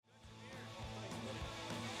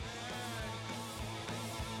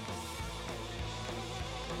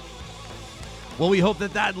Well, we hope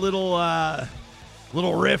that little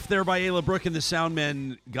riff there by Ayla Brooke and the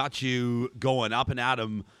Soundmen got you going up and at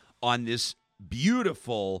 'em on this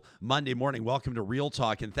beautiful Monday morning. Welcome to Real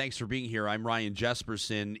Talk, and thanks for being here. I'm Ryan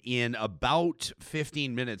Jesperson. In about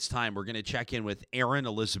 15 minutes' time, we're going to check in with Erin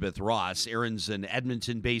Elizabeth Ross. Erin's an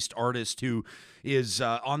Edmonton-based artist who is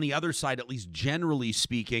on the other side, at least generally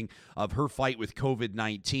speaking, of her fight with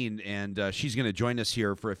COVID-19, and she's going to join us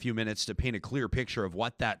here for a few minutes to paint a clear picture of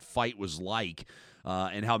what that fight was like.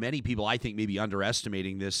 And how many people, I think, may be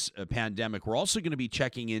underestimating this pandemic. We're also going to be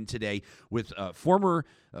checking in today with former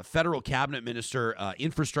federal cabinet minister,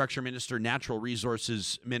 infrastructure minister, natural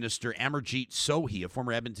resources minister, Amarjeet Sohi, a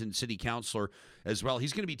former Edmonton city councilor as well.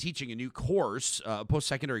 He's going to be teaching a new course, a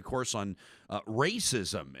post-secondary course on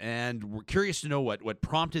racism. And we're curious to know what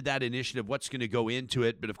prompted that initiative, what's going to go into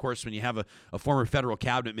it. But, of course, when you have a former federal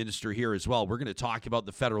cabinet minister here as well, we're going to talk about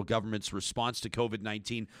the federal government's response to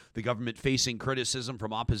COVID-19, the government facing criticism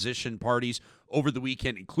from opposition parties over the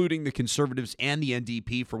weekend, including the Conservatives and the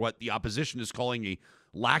NDP for what the opposition is calling a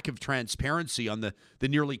lack of transparency on the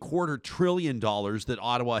nearly $250 billion that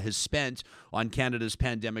Ottawa has spent on Canada's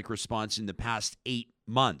pandemic response in the past 8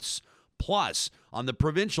 months. Plus, on the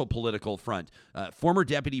provincial political front, former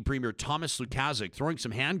Deputy Premier Thomas Lukaszuk throwing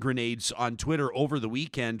some hand grenades on Twitter over the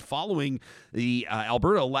weekend following the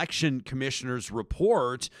Alberta Election Commissioner's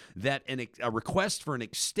report that a request for an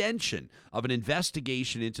extension of an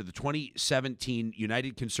investigation into the 2017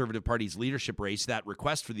 United Conservative Party's leadership race, that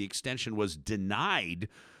request for the extension was denied.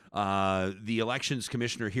 The elections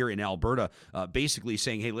commissioner here in Alberta basically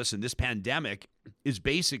saying, hey, listen, this pandemic is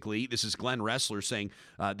basically, this is Glenn Ressler saying,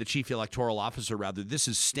 the chief electoral officer, rather, this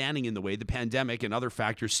is standing in the way, the pandemic and other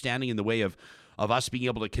factors standing in the way of us being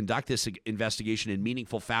able to conduct this investigation in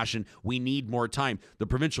meaningful fashion. We need more time. The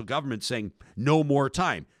provincial government saying no more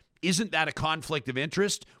time. Isn't that a conflict of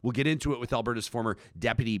interest? We'll get into it with Alberta's former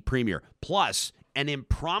deputy premier. Plus, an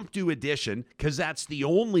impromptu edition, because that's the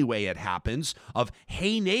only way it happens, of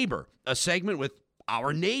Hey Neighbour, a segment with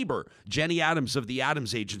our neighbor, Jenny Adams of the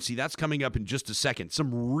Adams Agency. That's coming up in just a second.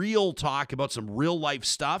 Some real talk about some real life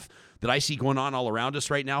stuff that I see going on all around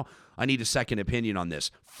us right now. I need a second opinion on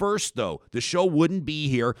this. First, though, the show wouldn't be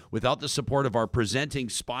here without the support of our presenting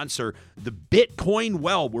sponsor, the Bitcoin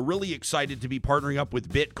Well. We're really excited to be partnering up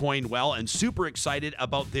with Bitcoin Well and super excited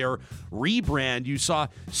about their rebrand. You saw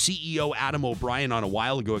CEO Adam O'Brien on a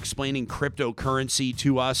while ago explaining cryptocurrency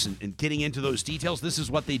to us and getting into those details. This is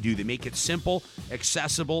what they do. They make it simple,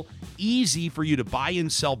 accessible, easy for you to buy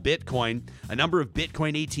and sell Bitcoin. A number of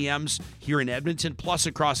Bitcoin ATMs here in Edmonton, plus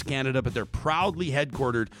across Canada, but they're proudly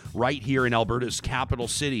headquartered right here in Alberta's capital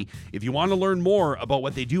city. If you want to learn more about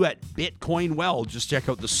what they do at Bitcoin Well, just check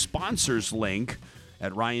out the sponsors link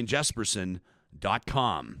at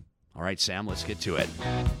ryanjesperson.com. All right, Sam, let's get to it.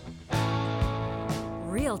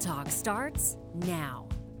 Real Talk starts now.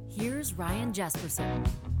 Here's Ryan Jesperson.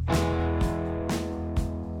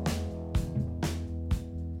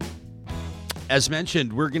 As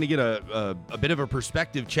mentioned, we're going to get a bit of a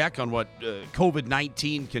perspective check on what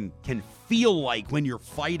COVID-19 can feel like when you're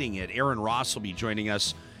fighting it. Erin Ross will be joining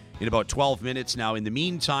us in about 12 minutes now. In the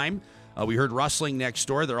meantime, we heard rustling next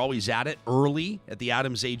door. They're always at it early at the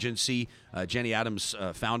Adams Agency. Jenny Adams,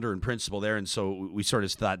 founder and principal there. And so we sort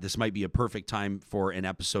of thought this might be a perfect time for an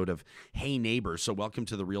episode of Hey Neighbor. So welcome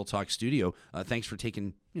to the Real Talk studio. Thanks for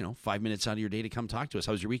taking 5 minutes out of your day to come talk to us.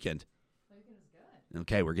 How was your weekend?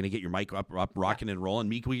 Okay, we're going to get your mic up rocking and rolling.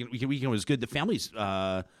 Weekend was good. The family's,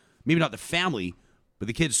 maybe not the family, but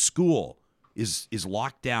the kids' school is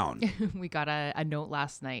locked down. We got a note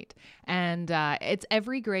last night, and it's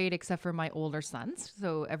every grade except for my older sons.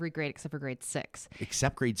 So every grade except for grade 6.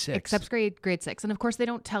 Except grade 6. Except grade 6. And of course, they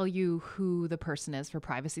don't tell you who the person is for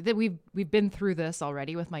privacy. That we've been through this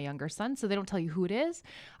already with my younger son, so they don't tell you who it is.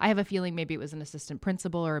 I have a feeling maybe it was an assistant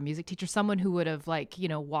principal or a music teacher, someone who would have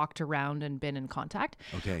walked around and been in contact.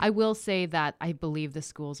 Okay. I will say that I believe the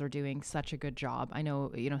schools are doing such a good job. I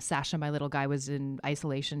know, Sasha, my little guy, was in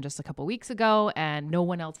isolation just a couple weeks ago, and no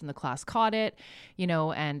one else in the class caught it,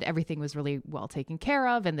 and everything was really well taken care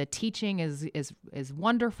of, and the teaching is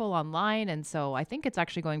wonderful online, and so I think it's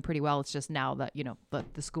actually going pretty well. It's just now that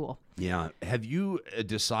the school. Yeah. Have you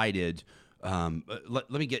decided? Let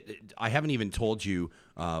me get. I haven't even told you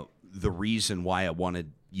the reason why I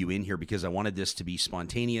wanted you in here, because I wanted this to be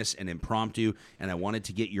spontaneous and impromptu, and I wanted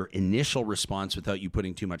to get your initial response without you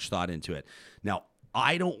putting too much thought into it. Now,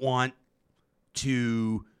 I don't want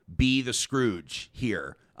to be the Scrooge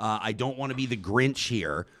here. I don't want to be the Grinch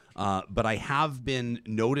here, but I have been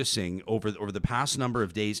noticing over the past number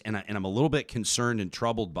of days, and I'm a little bit concerned and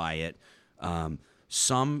troubled by it.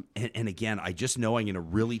 and again, I just know I'm going to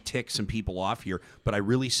really tick some people off here, but I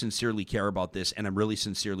really sincerely care about this, and I'm really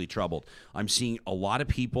sincerely troubled. I'm seeing a lot of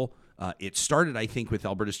people. It started, I think, with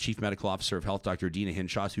Alberta's Chief Medical Officer of Health, Dr. Dina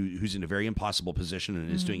Hinshaw, who's in a very impossible position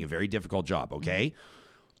and is doing a very difficult job, okay?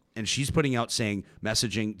 And she's putting out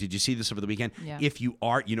messaging. Did you see this over the weekend? Yeah. If you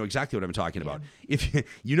are, you know exactly what I'm talking about. If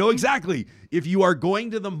you know exactly, if you are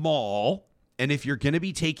going to the mall and if you're going to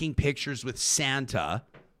be taking pictures with Santa,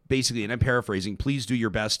 basically, and I'm paraphrasing, please do your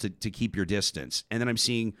best to keep your distance. And then I'm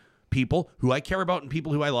seeing people who I care about and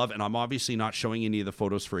people who I love, and I'm obviously not showing any of the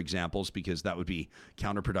photos for examples because that would be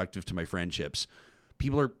counterproductive to my friendships.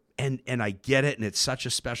 People are, and I get it, and it's such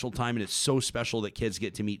a special time, and it's so special that kids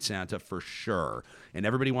get to meet Santa for sure. And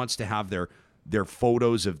everybody wants to have their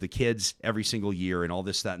photos of the kids every single year and all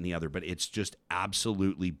this, that, and the other, but it's just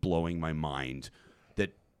absolutely blowing my mind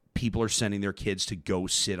that people are sending their kids to go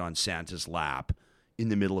sit on Santa's lap in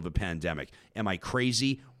the middle of a pandemic. Am I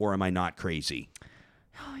crazy or am I not crazy?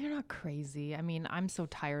 Oh, you're not crazy. I mean, I'm so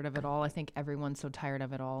tired of it all. I think everyone's so tired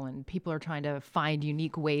of it all. And people are trying to find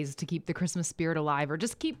unique ways to keep the Christmas spirit alive or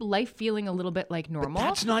just keep life feeling a little bit like normal. But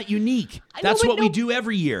that's not unique. That's what we do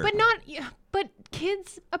every year. But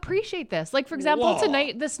kids appreciate this. Like, for example,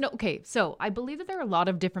 tonight, the snow. Okay, so I believe that there are a lot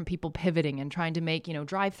of different people pivoting and trying to make,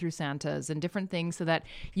 drive-through Santas and different things so that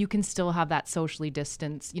you can still have that socially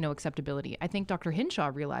distanced, acceptability. I think Dr.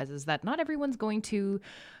 Hinshaw realizes that not everyone's going to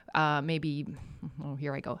have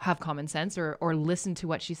common sense or listen to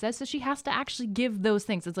what she says. So she has to actually give those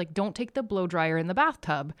things. It's like, don't take the blow dryer in the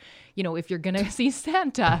bathtub. If you're going to see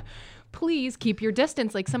Santa, please keep your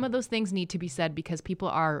distance. Like, some of those things need to be said because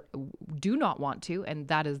people do not want to, and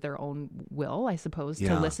that is their own will, I suppose,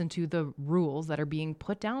 to listen to the rules that are being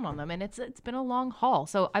put down on them. And it's been a long haul.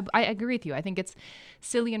 So I agree with you. I think it's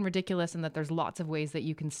silly and ridiculous, and that there's lots of ways that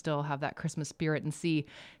you can still have that Christmas spirit and see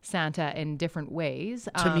Santa in different ways.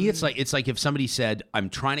 To me, it's like if somebody said, I'm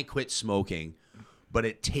trying to quit smoking, but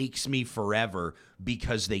it takes me forever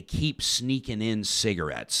because they keep sneaking in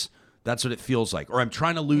cigarettes. That's what it feels like. Or I'm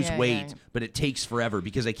trying to lose weight, but it takes forever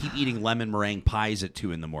because I keep eating lemon meringue pies at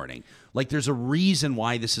 2 a.m. Like, there's a reason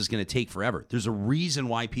why this is going to take forever. There's a reason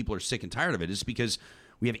why people are sick and tired of it. It's because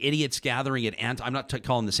we have idiots gathering at I'm not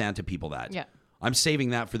calling the Santa people that. Yeah. I'm saving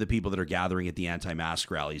that for the people that are gathering at the anti-mask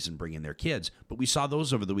rallies and bringing their kids. But we saw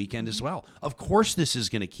those over the weekend as well. Of course this is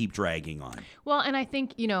going to keep dragging on. Well, and I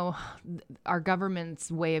think, our government's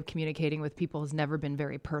way of communicating with people has never been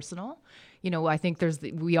very personal. I think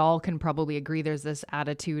we all can probably agree there's this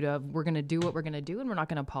attitude of we're going to do what we're going to do and we're not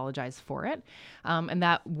going to apologize for it. And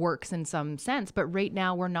that works in some sense. But right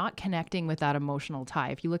now we're not connecting with that emotional tie.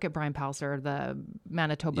 If you look at Brian Palser, the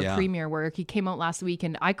Manitoba Premier, where he came out last week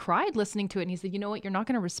and I cried listening to it. And he said, you know what, you're not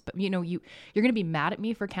going to respect, you're going to be mad at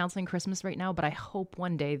me for canceling Christmas right now, but I hope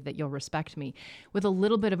one day that you'll respect me, with a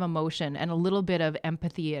little bit of emotion and a little bit of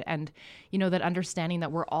empathy and, that understanding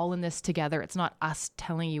that we're all in this together. It's not us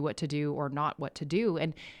telling you what to do or not what to do,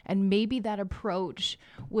 and maybe that approach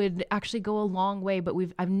would actually go a long way. But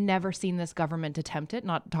I've never seen this government attempt it.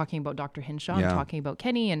 Not talking about Dr. Hinshaw, I'm talking about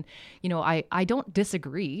Kenny, and I don't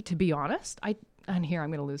disagree, to be honest. And here I'm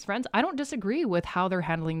going to lose friends. I don't disagree with how they're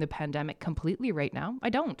handling the pandemic completely right now. I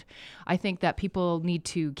don't. I think that people need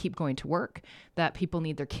to keep going to work, that people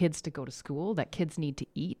need their kids to go to school, that kids need to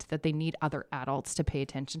eat, that they need other adults to pay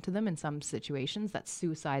attention to them in some situations, that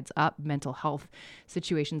suicide's up, mental health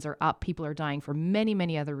situations are up, people are dying for many,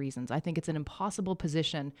 many other reasons. I think it's an impossible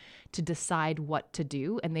position to decide what to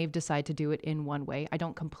do, and they've decided to do it in one way. I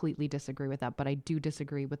don't completely disagree with that, but I do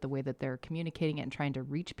disagree with the way that they're communicating it and trying to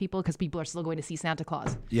reach people, because people are still going to see Santa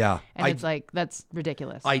Claus. Yeah. And it's like, that's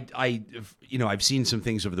ridiculous. I've seen some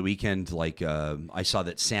things over the weekend, like I saw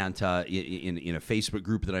that Santa, in a Facebook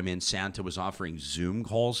group that I'm in, Santa was offering Zoom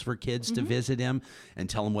calls for kids to visit him and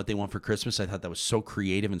tell them what they want for Christmas. I thought that was so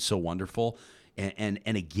creative and so wonderful. And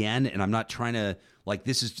again, and I'm not trying to, like,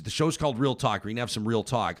 the show's called Real Talk. We're going to have some real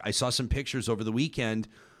talk. I saw some pictures over the weekend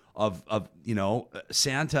of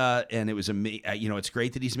Santa, and it was it's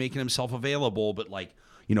great that he's making himself available, but like,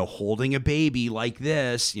 holding a baby like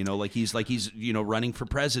this, like he's running for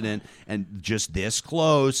president, and just this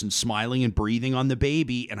close and smiling and breathing on the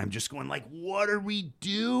baby. And I'm just going like, what are we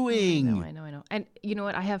doing? I know. And you know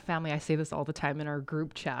what? I have family. I say this all the time in our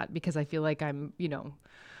group chat because I feel like I'm,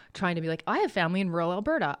 trying to be like, I have family in rural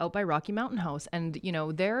Alberta out by Rocky Mountain House. And,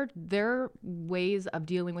 their ways of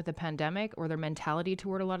dealing with the pandemic or their mentality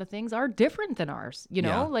toward a lot of things are different than ours,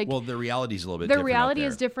 like, well, the reality is a little bit different. Their reality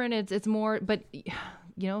is different. It's more, but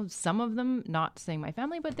some of them, not saying my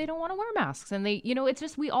family, but they don't want to wear masks, and they, it's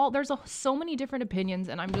just, there's so many different opinions,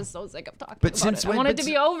 and I'm just so sick of talking about it. I want it to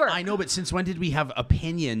be over. I know, but since when did we have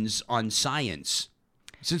opinions on science?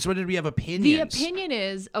 Since when did we have opinions? The opinion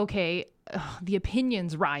is, okay, the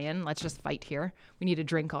opinions, Ryan, let's just fight here. We need a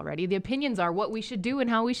drink already. The opinions are what we should do and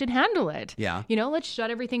how we should handle it. Yeah. Let's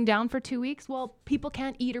shut everything down for 2 weeks. Well, people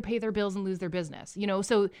can't eat or pay their bills and lose their business.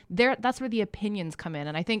 So that's where the opinions come in.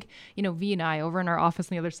 And I think, V and I over in our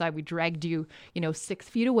office on the other side, we dragged you, 6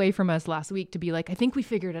 feet away from us last week to be like, I think we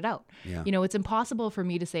figured it out. Yeah. It's impossible for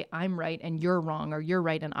me to say I'm right and you're wrong, or you're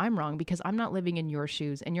right and I'm wrong, because I'm not living in your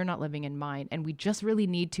shoes and you're not living in mine. And we just really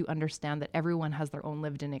need to understand that everyone has their own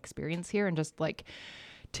lived in experience here, and just like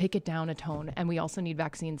take it down a tone. And we also need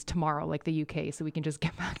vaccines tomorrow, like the UK, so we can just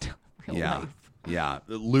get back to real life. Yeah.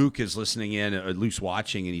 Luke is listening in, Luke's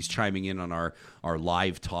watching, and he's chiming in on our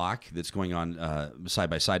live talk that's going on side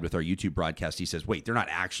by side with our YouTube broadcast. He says, wait, they're not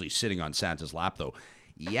actually sitting on Santa's lap, though.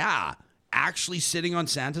 Yeah, actually sitting on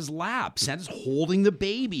Santa's lap. Santa's holding the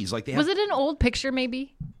babies. Like they have. Was it an old picture,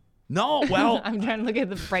 maybe? No, well. I'm trying to look at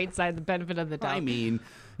the bright side, the benefit of the doubt. I mean,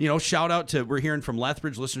 shout out to, we're hearing from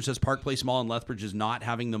Lethbridge. Listener says Park Place Mall in Lethbridge is not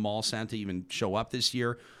having the mall Santa even show up this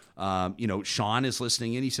year. Sean is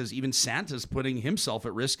listening in. He says even Santa's putting himself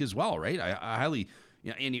at risk as well, right? I highly,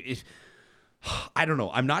 I don't know.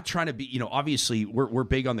 I'm not trying to be, obviously we're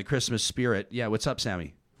big on the Christmas spirit. Yeah. What's up,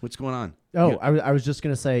 Sammy? What's going on? Oh, I was just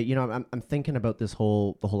going to say, I'm thinking about the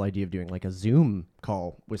whole idea of doing like a Zoom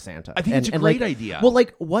call with Santa. I think it's a great idea. Well,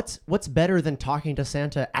 like what's better than talking to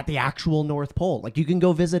Santa at the actual North Pole? Like you can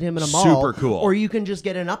go visit him in a mall. Super cool. Or you can just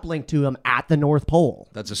get an uplink to him at the North Pole.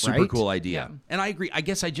 That's a super cool idea. Yeah. And I agree. I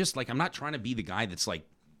guess I just I'm not trying to be the guy that's like,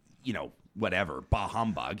 whatever, bah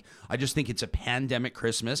humbug. I just think it's a pandemic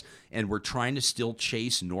Christmas, and we're trying to still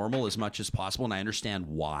chase normal as much as possible, and I understand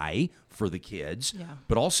why for the kids. Yeah.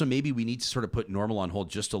 But also maybe we need to sort of put normal on hold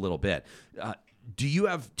just a little bit. Do you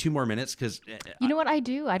have 2 more minutes? Because you know what I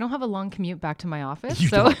do? I don't have a long commute back to my office. You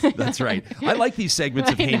so don't. That's right. I like these segments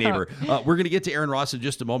of Hey Neighbor. We're going to get to Erin Ross in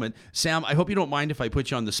just a moment. Sam, I hope you don't mind if I put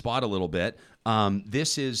you on the spot a little bit.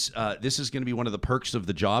 This is going to be one of the perks of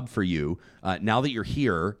the job for you. Now that you're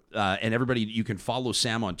here, and everybody, you can follow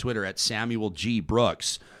Sam on Twitter at Samuel G.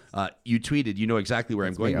 Brooks. You tweeted, you know exactly where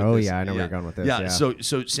I'm going with this. Oh, yeah, I know where you're going with this. Yeah. So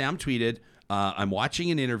Sam tweeted, I'm watching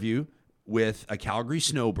an interview with a Calgary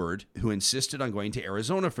snowbird who insisted on going to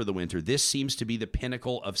Arizona for the winter. This seems to be the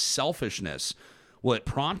pinnacle of selfishness. Well, it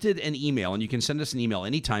prompted an email, and you can send us an email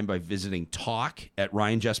anytime by visiting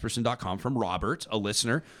talk@ryanjesperson.com from Robert, a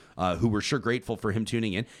listener, who we're sure grateful for him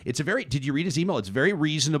tuning in. Did you read his email? It's very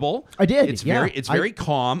reasonable. I did. It's very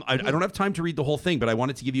calm. I don't have time to read the whole thing, but I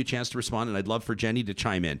wanted to give you a chance to respond, and I'd love for Jenny to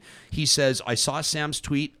chime in. He says, I saw Sam's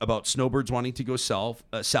tweet about snowbirds wanting to go south,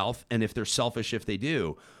 and if they're selfish if they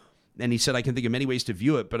do. And he said, I can think of many ways to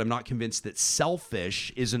view it, but I'm not convinced that selfish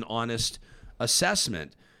is an honest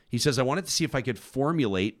assessment. He says, I wanted to see if I could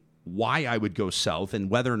formulate why I would go south and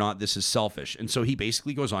whether or not this is selfish. And so he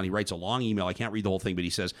basically goes on. He writes a long email. I can't read the whole thing, but he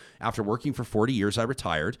says, after working for 40 years, I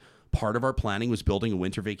retired. Part of our planning was building a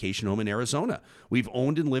winter vacation home in Arizona. We've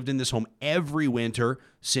owned and lived in this home every winter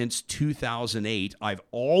since 2008. I've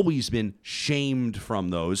always been shamed from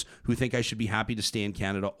those who think I should be happy to stay in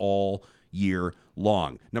Canada all year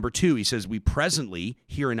long. Number 2, he says, we presently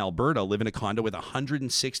here in Alberta live in a condo with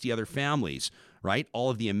 160 other families, right? All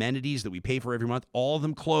of the amenities that we pay for every month, all of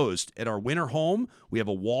them closed. At our winter home, we have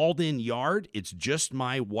a walled-in yard. It's just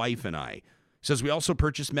my wife and I. Says we also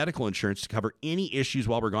purchased medical insurance to cover any issues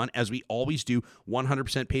while we're gone, as we always do,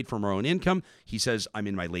 100% paid from our own income. He says, I'm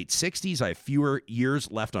in my late 60s. I have fewer years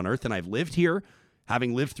left on earth, and I've lived here.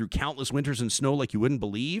 Having lived through countless winters in snow like you wouldn't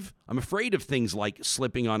believe, I'm afraid of things like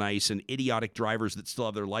slipping on ice and idiotic drivers that still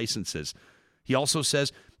have their licenses. He also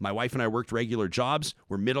says, my wife and I worked regular jobs.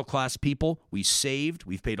 We're middle-class people. We saved.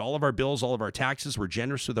 We've paid all of our bills, all of our taxes. We're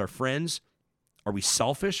generous with our friends. Are we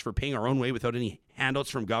selfish for paying our own way without any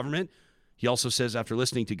handouts from government? He also says, after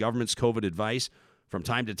listening to government's COVID advice, from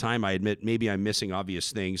time to time, I admit maybe I'm missing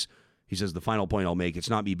obvious things. He says, the final point I'll make, it's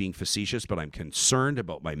not me being facetious, but I'm concerned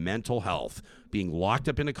about my mental health. Being locked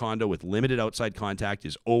up in a condo with limited outside contact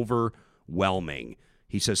is overwhelming.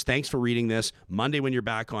 He says, thanks for reading this. Monday when you're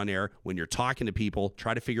back on air, when you're talking to people,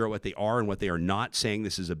 try to figure out what they are and what they are not saying.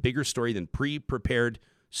 This is a bigger story than pre-prepared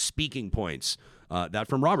speaking points. That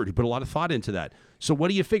from Robert, who put a lot of thought into that. So what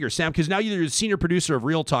do you figure, Sam? Because now you're the senior producer of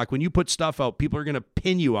Real Talk. When you put stuff out, people are going to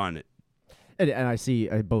pin you on it. And I see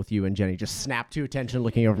both you and Jenny just snap to attention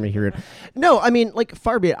looking over me here. No, I mean, like,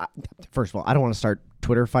 far be it. First of all, I don't want to start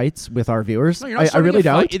Twitter fights with our viewers. No, I really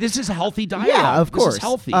don't. This is a healthy dialogue. Yeah, of course. This is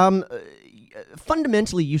healthy.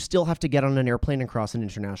 Fundamentally, you still have to get on an airplane and cross an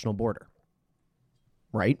international border.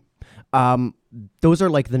 Right? Those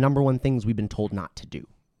are like the number one things we've been told not to do.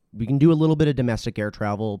 we can do a little bit of domestic air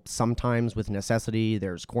travel, sometimes with necessity.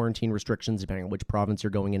 There's quarantine restrictions depending on which province you're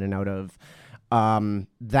going in and out of.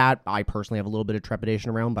 That I personally have a little bit of trepidation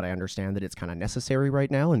around, but I understand that it's kind of necessary right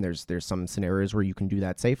now, and there's some scenarios where you can do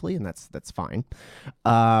that safely, and that's fine.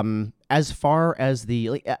 As far as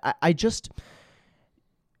I just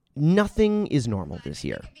nothing is normal this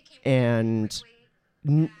year, and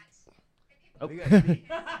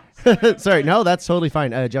sorry, no, that's totally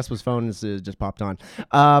fine. Jessica's phone is just popped on.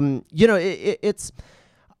 It's.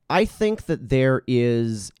 I think that there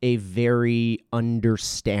is a very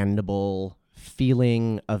understandable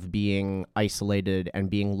feeling of being isolated and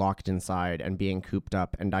being locked inside and being cooped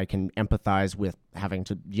up, and I can empathize with having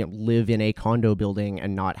to live in a condo building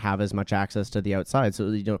and not have as much access to the outside.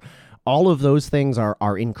 So all of those things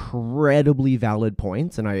are incredibly valid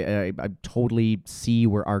points, and I totally see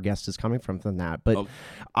where our guest is coming from that. But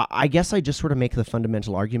I guess I just sort of make the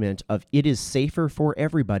fundamental argument of it is safer for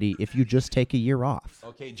everybody if you just take a year off.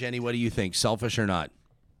 Okay, Jenny, what do you think? Selfish or not?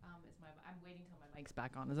 I'm waiting till my mic's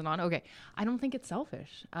back on. Is it on? Okay. I don't think it's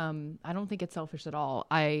selfish. I don't think it's selfish at all.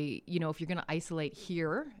 If you're going to isolate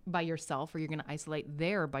here by yourself or you're going to isolate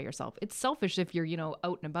there by yourself, it's selfish if you're,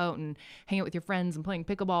 out and about and hanging out with your friends and playing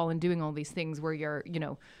pickleball and doing all these things where you're,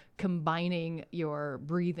 combining your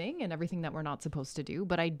breathing and everything that we're not supposed to do.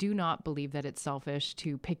 But I do not believe that it's selfish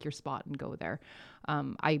to pick your spot and go there.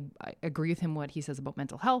 I agree with him what he says about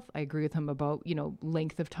mental health. I agree with him about,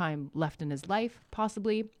 length of time left in his life,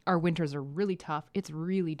 possibly. Our winters are really tough. It's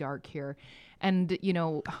really dark here. And,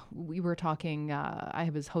 we were talking,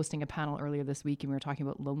 I was hosting a panel earlier this week, and we were talking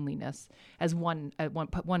about loneliness as one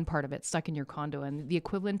part of it, stuck in your condo. And the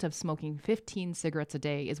equivalent of smoking 15 cigarettes a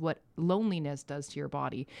day is what loneliness does to your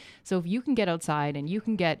body. So if you can get outside and you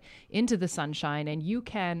can get into the sunshine and you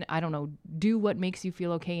can, do what makes you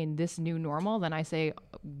feel okay in this new normal, then I say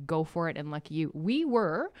go for it, and lucky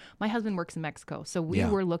you. My husband works in Mexico, so we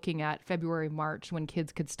were looking at February, March, when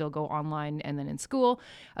kids could still go online and then in school,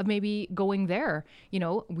 of maybe going there.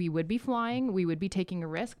 We would be flying, we would be taking a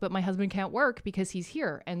risk, but my husband can't work because he's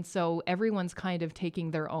here. And so everyone's kind of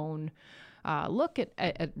taking their own look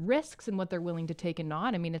at risks and what they're willing to take and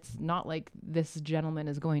not. I mean, it's not like this gentleman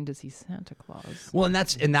is going to see Santa Claus. Well, and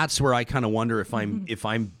that's where I kind of wonder if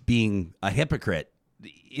I'm being a hypocrite,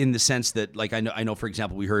 in the sense that, like, I know, for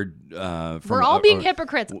example, we heard from we're all being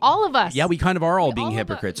hypocrites, all of us. Yeah, we kind of are all being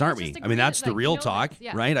hypocrites, aren't we? I mean, that's the real talk,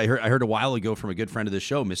 right? I heard a while ago from a good friend of the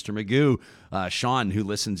show, Mr. Magoo, Sean, who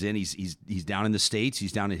listens in. He's down in the States.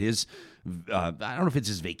 He's down at his I don't know if it's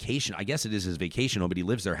his vacation. I guess it is his vacation, but he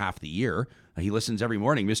lives there half the year. He listens every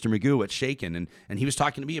morning, Mr. Magoo at Shaken, and he was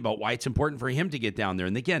talking to me about why it's important for him to get down there.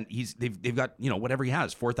 And again, they've got whatever he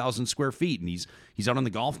has, 4,000 square feet, and he's out on the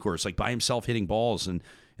golf course like by himself hitting balls. And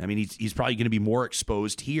I mean, he's probably going to be more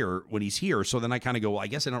exposed here when he's here. So then I kind of go, well, I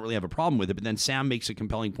guess I don't really have a problem with it. But then Sam makes a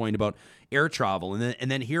compelling point about air travel,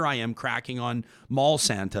 and then here I am cracking on mall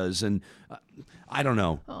Santas, and I don't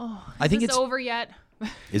know. I think it's over yet.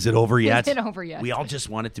 Is it over yet? Is it over yet? We all just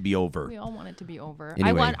want it to be over. We all want it to be over.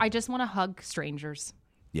 Anyway. I just want to hug strangers.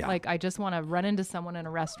 Yeah. Like, I just want to run into someone in a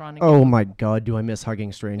restaurant. And oh my God, do I miss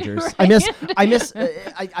hugging strangers? Right?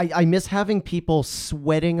 I miss having people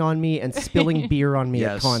sweating on me and spilling beer on me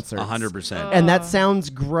at concerts. 100%. And that sounds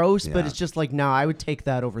gross, but it's just like, no, I would take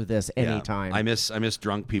that over this anytime. I miss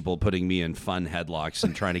drunk people putting me in fun headlocks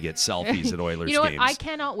and trying to get selfies at Oilers games. You know what? I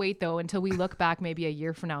cannot wait, though, until we look back maybe a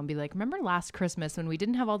year from now and be like, remember last Christmas when we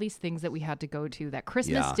didn't have all these things that we had to go to? That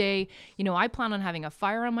Christmas day, I plan on having a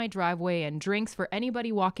fire on my driveway and drinks for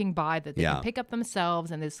anybody walking by that they can pick up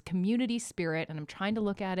themselves, and this community spirit. And I'm trying to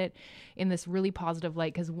look at it in this really positive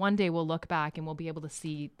light, because one day we'll look back and we'll be able to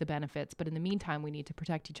see the benefits. But in the meantime, we need to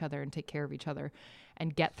protect each other and take care of each other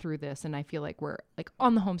and get through this. And I feel like we're like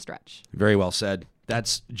on the home stretch. Very well said.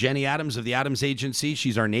 That's Jenny Adams of the Adams Agency.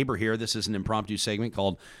 She's our neighbor here. This is an impromptu segment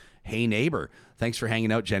called Hey Neighbor. Thanks for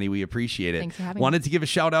hanging out, Jenny. We appreciate it. Thanks for having Wanted to give a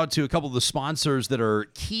shout out to a couple of the sponsors that are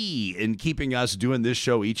key in keeping us doing this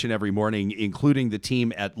show each and every morning, including the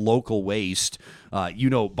team at Local Waste.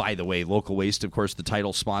 By the way, Local Waste, of course, the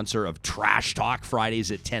title sponsor of Trash Talk Fridays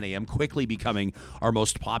at 10 a.m., quickly becoming our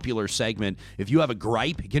most popular segment. If you have a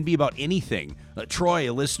gripe, it can be about anything. Troy,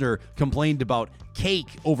 a listener, complained about cake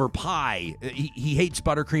over pie. He hates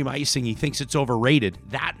buttercream icing. He thinks it's overrated.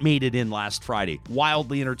 That made it in last Friday.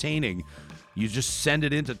 Wildly entertaining. You just send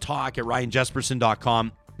it in to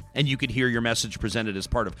talk@ryanjesperson.com, and you could hear your message presented as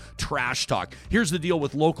part of Trash Talk. Here's the deal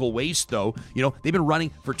with Local Waste, though. They've been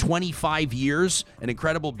running for 25 years, an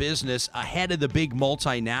incredible business ahead of the big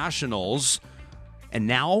multinationals. And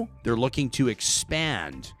now they're looking to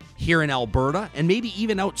expand here in Alberta and maybe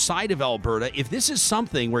even outside of Alberta. If this is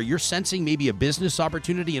something where you're sensing maybe a business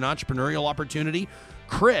opportunity, an entrepreneurial opportunity,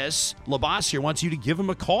 Chris Labassiere wants you to give him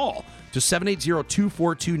a call to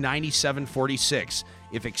 780-242-9746.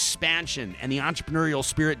 If expansion and the entrepreneurial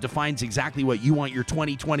spirit defines exactly what you want your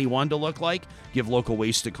 2021 to look like, give Local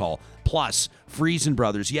Waste a call. Plus, Friesen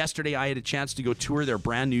Brothers. Yesterday, I had a chance to go tour their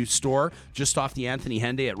brand new store just off the Anthony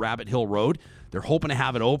Henday at Rabbit Hill Road. They're hoping to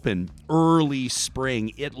have it open early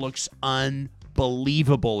spring. It looks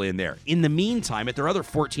unbelievable in there. In the meantime, at their other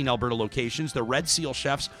 14 Alberta locations, the Red Seal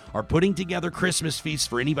chefs are putting together Christmas feasts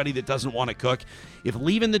for anybody that doesn't want to cook. If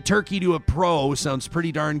leaving the turkey to a pro sounds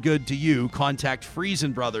pretty darn good to you, contact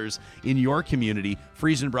Friesen Brothers in your community.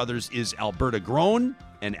 Friesen Brothers is Alberta grown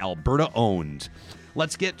and Alberta owned.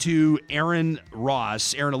 Let's get to Erin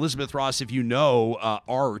Ross. Erin Elizabeth Ross, if you know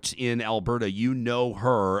art in Alberta, you know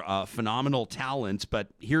her. Phenomenal talent. But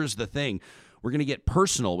here's the thing. We're going to get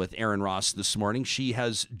personal with Erin Ross this morning. She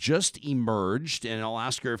has just emerged, and I'll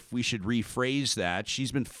ask her if we should rephrase that.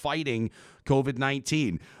 She's been fighting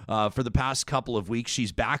COVID-19 for the past couple of weeks.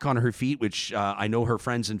 She's back on her feet, which I know her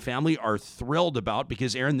friends and family are thrilled about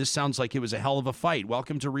because, Erin, this sounds like it was a hell of a fight.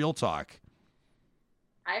 Welcome to Real Talk.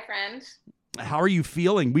 Hi, friend. How are you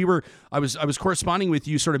feeling? I was corresponding with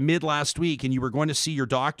you sort of mid last week, and you were going to see your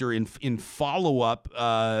doctor in follow up.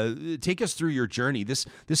 Take us through your journey. This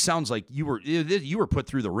sounds like you were put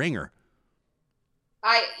through the ringer.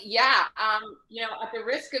 At the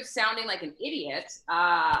risk of sounding like an idiot,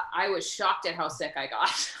 I was shocked at how sick I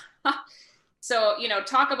got. So,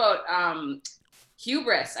 talk about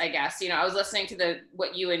hubris, I guess. I was listening to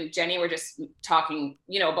what you and Jenny were just talking,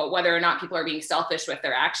 about whether or not people are being selfish with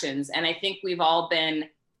their actions. And I think we've all been,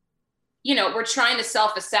 we're trying to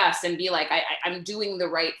self-assess and be like, I'm doing the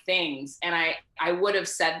right things. And I would have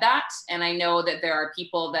said that. And I know that there are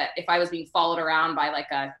people that if I was being followed around by a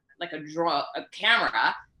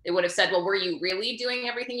camera, they would have said, well, were you really doing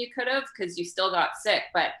everything you could have? Because you still got sick.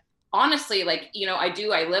 But honestly, I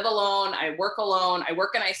live alone, I work alone, I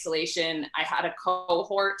work in isolation. I had a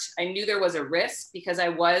cohort. I knew there was a risk because I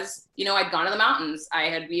was, I'd gone to the mountains.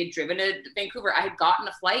 We had driven to Vancouver. I had gotten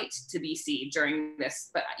a flight to BC during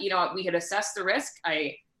this, but we had assessed the risk.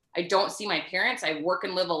 I don't see my parents. I work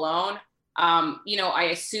and live alone. I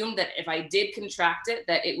assumed that if I did contract it,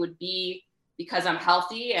 that it would be because I'm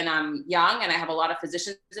healthy and I'm young and I have a lot of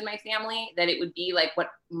physicians in my family, that it would be like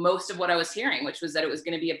most of what I was hearing, which was that it was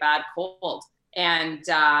going to be a bad cold. And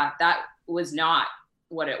that was not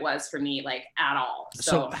what it was for me, at all.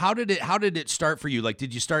 So how did it start for you?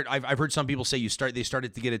 Did you start, I've heard some people say they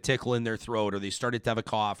started to get a tickle in their throat, or they started to have a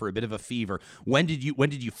cough or a bit of a fever. When did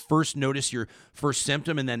you first notice your first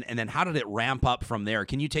symptom? And then how did it ramp up from there?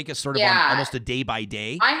 Can you take us sort of on almost a day by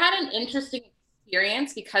day? I had an interesting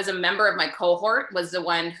experience because a member of my cohort was the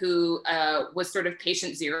one who was sort of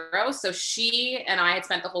patient zero. So she and I had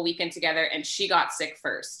spent the whole weekend together, and she got sick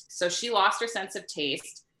first. So she lost her sense of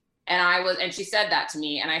taste. And she said that to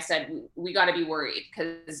me. And I said, we got to be worried,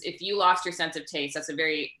 because if you lost your sense of taste, that's a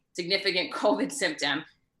very significant COVID symptom.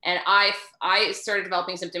 And I started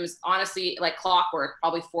developing symptoms, honestly, like clockwork,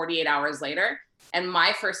 probably 48 hours later. And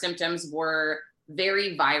my first symptoms were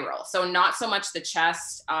very viral. So not so much the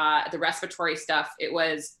chest, the respiratory stuff. It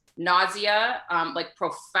was nausea,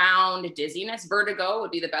 profound dizziness. Vertigo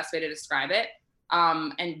would be the best way to describe it.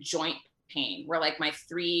 And joint pain were my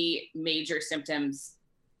three major symptoms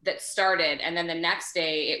that started. And then the next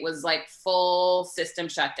day it was full system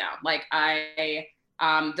shutdown.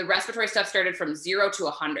 The respiratory stuff started from 0 to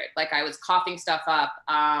 100. I was coughing stuff up.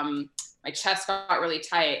 My chest got really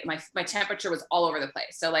tight. My temperature was all over the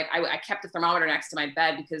place. So I kept the thermometer next to my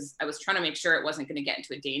bed because I was trying to make sure it wasn't going to get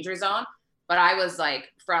into a danger zone. But I was I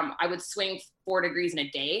would swing 4 degrees in a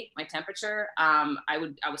day, my temperature. I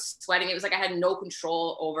was sweating. It was I had no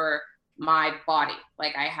control over my body.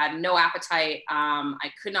 I had no appetite.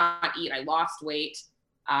 I could not eat. I lost weight.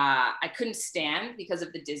 I couldn't stand because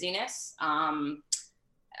of the dizziness.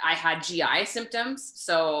 I had GI symptoms.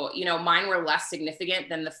 So, mine were less significant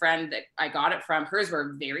than the friend that I got it from. Hers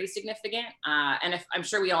were very significant. And I'm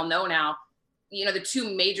sure we all know now, the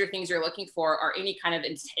two major things you're looking for are any kind of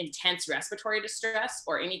intense respiratory distress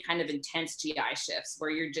or any kind of intense GI shifts where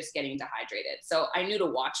you're just getting dehydrated. So I knew to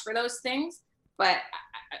watch for those things. But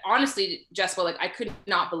honestly, Jessica, I could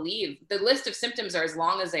not believe the list of symptoms are as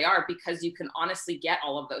long as they are, because you can honestly get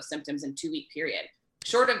all of those symptoms in 2-week period.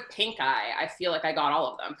 Short of pink eye, I feel like I got all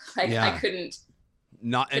of them. I couldn't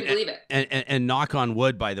believe it. And knock on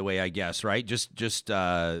wood, by the way, I guess, right? Just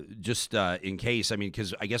in case. I mean,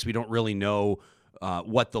 because I guess we don't really know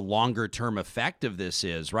what the longer term effect of this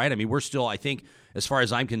is, right? I mean, we're still, I think, as far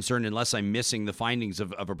as I'm concerned, unless I'm missing the findings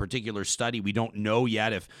of a particular study, we don't know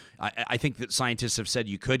yet if, I think that scientists have said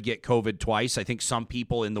you could get COVID twice. I think some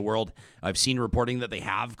people in the world, I've seen reporting that they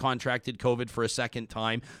have contracted COVID for a second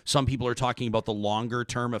time. Some people are talking about the longer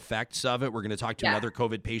term effects of it. We're going to talk to another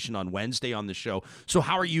COVID patient on Wednesday on the show. So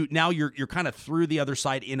how are you, now you're kind of through the other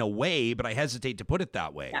side in a way, but I hesitate to put it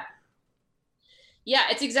that way. Yeah,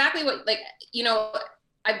 it's exactly what, like, you know,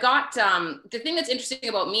 I've got, the thing that's interesting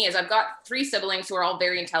about me is I've got 3 siblings who are all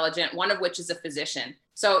very intelligent, one of which is a physician.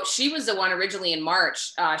 So she was the one originally in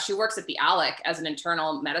March. She works at the ALEC as an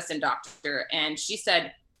internal medicine doctor. And she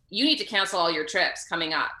said, you need to cancel all your trips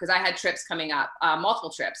coming up, because I had trips coming up,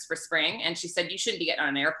 multiple trips for spring. And she said, you shouldn't be getting on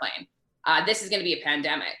an airplane. This is going to be a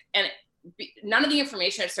pandemic. And none of the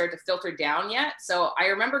information had started to filter down yet. So I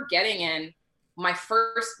remember getting in my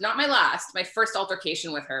first, not my last, my first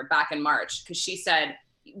altercation with her back in March, because she said,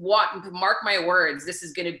 what, mark my words, this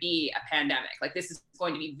is going to be a pandemic. Like, this is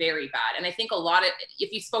going to be very bad. And I think a lot of,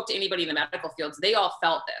 if you spoke to anybody in the medical fields, they all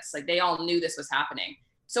felt this, like they all knew this was happening.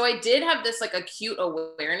 So I did have this like acute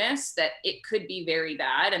awareness that it could be very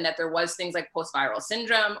bad, and that there was things like post-viral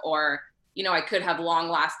syndrome, or, you know, I could have long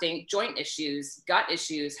lasting joint issues, gut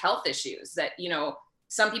issues, health issues that, you know,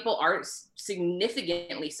 some people are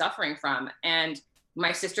significantly suffering from. And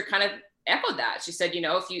my sister kind of echoed that. She said, you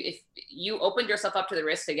know, if you opened yourself up to the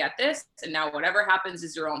risk to get this, and now whatever happens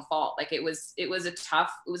is your own fault. Like, it was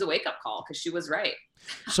a wake up call, because she was right.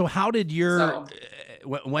 So how did your,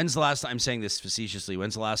 when's the last time, I'm saying this facetiously,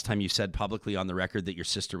 when's the last time you said publicly on the record that your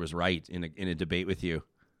sister was right in a debate with you?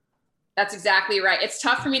 That's exactly right. It's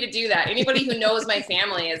tough for me to do that. Anybody who knows my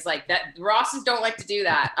family is like that. Rosses don't like to do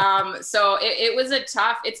that. So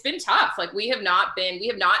it's been tough. Like, we have not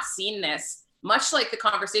seen this, much like the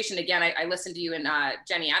conversation. Again, I listened to you and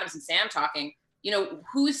Jenny Adams and Sam talking, you know,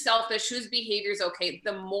 who's selfish, whose behavior is okay.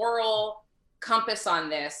 The moral compass on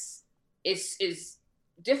this is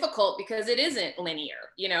difficult, because it isn't linear.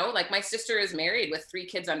 You know, like, my sister is married with 3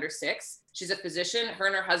 kids under 6. She's a physician. Her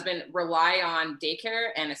and her husband rely on daycare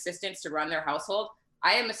and assistants to run their household.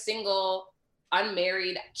 I am a single,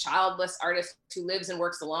 unmarried, childless artist who lives and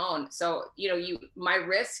works alone. So, you know, my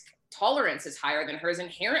risk tolerance is higher than hers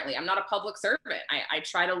inherently. I'm not a public servant. I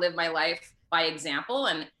try to live my life by example.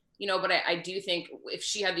 And, you know, but I do think if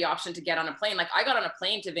she had the option to get on a plane, like, I got on a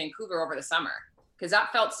plane to Vancouver over the summer, because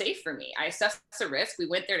that felt safe for me. I assessed the risk. We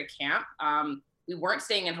went there to camp. We weren't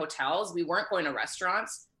staying in hotels. We weren't going to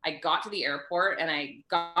restaurants. I got to the airport and I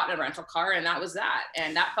got in a rental car, and that was that.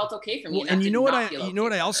 And that felt okay for me. Well, and you know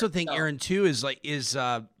what I also think, Erin, too, is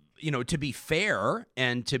you know, to be fair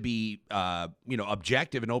and to be, you know,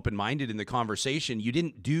 objective and open-minded in the conversation, you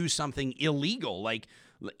didn't do something illegal. Like,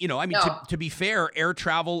 you know, I mean, to be fair, air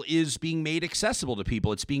travel is being made accessible to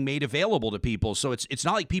people. It's being made available to people. So it's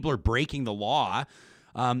not like people are breaking the law.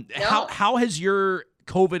 How has your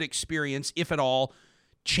COVID experience, if at all,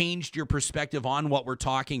 changed your perspective on what we're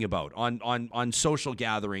talking about, on social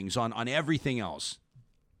gatherings, on everything else?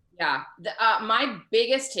 Yeah. My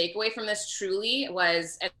biggest takeaway from this truly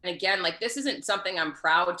was, and again, like, this isn't something I'm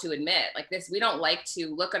proud to admit, like this, we don't like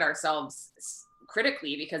to look at ourselves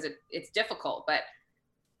critically because it's difficult, but,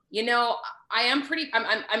 you know, I'm pretty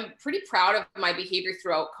proud of my behavior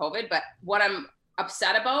throughout COVID, but what I'm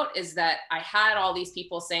upset about is that I had all these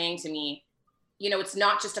people saying to me, you know, it's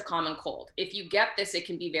not just a common cold. If you get this, it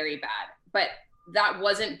can be very bad. But that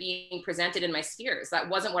wasn't being presented in my spheres. That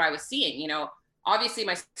wasn't what I was seeing. You know, obviously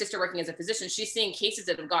my sister working as a physician, she's seeing cases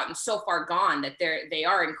that have gotten so far gone that they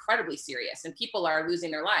are incredibly serious and people are losing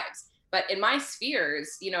their lives. But in my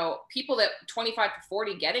spheres, you know, people that 25 to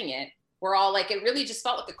 40 getting it were all like, it really just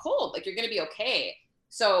felt like a cold, like you're going to be okay.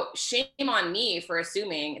 So shame on me for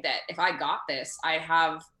assuming that if I got this, I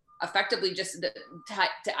have effectively just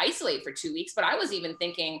to isolate for 2 weeks. But I was even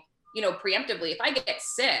thinking, you know, preemptively, if I get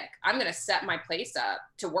sick, I'm going to set my place up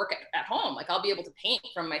to work at home. Like, I'll be able to paint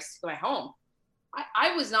from my home.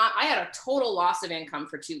 I had a total loss of income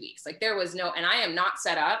for 2 weeks. Like, there was no, and I am not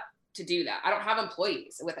set up to do that. I don't have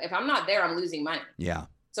employees. If I'm not there, I'm losing money. Yeah.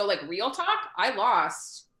 So like, real talk,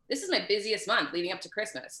 this is my busiest month leading up to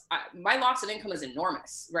Christmas. My loss of income is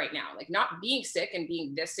enormous right now. Like, not being sick and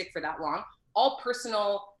being this sick for that long, all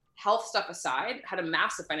personal health stuff aside, had a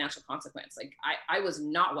massive financial consequence. Like, I was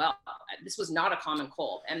not well. This was not a common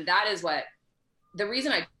cold. And that is the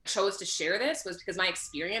reason I chose to share this was because my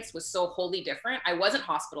experience was so wholly different. I wasn't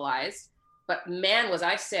hospitalized, but man, was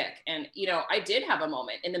I sick. And, you know, I did have a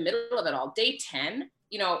moment in the middle of it all. Day 10,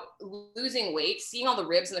 losing weight, seeing all the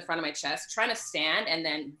ribs in the front of my chest, trying to stand. And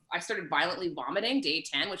then I started violently vomiting day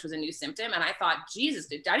 10, which was a new symptom. And I thought, Jesus,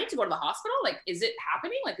 do I need to go to the hospital? Like, is it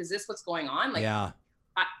happening? Like, is this what's going on? Like, yeah.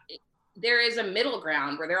 There is a middle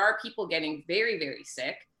ground where there are people getting very, very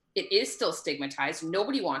sick. It is still stigmatized.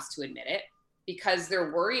 Nobody wants to admit it because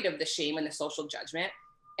they're worried of the shame and the social judgment.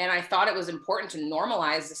 And I thought it was important to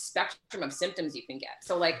normalize the spectrum of symptoms you can get.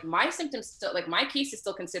 So like my symptoms still, like my case is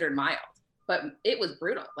still considered mild, but it was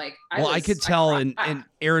brutal. Like I could tell. And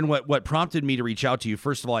Erin, what prompted me to reach out to you,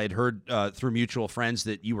 first of all, I had heard through mutual friends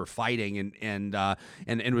that you were fighting, and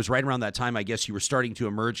it was right around that time, I guess, you were starting to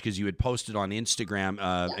emerge because you had posted on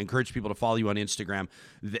Instagram, encouraged people to follow you on Instagram,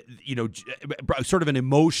 sort of an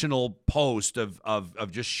emotional post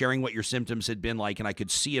of just sharing what your symptoms had been like, and I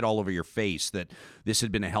could see it all over your face that this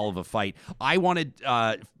had been a hell of a fight. I wanted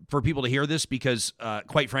for people to hear this because,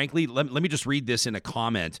 quite frankly, let me just read this in a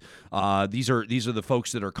comment. These are the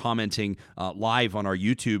folks that are commenting live on our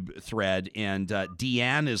YouTube thread, and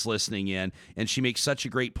Deanne is listening in, and she makes such a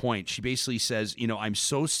great point. She basically says, I'm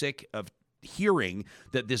so sick of hearing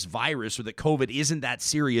that this virus or that COVID isn't that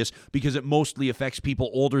serious because it mostly affects people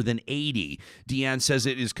older than 80. Deanne says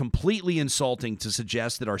it is completely insulting to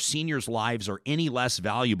suggest that our seniors' lives are any less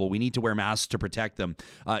valuable. We need to wear masks to protect them.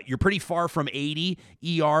 You're pretty far from 80,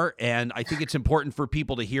 ER, and I think it's important for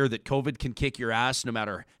people to hear that COVID can kick your ass no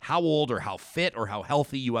matter how old or how fit or how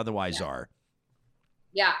healthy you otherwise are.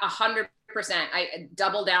 Yeah, 100%. I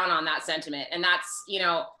double down on that sentiment. And that's,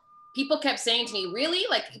 people kept saying to me, really?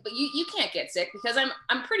 Like, but you can't get sick because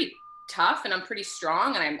I'm pretty tough and I'm pretty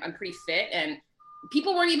strong and I'm pretty fit. And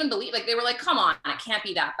people weren't even like, they were like, come on, it can't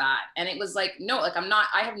be that bad. And it was like, no, like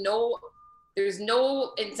there's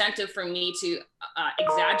no incentive for me to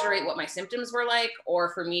exaggerate what my symptoms were like,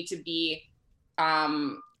 or for me to be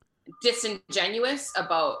disingenuous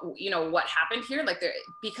about, what happened here. Like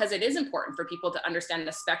because it is important for people to understand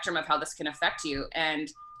the spectrum of how this can affect you. And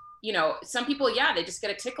some people, they just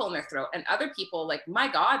get a tickle in their throat. And other people, like, my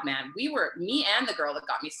God, man, me and the girl that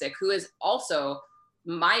got me sick, who is also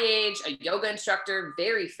my age, a yoga instructor,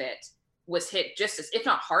 very fit, was hit just as, if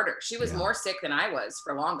not harder. She was more sick than I was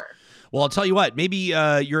for longer. Well, I'll tell you what, maybe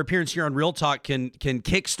your appearance here on Real Talk can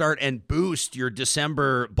kickstart and boost your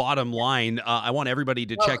December bottom line. I want everybody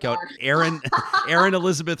to check out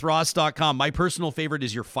ErinElizabethRoss.com. My personal favorite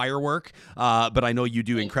is your firework, but I know you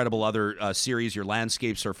do incredible other series. Your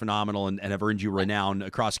landscapes are phenomenal and have earned you renown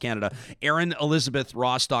across Canada.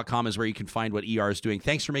 ErinElizabethRoss.com is where you can find what ER is doing.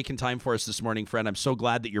 Thanks for making time for us this morning, friend. I'm so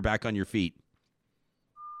glad that you're back on your feet.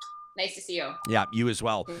 Nice to see you. Yeah, you as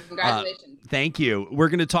well. Congratulations. Thank you. We're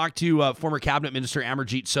going to talk to former Cabinet Minister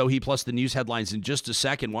Amarjeet Sohi, plus the news headlines in just a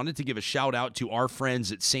second. Wanted to give a shout out to our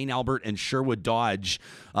friends at St. Albert and Sherwood Dodge.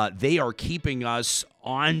 They are keeping us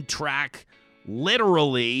on track.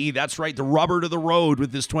 Literally, that's right, the rubber to the road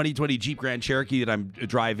with this 2020 Jeep Grand Cherokee that I'm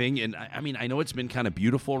driving. And I know it's been kind of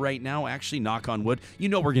beautiful right now, actually, knock on wood.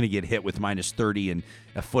 We're going to get hit with minus 30 and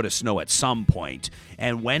a foot of snow at some point.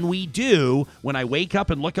 And when we do, when I wake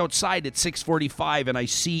up and look outside at 6:45 and I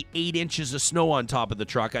see 8 inches of snow on top of the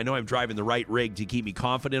truck, I know I'm driving the right rig to keep me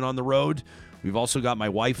confident on the road. We've also got my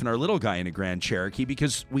wife and our little guy in a Grand Cherokee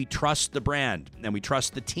because we trust the brand and we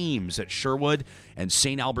trust the teams at Sherwood and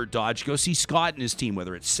St. Albert Dodge. Go see Scott and his team,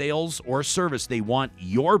 whether it's sales or service. They want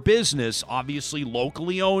your business, obviously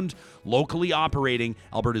locally owned, locally operating,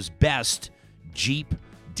 Alberta's best Jeep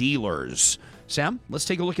dealers. Sam, let's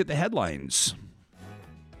take a look at the headlines.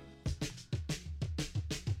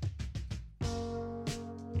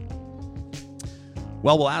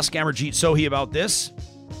 Well, we'll ask Amarjeet Sohi about this.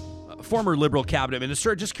 Former Liberal cabinet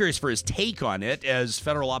minister, just curious for his take on it, as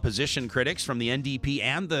federal opposition critics from the NDP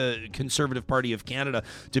and the Conservative Party of Canada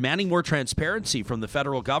demanding more transparency from the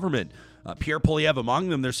federal government. Pierre Poilievre among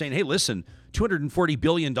them. They're saying, hey, listen, $240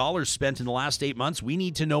 billion spent in the last 8 months. We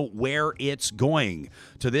need to know where it's going.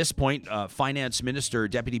 To this point, Finance Minister,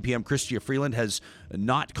 Deputy PM Chrystia Freeland has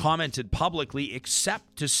not commented publicly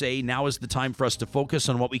except to say now is the time for us to focus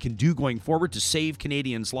on what we can do going forward to save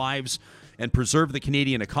Canadians' lives and preserve the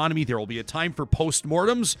Canadian economy. There will be a time for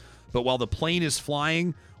postmortems, but while the plane is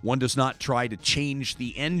flying, one does not try to change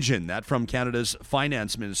the engine. That from Canada's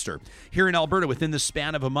finance minister. Here in Alberta, within the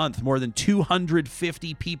span of a month, more than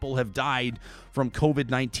 250 people have died from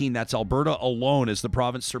COVID-19. That's Alberta alone, as the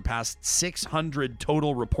province surpassed 600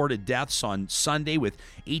 total reported deaths on Sunday, with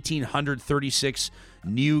 1,836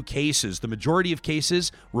 new cases. The majority of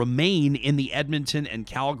cases remain in the Edmonton and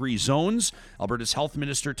Calgary zones. Alberta's Health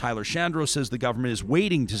Minister Tyler Shandro says the government is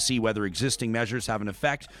waiting to see whether existing measures have an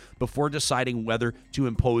effect before deciding whether to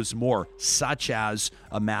impose more, such as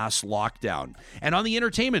a mass lockdown. And on the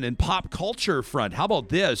entertainment and pop culture front, how about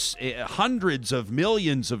this? Hundreds of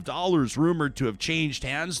millions of dollars rumored to have changed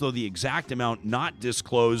hands, though the exact amount not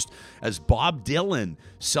disclosed, as Bob Dylan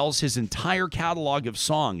sells his entire catalog of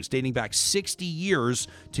songs dating back 60 years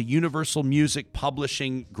to Universal Music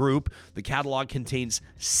Publishing Group. The catalog contains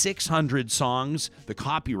 600 songs, the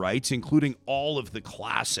copyrights, including all of the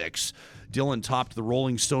classics. Dylan topped the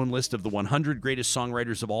Rolling Stone list of the 100 greatest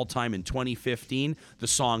songwriters of all time in 2015. The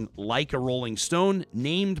song Like a Rolling Stone,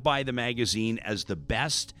 named by the magazine as the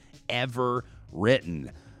best ever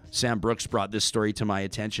written. Sam Brooks brought this story to my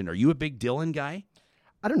attention. Are you a big Dylan guy?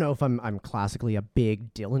 I don't know if I'm classically a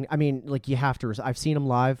big Dylan. I mean, like, you have to. I've seen him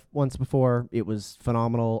live once before. It was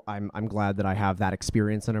phenomenal. I'm glad that I have that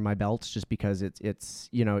experience under my belt, just because it's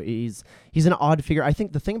he's an odd figure. I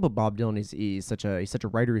think the thing about Bob Dylan is he's such a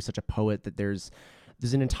writer. He's such a poet that there's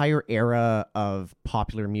an entire era of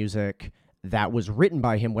popular music that was written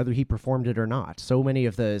by him, whether he performed it or not. So many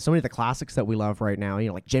of the classics that we love right now,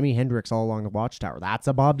 like Jimi Hendrix, All Along the Watchtower, that's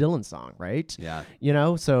a Bob Dylan song, right?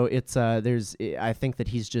 Yeah. So it's I think that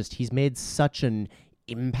he's made such an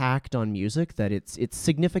impact on music that it's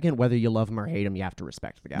significant. Whether you love him or hate him, you have to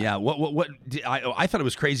respect the guy. Yeah. I thought it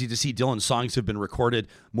was crazy to see Dylan's songs have been recorded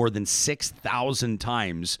more than 6,000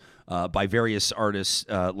 times by various artists,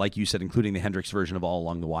 like you said, including the Hendrix version of All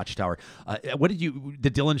Along the Watchtower.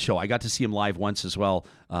 The Dylan show, I got to see him live once as well,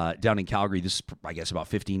 down in Calgary. This is, I guess, about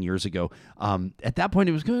 15 years ago. At that point,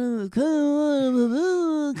 it was kind of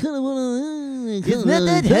it's not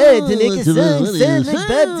that hard to make a song sound like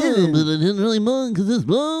Bob Dylan. But I didn't really mind because it's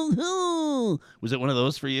Bob Dylan. Was it one of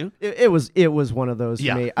those for you? It was one of those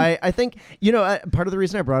for me. I think, part of the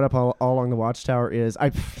reason I brought up All Along the Watchtower is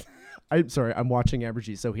I'm sorry, I'm watching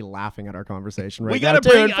Amarjeet Sohi laughing at our conversation right now. Let's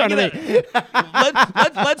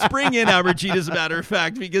bring in Amarjeet, as a matter of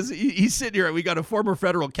fact, because he's sitting here. We got a former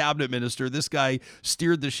federal cabinet minister. This guy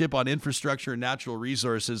steered the ship on infrastructure and natural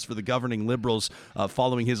resources for the governing Liberals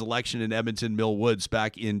following his election in Edmonton Mill Woods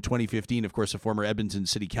back in 2015. Of course, a former Edmonton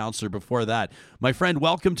city councillor before that. My friend,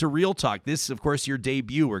 welcome to Real Talk. This, of course, your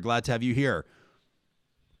debut. We're glad to have you here.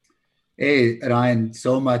 Hey, Ryan,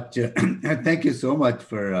 so much. Thank you so much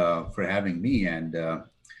for having me. And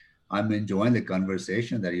I'm enjoying the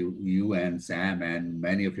conversation that you and Sam and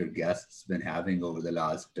many of your guests been having over the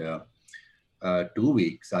last 2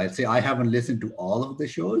 weeks. I'd say I haven't listened to all of the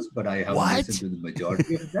shows, but I have listened to the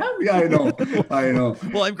majority of them. Yeah, I know.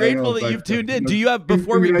 Well, I'm grateful that you've tuned in. Do you have,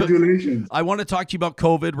 congratulations. I want to talk to you about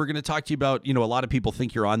COVID. We're going to talk to you about, a lot of people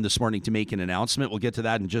think you're on this morning to make an announcement. We'll get to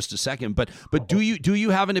that in just a second. But do you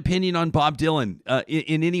have an opinion on Bob Dylan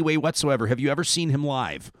in any way whatsoever? Have you ever seen him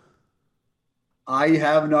live? I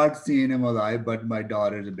have not seen him alive, but my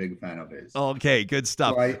daughter is a big fan of his. Okay, good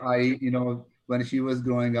stuff. So when she was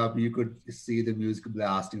growing up, you could see the music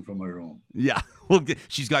blasting from her room. Yeah, well,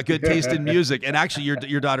 she's got good taste in music. And actually,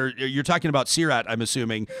 your daughter, you're talking about Sirat, I'm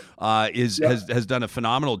assuming, has done a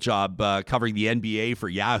phenomenal job covering the NBA for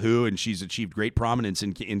Yahoo, and she's achieved great prominence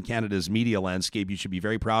in Canada's media landscape. You should be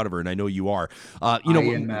very proud of her, and I know you are. I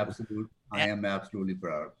am absolutely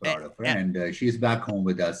proud of her, and she's back home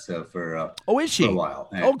with us for a while.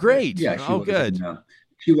 And, great. Good.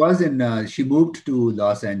 She moved to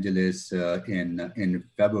Los Angeles in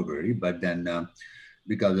February, but then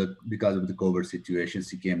because of the COVID situation,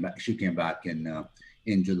 she came back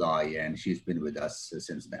in July, and she's been with us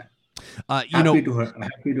since then. Happy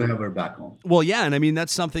to have her back home. Well, yeah, and I mean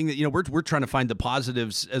that's something that we're trying to find the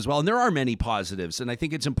positives as well, and there are many positives, and I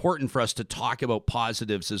think it's important for us to talk about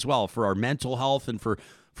positives as well for our mental health and for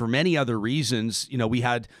many other reasons. We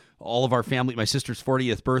had all of our family, my sister's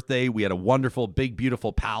 40th birthday. We had a wonderful, big,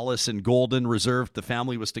 beautiful palace in Golden reserved. The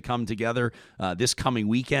family was to come together this coming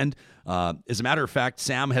weekend. As a matter of fact,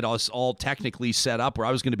 Sam had us all technically set up where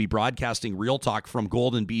I was going to be broadcasting Real Talk from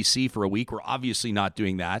Golden, BC for a week. We're obviously not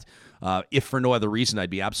doing that. If for no other reason,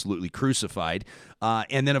 I'd be absolutely crucified.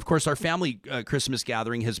 And then, of course, our family Christmas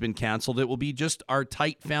gathering has been canceled. It will be just our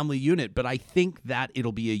tight family unit. But I think that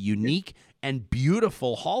it'll be a unique and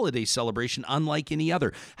beautiful holiday celebration unlike any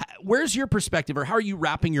other. Where's your perspective, or how are you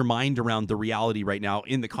wrapping your mind around the reality right now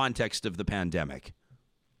in the context of the pandemic?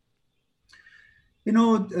 I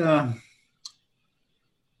know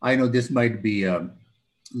this might be a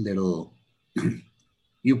little,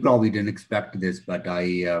 you probably didn't expect this, but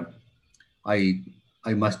I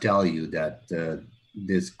must tell you that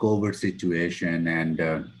this COVID situation and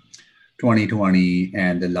 2020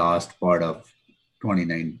 and the last part of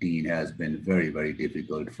 2019 has been very, very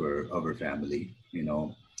difficult for our family.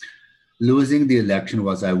 Losing the election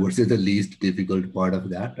was, I would say, the least difficult part of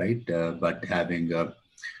that, right? But having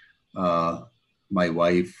my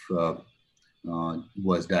wife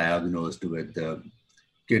was diagnosed with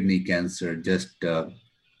kidney cancer just a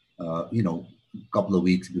couple of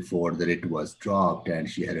weeks before the writ was dropped, and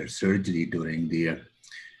she had her surgery during the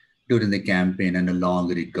campaign and a long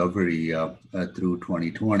recovery through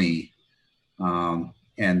 2020,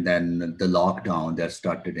 and then the lockdown that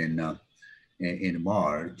started in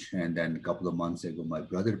March, and then a couple of months ago, my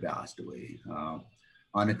brother passed away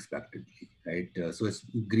unexpectedly, right? So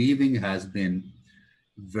grieving has been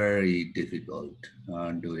very difficult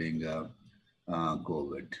during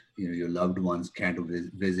COVID. Your loved ones can't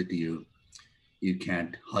visit you. You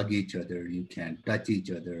can't hug each other. You can't touch each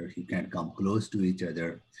other. You can't come close to each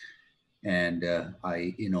other. And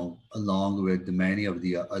along with many of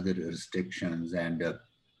the other restrictions and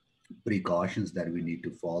precautions that we need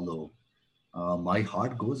to follow, my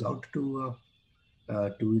heart goes out to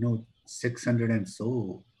 600 and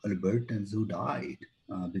so Albertans who died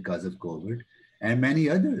because of COVID, and many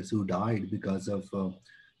others who died because of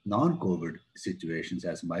non-COVID situations,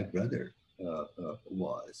 as my brother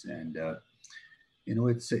was. And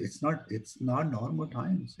it's not normal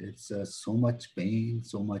times. It's so much pain,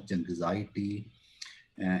 so much anxiety,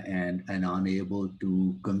 and unable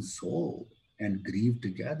to console and grieve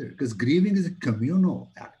together, because grieving is a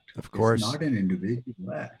communal act. Of course, it's not an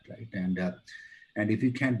individual act, right? And if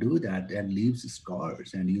you can't do that, that leaves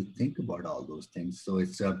scars, and you think about all those things. So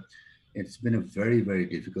it's been a very, very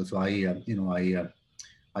difficult. So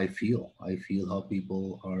I feel how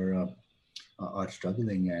people are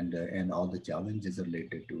struggling, and all the challenges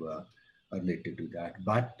related to that.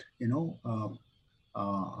 But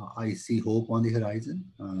I see hope on the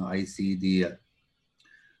horizon. I see the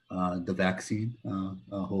vaccine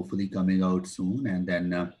hopefully coming out soon, and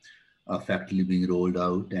then effectively being rolled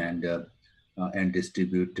out and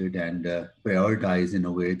distributed and prioritized in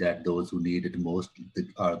a way that those who need it most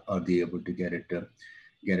are able to get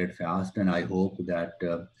it fast. And I hope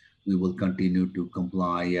that we will continue to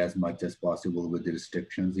comply as much as possible with the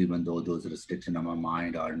restrictions, even though those restrictions in my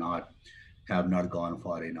mind have not gone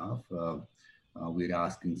far enough. We're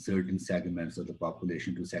asking certain segments of the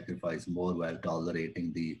population to sacrifice more while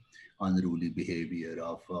tolerating the unruly behavior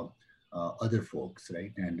of other folks,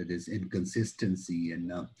 right? And this inconsistency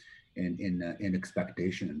in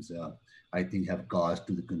expectations, I think, have caused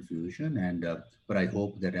to the confusion. But I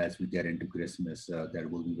hope that as we get into Christmas, that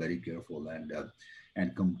we'll be very careful and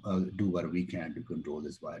do what we can to control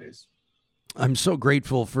this virus. I'm so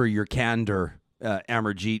grateful for your candor,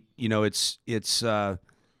 Amarjeet. It's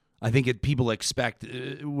I think people expect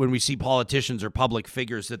when we see politicians or public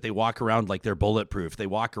figures that they walk around like they're bulletproof. They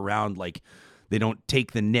walk around like they don't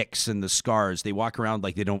take the nicks and the scars. They walk around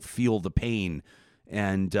like they don't feel the pain.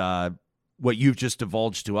 And what you've just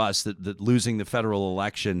divulged to us, that losing the federal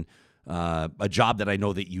election, a job that I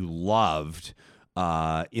know that you loved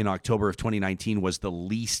in October of 2019, was the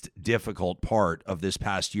least difficult part of this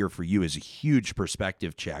past year for you, is a huge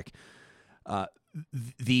perspective check.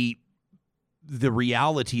 The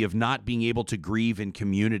reality of not being able to grieve in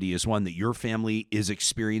community is one that your family is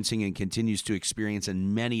experiencing and continues to experience,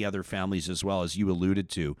 and many other families as well, as you alluded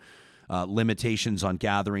to. Limitations on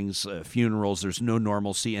gatherings, funerals, there's no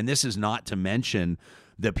normalcy. And this is not to mention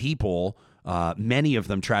the people, many of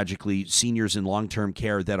them tragically seniors in long-term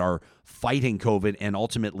care, that are fighting COVID and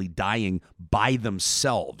ultimately dying by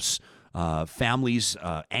themselves. Families,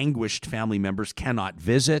 anguished family members cannot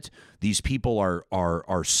visit. These people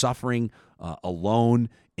are suffering alone,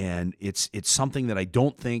 and it's something that I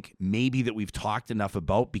don't think maybe that we've talked enough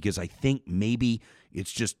about, because I think maybe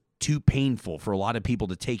it's just too painful for a lot of people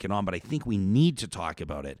to take it on, but I think we need to talk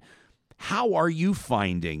about it. How are you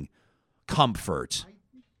finding comfort?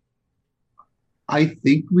 I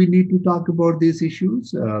think we need to talk about these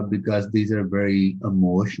issues because these are very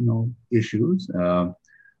emotional issues.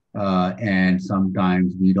 And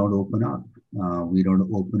sometimes we don't open up. We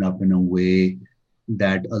don't open up in a way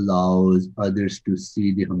that allows others to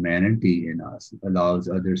see the humanity in us, allows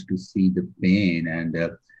others to see the pain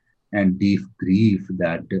and deep grief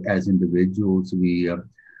that as individuals we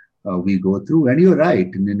go through. And you're right.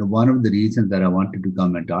 And one of the reasons that I wanted to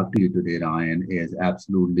come and talk to you today, Ryan, is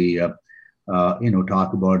absolutely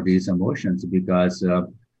talk about these emotions, because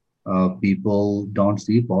people don't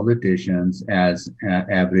see politicians as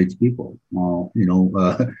average people.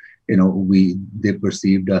 They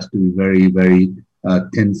perceived us to be very, very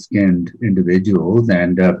thin-skinned individuals,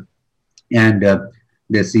 and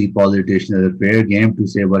they see politicians as a fair game to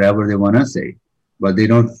say whatever they want to say. but they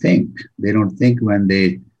don't think. They don't think when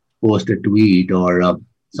they post a tweet or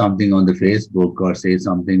something on the Facebook or say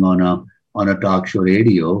something on a talk show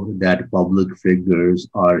radio that public figures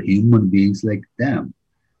are human beings like them,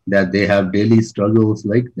 that they have daily struggles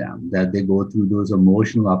like them, that they go through those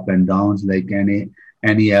emotional up and downs like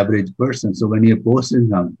any average person. So when you're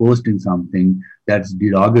posting something that's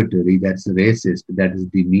derogatory, that's racist, that is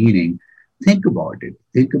demeaning, think about it.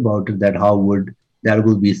 Think about it, that how would that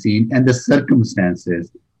will be seen and the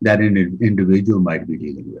circumstances that an individual might be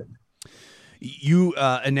dealing with. You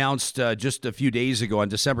announced just a few days ago on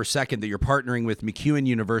December 2nd that you're partnering with MacEwan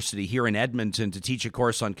University here in Edmonton to teach a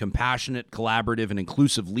course on compassionate, collaborative, and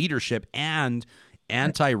inclusive leadership and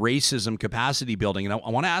anti-racism capacity building. And I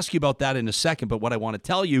want to ask you about that in a second, but what I want to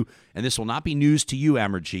tell you, and this will not be news to you,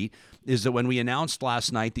 Amarjeet, is that when we announced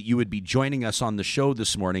last night that you would be joining us on the show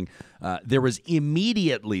this morning, there was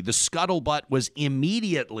immediately, the scuttlebutt was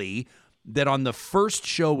immediately that on the first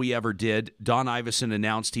show we ever did, Don Iveson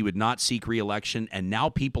announced he would not seek re-election, and now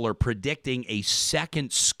people are predicting a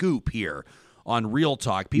second scoop here on Real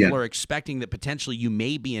Talk. People are expecting that potentially you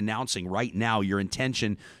may be announcing right now your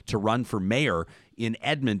intention to run for mayor in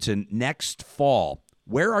Edmonton next fall.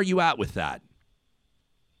 Where are you at with that?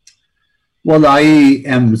 Well, I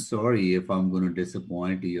am sorry if I'm going to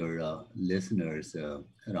disappoint your listeners,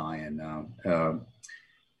 Ryan.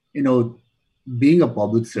 Being a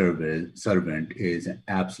public servant is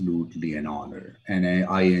absolutely an honor. And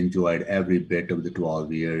I enjoyed every bit of the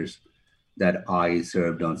 12 years that I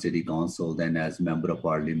served on city council, then as member of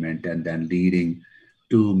parliament, and then leading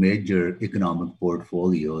two major economic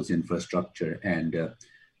portfolios, infrastructure and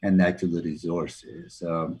natural resources.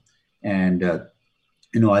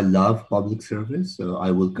 I love public service. So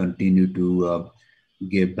I will continue to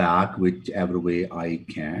give back whichever way I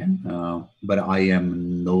can. But I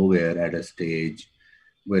am nowhere at a stage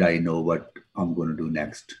where I know what I'm going to do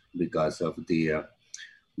next because of the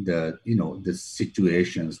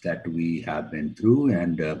situations that we have been through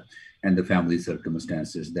and the family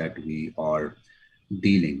circumstances that we are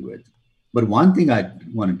dealing with. But one thing I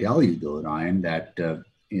want to tell you though, Ryan, that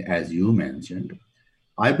as you mentioned,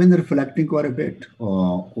 I've been reflecting quite a bit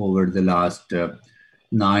over the last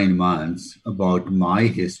 9 months about my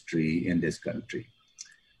history in this country.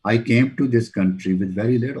 I came to this country with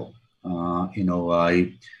very little. I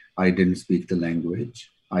didn't speak the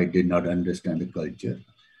language. I did not understand the culture.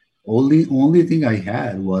 Only thing I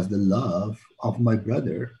had was the love of my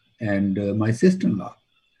brother and my sister-in-law.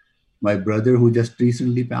 My brother who just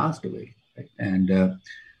recently passed away. Right? And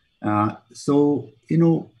so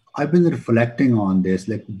I've been reflecting on this,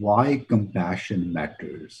 like why compassion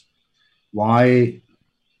matters, why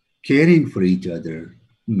caring for each other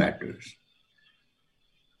matters.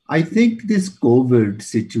 I think this COVID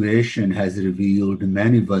situation has revealed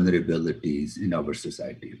many vulnerabilities in our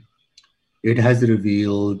society. It has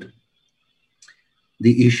revealed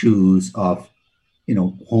the issues of,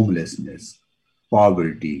 homelessness,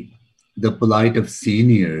 poverty, the plight of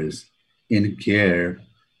seniors in care,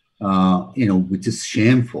 which is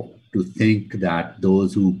shameful to think that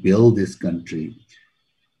those who build this country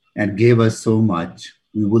and gave us so much,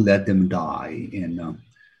 we will let them die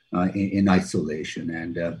in isolation,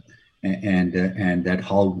 and that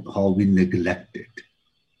how we neglected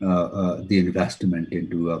the investment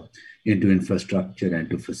into infrastructure and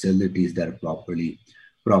to facilities that are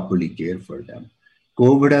properly care for them.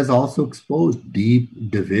 COVID has also exposed deep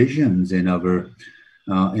divisions in our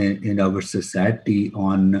society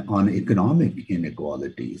on economic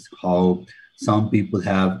inequalities, how some people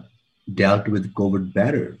have dealt with COVID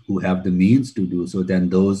better, who have the means to do so, than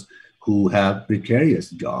those who have precarious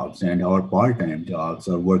jobs and or part-time jobs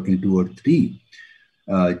or working 2 or 3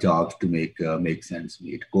 jobs to make ends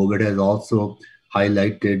meet. COVID has also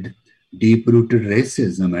highlighted deep-rooted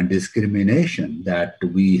racism and discrimination that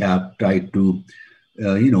we have tried to,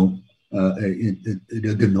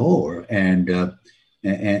 ignore and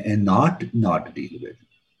not deal with.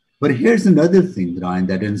 But here's another thing, Ryan,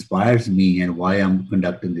 that inspires me and why I'm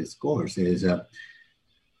conducting this course is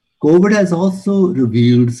COVID has also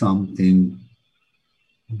revealed something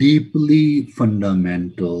deeply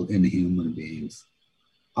fundamental in human beings,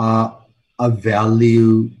 a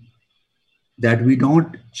value that we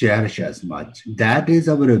don't cherish as much. That is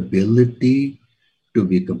our ability to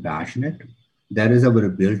be compassionate. That is our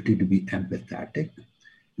ability to be empathetic.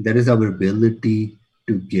 That is our ability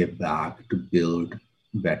to give back, to build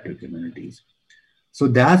better communities. So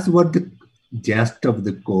that's what the gist of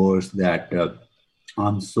the course that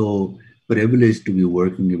I'm so privileged to be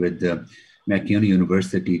working with MacEwan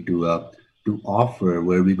University to offer,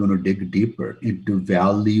 where we're going to dig deeper into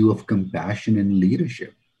value of compassion in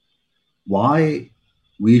leadership. why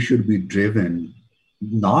we should be driven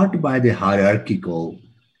not by the hierarchical,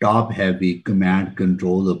 top heavy command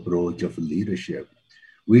control approach of leadership.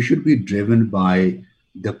 We should be driven by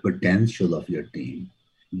the potential of your team,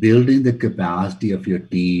 building the capacity of your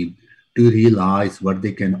team to realize what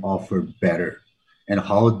they can offer better and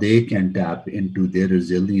how they can tap into their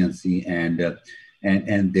resiliency and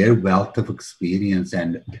their wealth of experience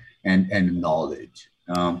and knowledge.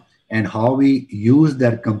 And how we use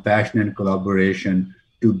that compassion and collaboration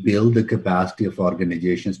to build the capacity of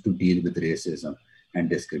organizations to deal with racism and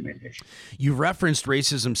discrimination. You've referenced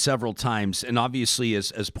racism several times, and obviously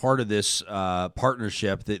as part of this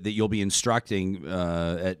partnership that you'll be instructing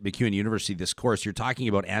at MacEwan University, this course, you're talking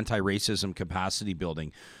about anti-racism capacity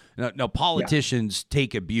building. Now politicians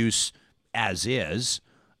take abuse as is,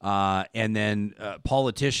 and then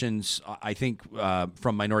politicians, I think,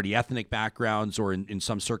 from minority ethnic backgrounds or in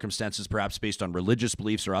some circumstances, perhaps based on religious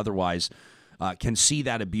beliefs or otherwise, can see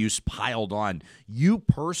that abuse piled on. You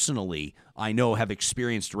personally, I know, have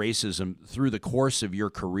experienced racism through the course of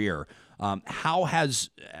your career. How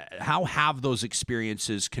have those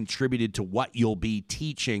experiences contributed to what you'll be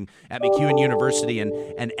teaching at MacEwan University,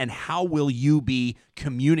 and how will you be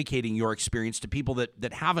communicating your experience to people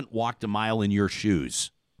that haven't walked a mile in your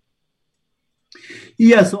shoes?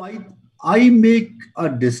 Yeah, so I make a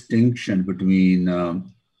distinction between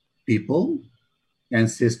people and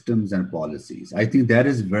systems and policies. I think that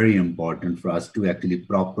is very important for us to actually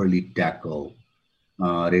properly tackle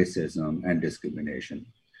racism and discrimination.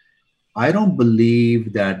 I don't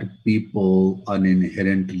believe that people are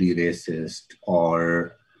inherently racist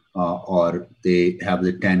or they have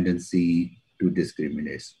the tendency to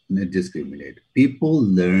discriminate. People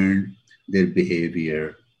learn their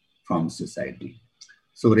behavior from society.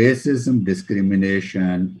 So racism,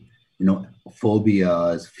 discrimination,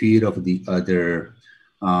 phobias, fear of the other,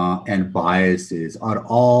 and biases are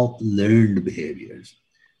all learned behaviors.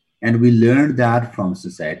 And we learn that from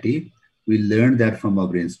society. We learn that from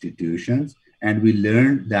our institutions. And we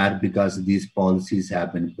learn that because these policies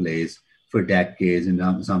have been in place for decades,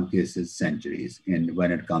 in some cases centuries,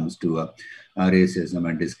 when it comes to racism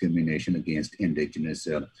and discrimination against indigenous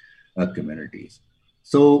communities.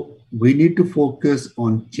 So we need to focus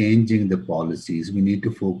on changing the policies. We need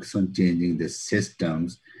to focus on changing the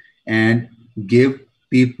systems and give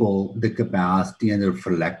people the capacity and the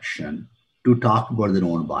reflection to talk about their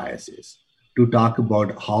own biases, to talk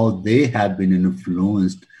about how they have been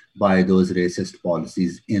influenced by those racist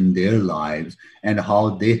policies in their lives and how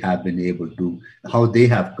they have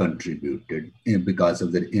contributed because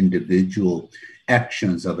of their individual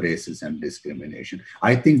actions of racism and discrimination.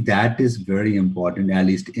 I think that is very important, at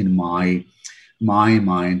least in my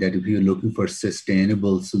mind, that if you're looking for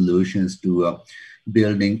sustainable solutions to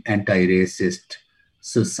building anti-racist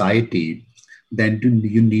society, then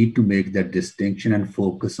you need to make that distinction and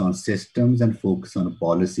focus on systems and focus on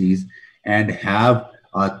policies and have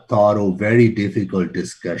a thorough, very difficult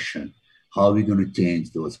discussion. How are we going to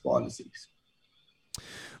change those policies?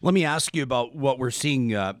 Let me ask you about what we're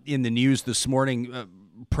seeing in the news this morning.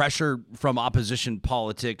 Pressure from opposition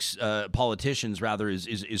politicians rather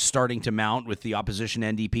is starting to mount, with the opposition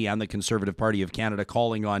NDP and the Conservative Party of Canada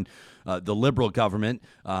calling on the Liberal government,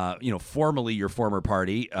 formerly your former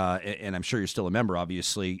party, and I'm sure you're still a member,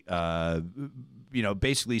 obviously,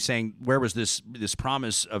 basically saying, where was this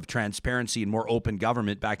promise of transparency and more open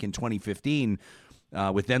government back in 2015?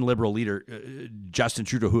 With then Liberal leader Justin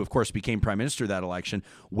Trudeau, who, of course, became Prime Minister that election.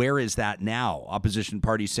 Where is that now? Opposition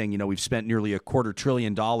parties saying, we've spent nearly $250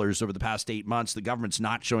 billion over the past 8 months. The government's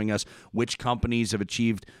not showing us which companies have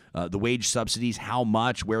achieved the wage subsidies, how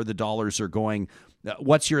much, where the dollars are going.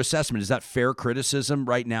 What's your assessment? Is that fair criticism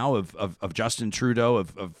right now of Justin Trudeau,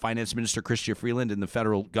 of Finance Minister Chrystia Freeland and the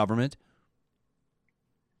federal government?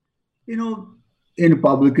 In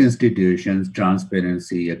public institutions,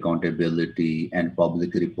 transparency, accountability, and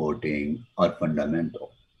public reporting are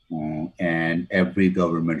fundamental. And every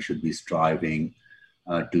government should be striving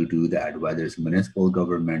to do that, whether it's municipal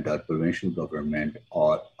government or provincial government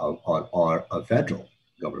or a federal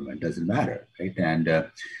government, doesn't matter, right?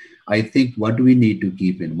 And I think what we need to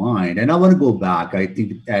keep in mind, and I want to go back, I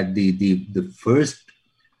think at the first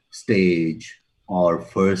stage or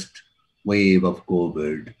first wave of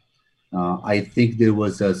COVID, I think there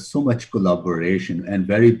was so much collaboration and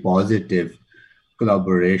very positive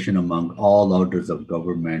collaboration among all orders of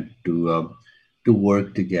government to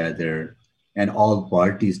work together, and all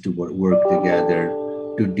parties to work together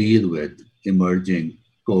to deal with emerging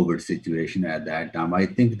COVID situation at that time. I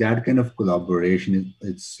think that kind of collaboration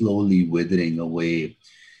is slowly withering away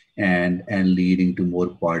and leading to more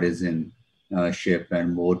partisan ship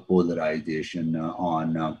and more polarization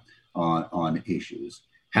on issues.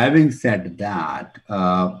 Having said that,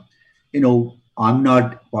 I'm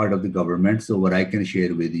not part of the government, so what I can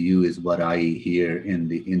share with you is what I hear in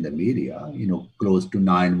the media. Close to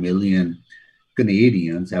 9 million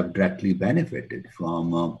Canadians have directly benefited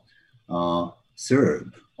from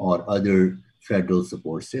CERB or other federal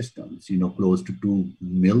support systems. Close to 2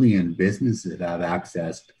 million businesses have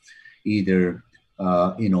accessed either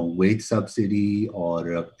wage subsidy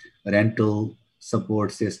or rental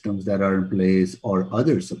support systems that are in place or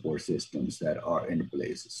other support systems that are in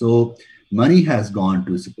place. So money has gone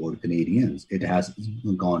to support Canadians. It has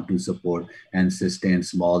gone to support and sustain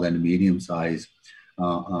small and medium-sized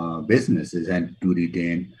businesses and to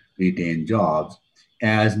retain jobs.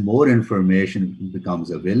 As more information becomes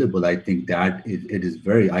available, I think that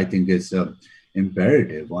it's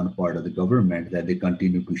imperative on the part of the government that they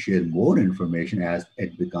continue to share more information as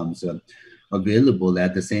it becomes available.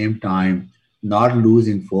 At the same time, not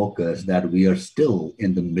losing focus that we are still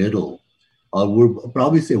in the middle, or we'll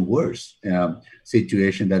probably say worse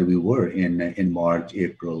situation that we were in March,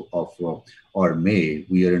 April or May.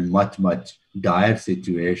 We are in much dire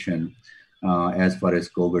situation as far as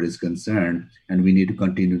COVID is concerned, and we need to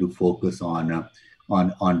continue to focus on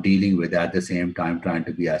dealing with that, at the same time trying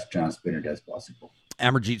to be as transparent as possible.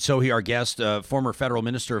 Amarjeet Sohi, our guest, former federal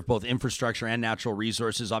minister of both infrastructure and natural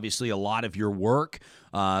resources. Obviously, a lot of your work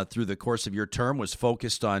through the course of your term was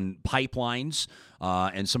focused on pipelines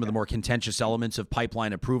and some of the more contentious elements of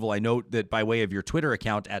pipeline approval. I note that by way of your Twitter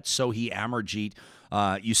account at Sohi Amarjeet,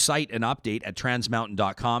 you cite an update at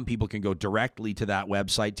transmountain.com. People can go directly to that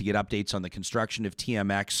website to get updates on the construction of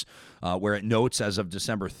TMX, where it notes as of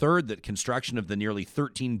December 3rd that construction of the nearly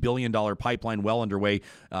 $13 billion pipeline well underway,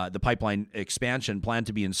 the pipeline expansion planned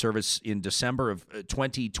to be in service in December of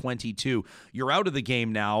 2022. You're out of the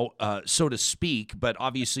game now, so to speak, but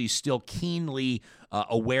obviously still keenly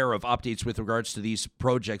aware of updates with regards to these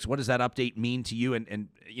projects. What does that update mean to you? And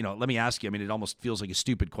let me ask you, I mean, it almost feels like a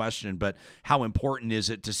stupid question, but how important is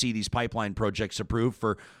it to see these pipeline projects approved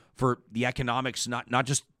for the economics, not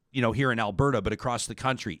just, here in Alberta, but across the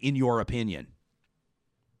country, in your opinion?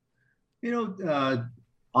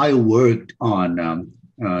 I worked on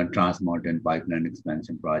Trans Mountain Pipeline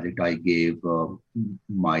Expansion Project. I gave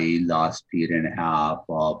my last year and a half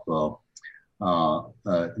of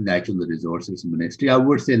Natural Resources Ministry. I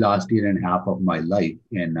would say last year and a half of my life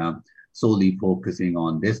in solely focusing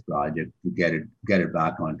on this project to get it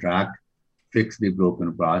back on track, fix the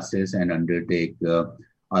broken process, and undertake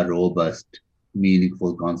a robust,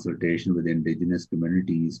 meaningful consultation with Indigenous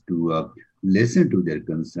communities to listen to their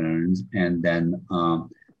concerns and then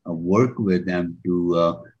work with them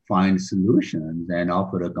to find solutions and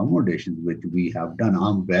offer accommodations, which we have done.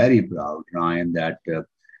 I'm very proud, Ryan, that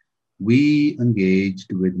we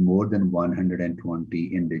engaged with more than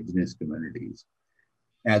 120 Indigenous communities.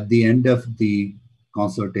 At the end of the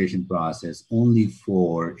consultation process, only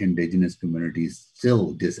 4 Indigenous communities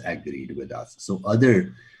still disagreed with us. So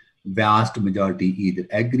other vast majority either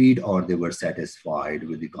agreed or they were satisfied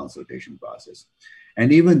with the consultation process.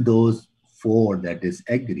 And even those 4 that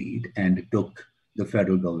disagreed and took the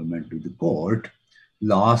federal government to the court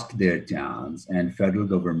lost their chance, and federal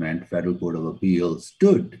Court of Appeal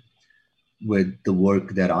stood with the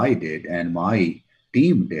work that I did and my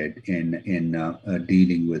team did in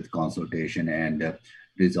dealing with consultation and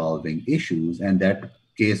resolving issues. And that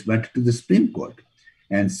case went to the Supreme Court,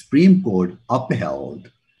 and Supreme Court upheld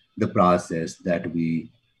the process that we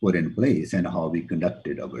put in place and how we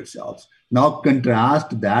conducted ourselves. Now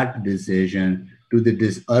contrast that decision to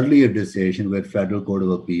this earlier decision where Federal Court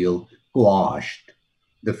of Appeal quashed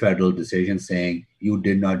the federal decision saying you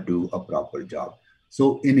did not do a proper job.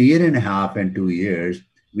 So in a year and a half and 2 years,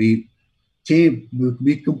 we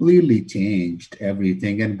completely changed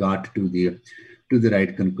everything and got to the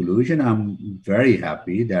right conclusion. I'm very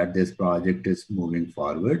happy that this project is moving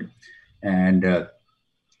forward, and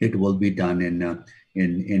it will be done in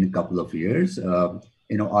a couple of years. I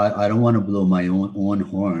don't want to blow my own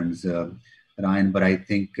horns, Ryan, but I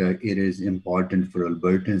think it is important for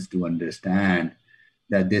Albertans to understand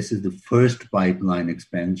that this is the first pipeline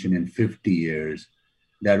expansion in 50 years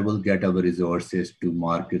that will get our resources to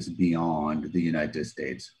markets beyond the United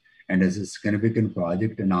States. And it's a significant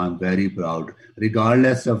project, and I'm very proud,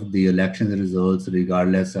 regardless of the election results,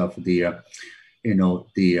 regardless of the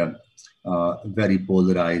very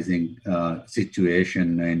polarizing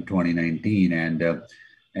situation in 2019 and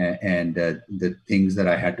the things that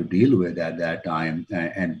I had to deal with at that time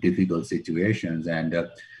and difficult situations. And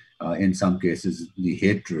in some cases, the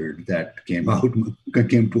hatred that came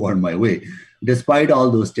toward my way. Despite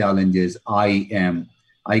all those challenges, I am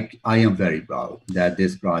very proud that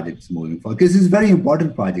this project is moving forward, because this is a very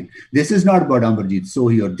important project. This is not about Amarjeet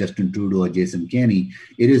Sohi or Justin Trudeau or Jason Kenney.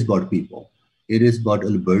 It is about people. It is about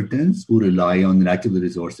Albertans who rely on the natural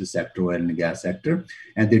resources sector, oil and gas sector,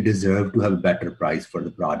 and they deserve to have a better price for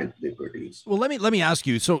the product they produce. Well, let me ask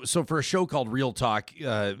you. So for a show called Real Talk,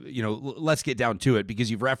 let's get down to it, because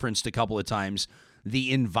you've referenced a couple of times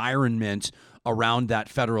the environment around that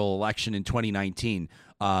federal election in 2019,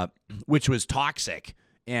 which was toxic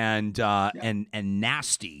and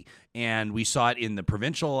nasty. And we saw it in the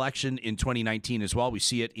provincial election in 2019 as well. We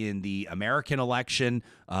see it in the American election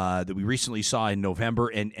that we recently saw in November.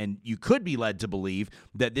 And you could be led to believe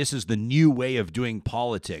that this is the new way of doing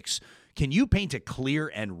politics. Can you paint a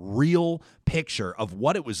clear and real picture of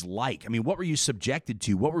what it was like? I mean, what were you subjected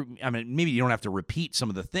to? Maybe you don't have to repeat some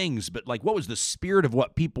of the things, but like, what was the spirit of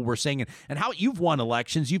what people were saying, and how you've won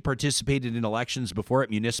elections? You've participated in elections before at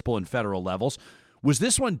municipal and federal levels. Was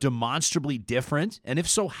this one demonstrably different? And if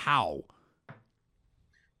so, how?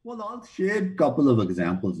 Well, I'll share a couple of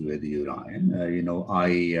examples with you, Ryan.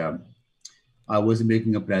 I was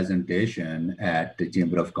making a presentation at the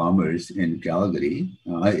Chamber of Commerce in Calgary.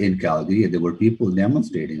 There were people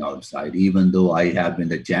demonstrating outside, even though I have been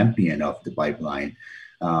the champion of the pipeline,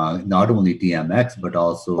 not only TMX, but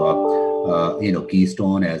also,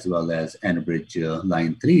 Keystone, as well as Enbridge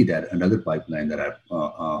Line 3, that another pipeline that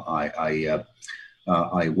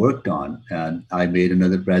I worked on. And I made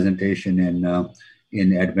another presentation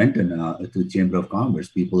in Edmonton to the Chamber of Commerce.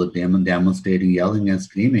 People are demonstrating, yelling and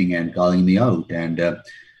screaming and calling me out. And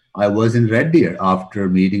I was in Red Deer after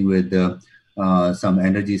meeting with some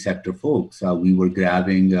energy sector folks. We were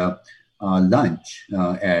grabbing lunch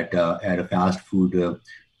at a fast food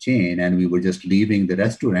chain, and we were just leaving the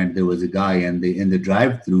restaurant. There was a guy in the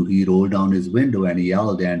drive-through. He rolled down his window and he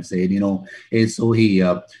yelled and said, hey, so he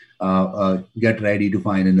get ready to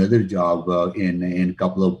find another job in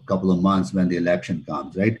couple of months when the election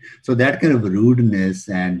comes, right? So that kind of rudeness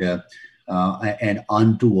and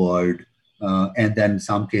untoward, and then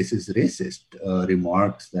some cases racist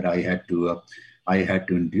remarks that I had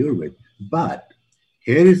to endure with. But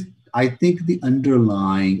here is, I think, the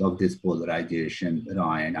underlying of this polarization,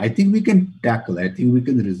 Ryan. I think we can tackle it. I think we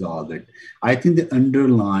can resolve it. I think the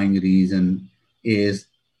underlying reason is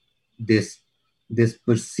this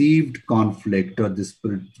perceived conflict, or this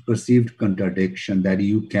perceived contradiction, that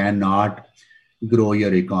you cannot grow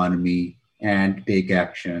your economy and take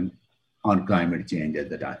action on climate change at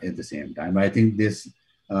the same time. I think this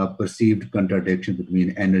perceived contradiction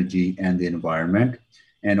between energy and the environment,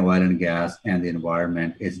 and oil and gas and the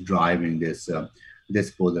environment, is driving this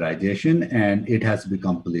polarization, and it has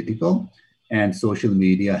become political. And social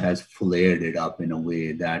media has flared it up in a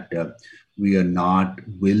way that we are not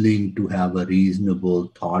willing to have a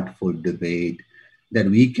reasonable, thoughtful debate that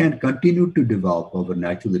we can continue to develop our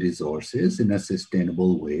natural resources in a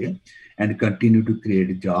sustainable way and continue to create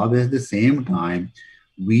a job. At the same time,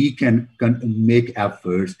 we can make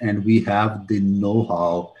efforts, and we have the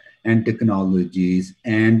know-how and technologies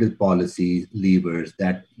and the policy levers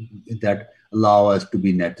that allow us to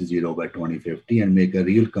be net zero by 2050 and make a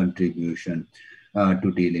real contribution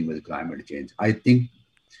to dealing with climate change. I think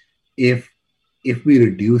if we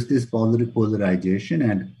reduce this polarization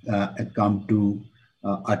and come to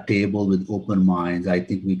a table with open minds, I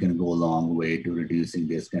think we can go a long way to reducing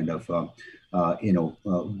this kind of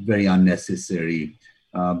very unnecessary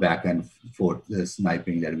back and forth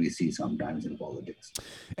sniping that we see sometimes in politics.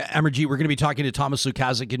 Amarjeet, we're going to be talking to Thomas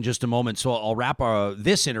Lukaszuk in just a moment, so I'll wrap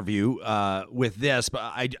this interview with this. But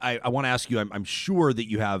I want to ask you, I'm sure that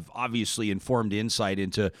you have obviously informed insight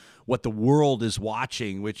into what the world is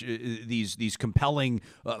watching, which these compelling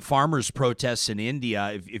farmers' protests in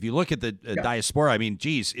India. If you look at the diaspora, I mean,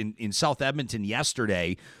 geez, in South Edmonton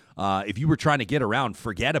yesterday, if you were trying to get around,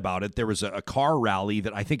 forget about it. There was a car rally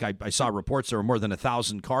that I think I saw reports there were more than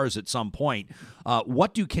 1,000 cars at some point.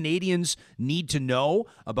 What do Canadians need to know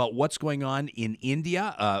about what's going on in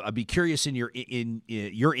India? I'd be curious in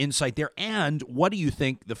your insight there. And what do you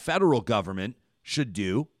think the federal government should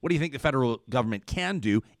do? What do you think the federal government can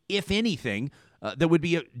do, if anything, that would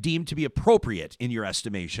be deemed to be appropriate in your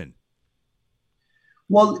estimation?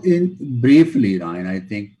 Well, briefly, Ryan, I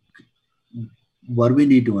think what we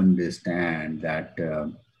need to understand that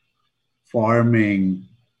farming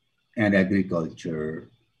and agriculture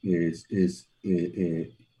is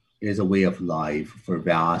a way of life for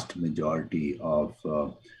vast majority of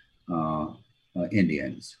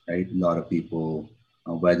Indians, right? A lot of people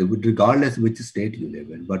whether regardless which state you live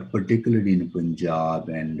in, but particularly in Punjab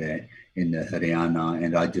and in Haryana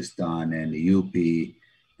and Rajasthan and UP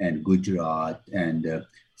and Gujarat and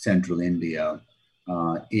central India,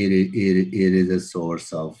 it is a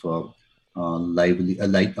source of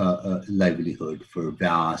livelihood for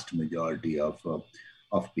vast majority of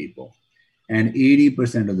people. And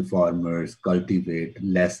 80% of the farmers cultivate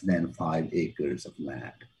less than 5 acres of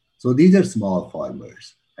land. So these are small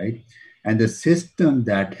farmers, right? And the system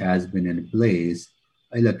that has been in place,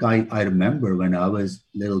 I remember when I was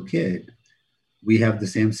a little kid, we have the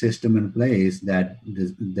same system in place that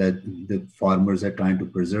the farmers are trying to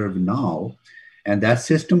preserve now. And that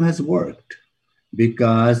system has worked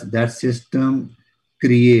because that system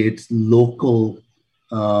creates local,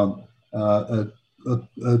 I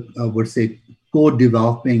would say,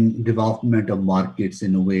 development of markets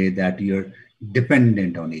in a way that you're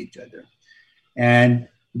dependent on each other. And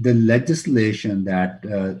the legislation that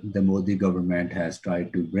the Modi government has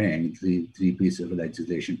tried to bring, three pieces of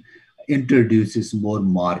legislation, introduces more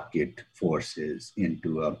market forces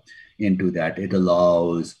into that. It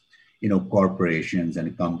allows corporations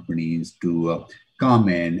and companies to come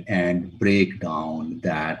in and break down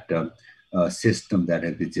that system that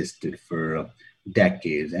has existed for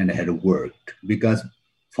decades and had worked, because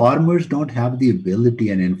farmers don't have the ability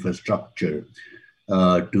and infrastructure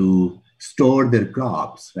to store their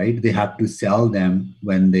crops, right? They have to sell them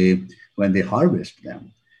when they harvest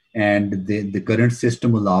them. And the current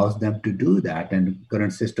system allows them to do that. And the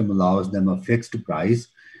current system allows them a fixed price.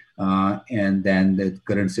 And then the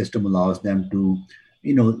current system allows them to,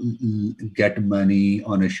 get money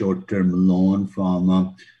on a short-term loan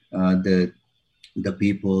from the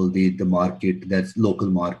people, the market, that's local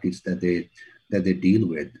markets that they deal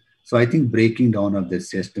with. So I think breaking down of this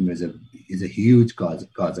system is a huge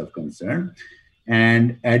cause of concern.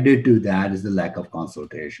 And added to that is the lack of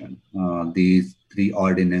consultation. These 3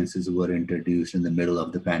 ordinances were introduced in the middle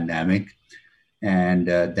of the pandemic. And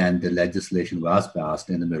then the legislation was passed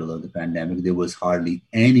in the middle of the pandemic. There was hardly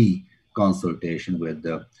any consultation with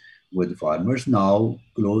the farmers. Now,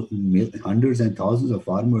 hundreds and thousands of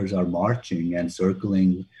farmers are marching and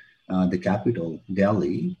circling the capital,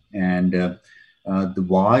 Delhi. And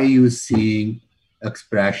why you seeing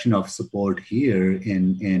expression of support here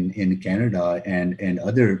in Canada and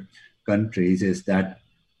other countries is that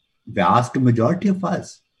vast majority of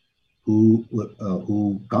us who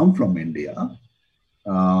come from India,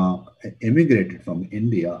 immigrated from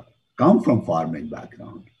India, come from farming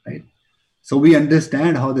background, right? So we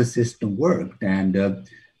understand how the system worked, and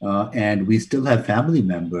we still have family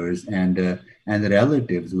members and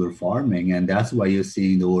relatives who are farming, and that's why you're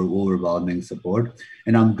seeing the overwhelming support.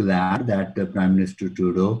 And I'm glad that Prime Minister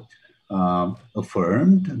Trudeau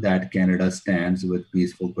affirmed that Canada stands with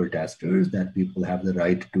peaceful protesters, that people have the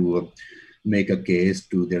right to make a case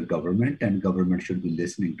to their government, and government should be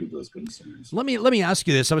listening to those concerns. Let me ask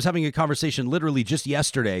you this. I was having a conversation literally just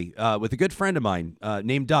yesterday with a good friend of mine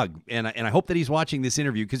named Doug, and I hope that he's watching this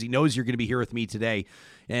interview because he knows you're going to be here with me today.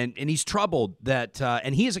 And he's troubled that,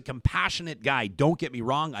 and he is a compassionate guy. Don't get me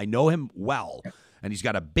wrong. I know him well, and he's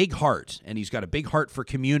got a big heart, and he's got a big heart for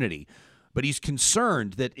community. But he's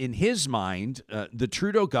concerned that in his mind, the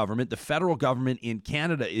Trudeau government, the federal government in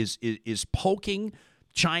Canada is poking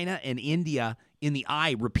China and India in the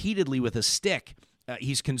eye repeatedly with a stick.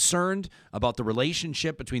 He's concerned about the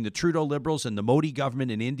relationship between the Trudeau Liberals and the Modi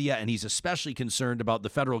government in India, and he's especially concerned about the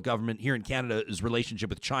federal government here in Canada's relationship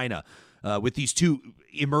with China, with these two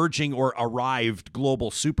emerging or arrived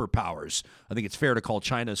global superpowers. I think it's fair to call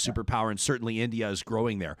China a superpower, and certainly India is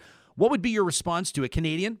growing there. What would be your response to a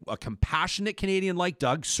Canadian, a compassionate Canadian like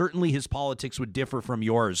Doug? Certainly his politics would differ from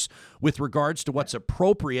yours with regards to what's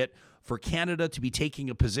appropriate for Canada to be taking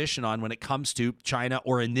a position on when it comes to China,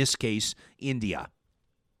 or in this case, India?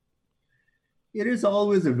 It is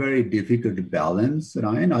always a very difficult balance,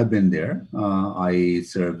 Ryan. I've been there. I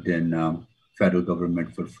served in federal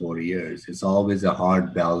government for 4 years. It's always a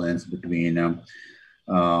hard balance between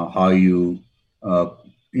how you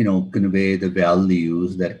convey the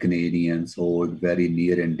values that Canadians hold very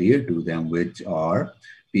near and dear to them, which are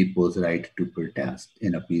people's right to protest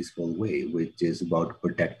in a peaceful way, which is about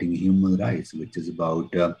protecting human rights, which is about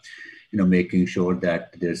making sure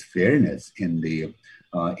that there's fairness in the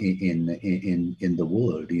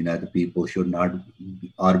world. The people should not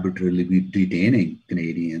arbitrarily be detaining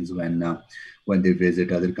Canadians when they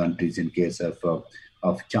visit other countries. In case of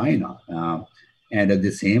China, and at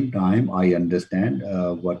the same time, I understand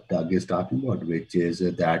what Doug is talking about, which is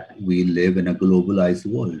that we live in a globalized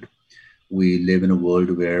world. We live in a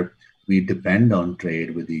world where we depend on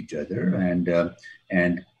trade with each other,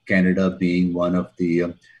 and Canada being one of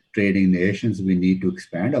the trading nations, we need to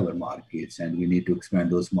expand our markets, and we need to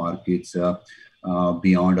expand those markets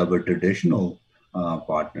beyond our traditional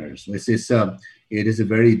partners. It is a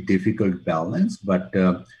very difficult balance, but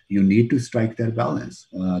you need to strike that balance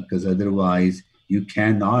because otherwise you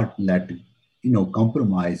cannot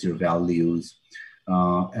compromise your values.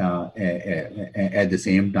 At the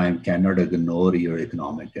same time, cannot ignore your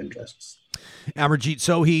economic interests. Amarjeet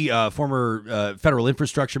Sohi, former federal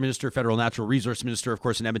infrastructure minister, federal natural resource minister, of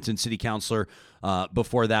course, an Edmonton city councilor.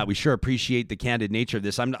 Before that, we sure appreciate the candid nature of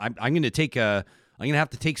this. I'm going to have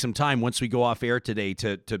to take some time once we go off air today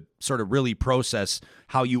to sort of really process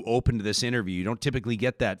how you opened this interview. You don't typically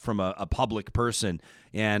get that from a public person,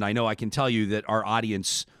 and I know I can tell you that our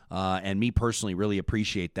audience and me personally really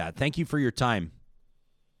appreciate that. Thank you for your time.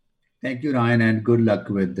 Thank you, Ryan, and good luck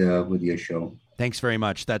with your show. Thanks very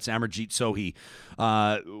much. That's Amarjeet Sohi.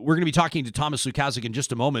 We're going to be talking to Thomas Lukaszuk in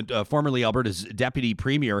just a moment, formerly Alberta's deputy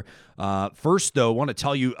premier. First, though, I want to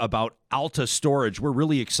tell you about Alta Storage. We're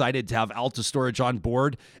really excited to have Alta Storage on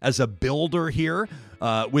board as a builder here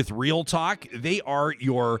with Real Talk. They are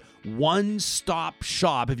your one-stop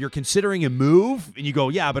shop. If you're considering a move and you go,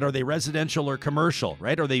 yeah, but are they residential or commercial,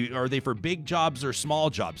 right? Are they for big jobs or small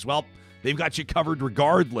jobs? Well, they've got you covered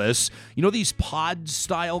regardless. You know these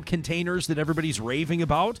pod-style containers that everybody's raving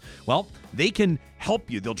about? Well, they can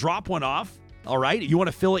help you. They'll drop one off. All right. You want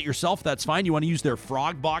to fill it yourself? That's fine. You want to use their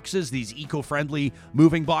frog boxes, these eco-friendly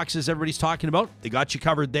moving boxes everybody's talking about? They got you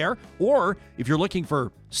covered there. Or if you're looking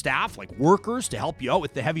for staff, like workers, to help you out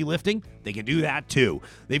with the heavy lifting, they can do that too.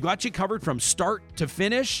 They've got you covered from start to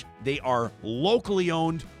finish. They are locally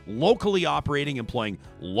owned, locally operating, employing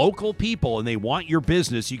local people, and they want your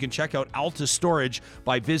business. You can check out Alta Storage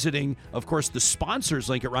by visiting, of course, the sponsors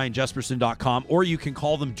link at ryanjesperson.com, or you can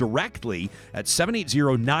call them directly at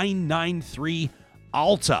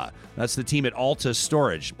 780-993-ALTA. That's the team at Alta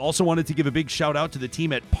Storage. Also wanted to give a big shout out to the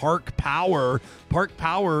team at Park Power. Park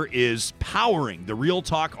Power is powering the Real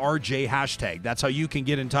Talk RJ hashtag. That's how you can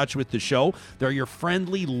get in touch with the show. They're your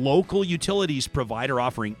friendly local utilities provider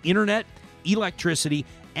offering internet, electricity,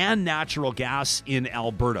 and natural gas in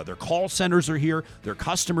Alberta. Their call centers are here, their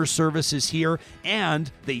customer service is here, and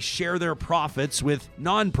they share their profits with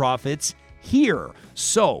nonprofits here.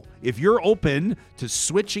 So if you're open to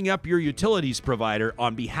switching up your utilities provider,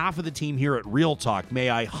 on behalf of the team here at Real Talk, may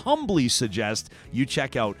I humbly suggest you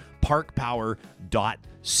check out parkpower.ca.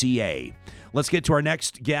 Let's get to our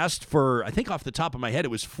next guest. For, I think off the top of my head,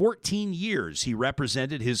 it was 14 years he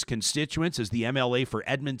represented his constituents as the MLA for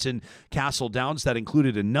Edmonton Castle Downs. That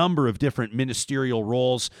included a number of different ministerial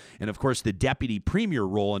roles and, of course, the deputy premier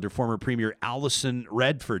role under former Premier Alison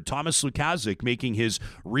Redford. Thomas Lukaszuk making his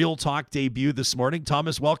Real Talk debut this morning.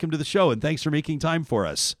 Thomas, welcome to the show, and thanks for making time for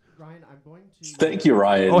us. Ryan, I'm going to... Thank you,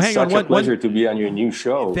 Ryan. Oh, hang Such on. a pleasure to be on your new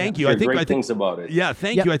show. Thank you. I I think things about it. Yeah,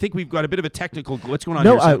 thank you. I think we've got a bit of a technical. What's going on?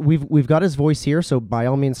 No, here? we've got his voice here, so by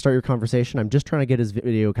all means, start your conversation. I'm just trying to get his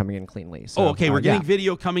video coming in cleanly. So, okay. We're getting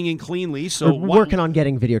video coming in cleanly. So we're working on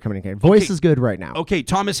getting video coming in cleanly. Voice is good right now. Okay,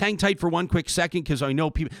 Thomas, hang tight for one quick second because I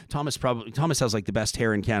know people. Thomas has like the best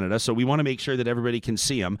hair in Canada, so we want to make sure that everybody can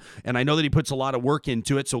see him. And I know that he puts a lot of work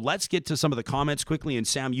into it. So let's get to some of the comments quickly. And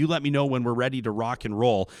Sam, you let me know when we're ready to rock and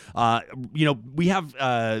roll. We have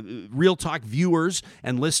Real Talk viewers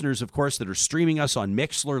and listeners, of course, that are streaming us on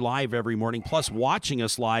Mixlr Live every morning, plus watching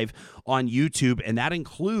us live on YouTube, and that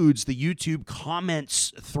includes the YouTube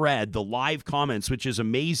comments thread, the live comments, which is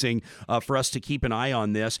amazing for us to keep an eye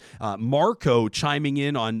on this. Marco chiming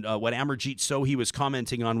in on what Amarjeet Sohi was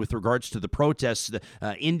commenting on with regards to the protests, the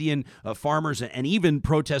Indian farmers and even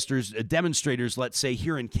protesters, demonstrators, let's say,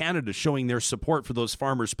 here in Canada, showing their support for those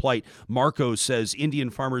farmers' plight. Marco says Indian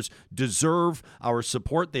farmers deserve our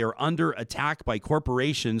support. They are under attack by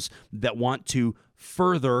corporations that want to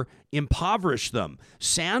further impoverish them.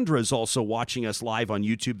 Sandra's also watching us live on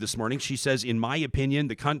YouTube this morning. She says, in my opinion,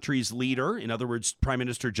 the country's leader, in other words, Prime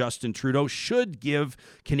Minister Justin Trudeau, should give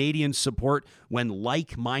Canadians support when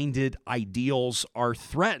like-minded ideals are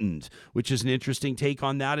threatened, which is an interesting take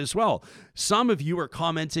on that as well. Some of you are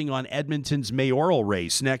commenting on Edmonton's mayoral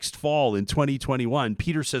race next fall in 2021.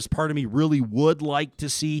 Peter says, part of me really would like to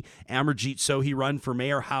see Amarjeet Sohi run for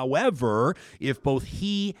mayor. However, if both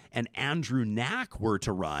he and Andrew Knack were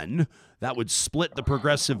to run, that would split the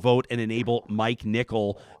progressive vote and enable Mike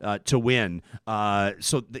Nickel to win.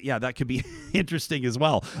 That could be interesting as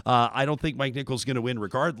well. I don't think Mike Nickel's going to win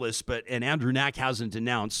regardless, and Andrew Knack hasn't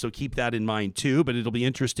announced, so keep that in mind too. But it'll be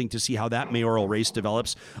interesting to see how that mayoral race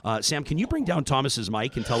develops. Sam, can you bring down Thomas's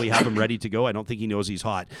mic until we have him ready to go? I don't think he knows he's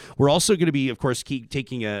hot. We're also going to be, of course,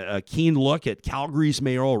 taking a keen look at Calgary's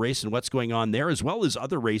mayoral race and what's going on there, as well as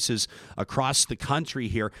other races across the country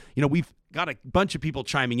here. We've got a bunch of people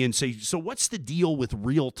chiming in say, so what's the deal with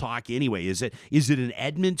Real Talk anyway? Is it an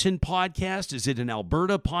Edmonton podcast? Is it an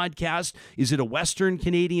Alberta podcast? Is it a Western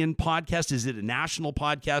Canadian podcast? Is it a national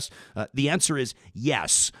podcast? The answer is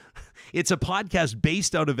yes. It's a podcast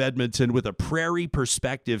based out of Edmonton with a prairie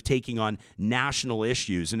perspective taking on national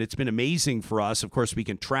issues. And it's been amazing for us. Of course, we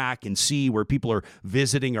can track and see where people are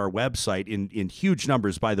visiting our website in huge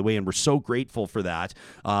numbers, by the way, and we're so grateful for that.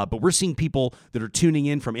 But we're seeing people that are tuning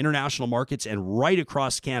in from international markets and right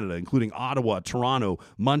across Canada, including Ottawa, Toronto,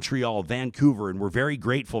 Montreal, Vancouver, and we're very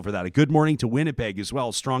grateful for that. A good morning to Winnipeg as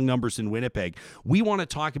well. Strong numbers in Winnipeg. We want to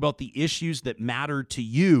talk about the issues that matter to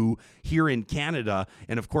you here in Canada.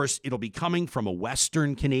 And of course, it'll be coming from a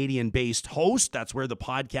Western Canadian-based host. That's where the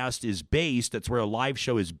podcast is based. That's where a live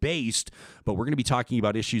show is based. But we're going to be talking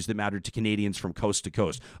about issues that matter to Canadians from coast to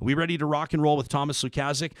coast. Are we ready to rock and roll with Thomas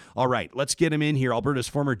Lukaszuk? All right, let's get him in here. Alberta's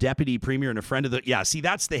former deputy premier and a friend of the... Yeah, see,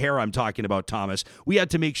 that's the hair I'm talking about, Thomas. We had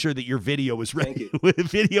to make sure that your video was ready.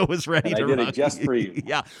 Video was ready to I did rock. it just for you.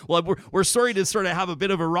 Yeah, well, we're sorry to sort of have a bit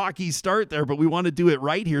of a rocky start there, but we want to do it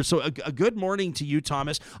right here. So a good morning to you,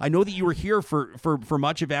 Thomas. I know that you were here for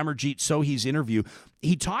much of Amarjeet Sohi's interview.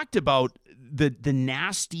 He talked about the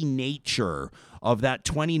nasty nature of that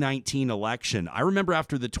 2019 election. I remember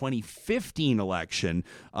after the 2015 election,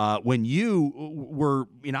 when you were,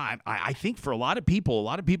 I think for a lot of people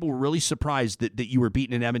were really surprised that you were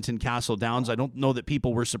beaten in Edmonton Castle Downs. I don't know that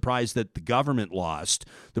people were surprised that the government lost,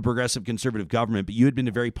 the Progressive Conservative government, but you had been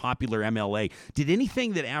a very popular MLA. Did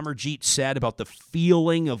anything that Amarjeet said about the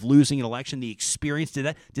feeling of losing an election, the experience,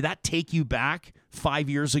 did that take you back 5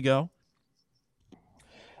 years ago?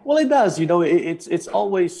 Well, it does. It's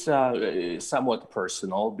always somewhat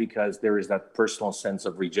personal because there is that personal sense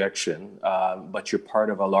of rejection, but you're part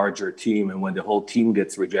of a larger team. And when the whole team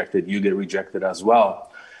gets rejected, you get rejected as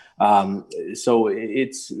well. So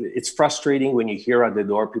it's frustrating when you hear at the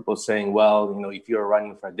door people saying, well, if you're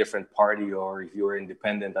running for a different party or if you're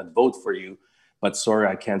independent, I'd vote for you. But sorry,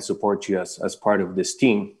 I can't support you as part of this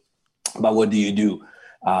team. But what do you do?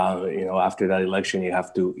 After that election, you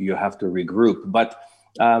have to regroup. But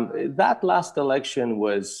that last election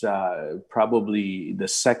was probably the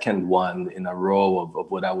second one in a row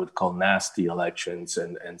of what I would call nasty elections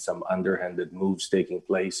and some underhanded moves taking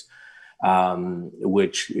place,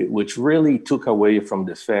 which really took away from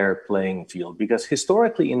the fair playing field. Because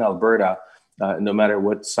historically in Alberta, no matter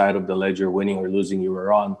what side of the ledger, winning or losing you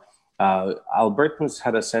were on, Albertans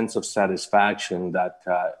had a sense of satisfaction that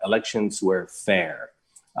elections were fair.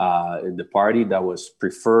 The party that was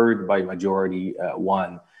preferred by majority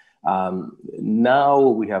won. Now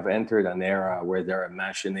we have entered an era where there are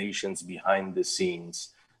machinations behind the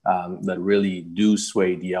scenes that really do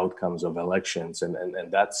sway the outcomes of elections. And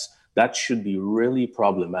that should be really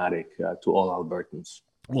problematic to all Albertans.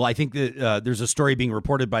 Well, I think that there's a story being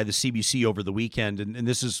reported by the CBC over the weekend, and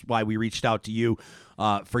this is why we reached out to you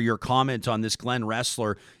for your comment on this. Glenn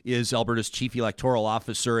Ressler is Alberta's chief electoral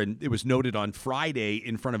officer, and it was noted on Friday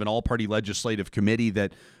in front of an all-party legislative committee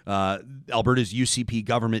that Alberta's UCP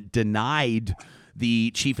government denied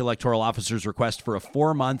the chief electoral officer's request for a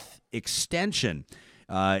 4-month extension.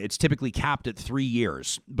 It's typically capped at 3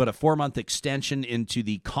 years, but a 4-month extension into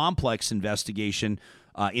the complex investigation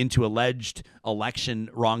into alleged election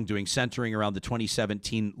wrongdoing centering around the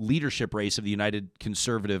 2017 leadership race of the United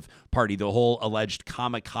Conservative Party, the whole alleged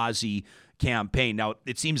kamikaze campaign. Now,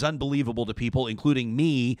 it seems unbelievable to people, including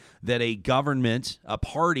me, that a government, a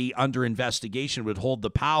party under investigation would hold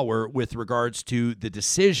the power with regards to the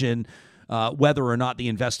decision whether or not the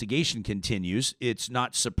investigation continues. It's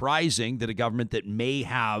not surprising that a government that may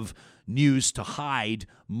have news to hide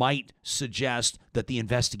might suggest that the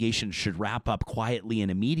investigation should wrap up quietly and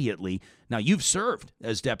immediately. Now, you've served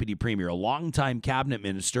as deputy premier, a longtime cabinet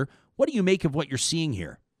minister. What do you make of what you're seeing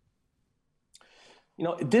here?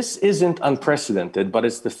 This isn't unprecedented, but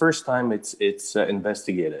it's the first time it's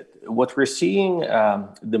investigated. What we're seeing,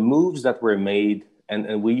 the moves that were made,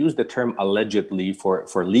 and we use the term allegedly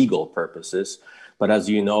for legal purposes, but as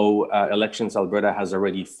you know, Elections Alberta has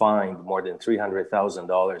already fined more than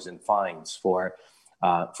 $300,000 in fines for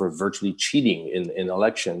virtually cheating in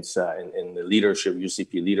elections, in the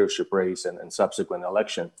UCP leadership race and subsequent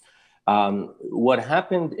election. What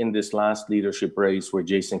happened in this last leadership race where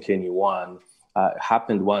Jason Kenney won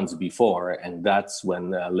happened once before, and that's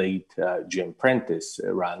when late Jim Prentice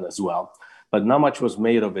ran as well. But not much was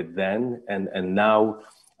made of it then, and now,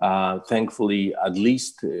 thankfully, at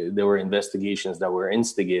least there were investigations that were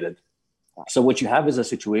instigated. So what you have is a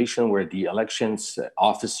situation where the elections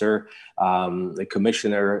officer, the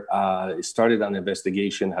commissioner, started an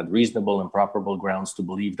investigation, had reasonable and probable grounds to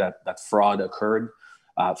believe that fraud occurred,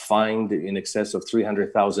 fined in excess of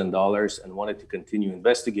 $300,000, and wanted to continue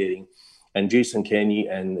investigating. And Jason Kenney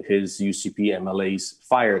and his UCP MLAs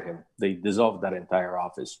fired him. They dissolved that entire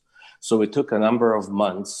office. So it took a number of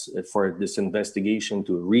months for this investigation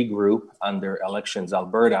to regroup under Elections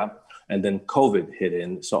Alberta, and then COVID hit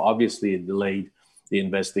in. So obviously it delayed the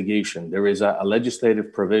investigation. There is a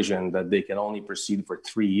legislative provision that they can only proceed for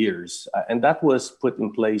 3 years. And that was put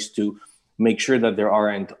in place to make sure that there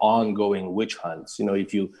aren't ongoing witch hunts. You know,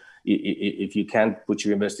 if you can't put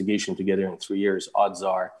your investigation together in 3 years, odds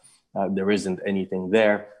are there isn't anything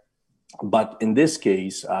there. But in this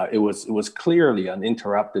case, it was clearly an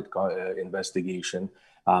interrupted investigation.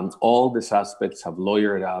 All the suspects have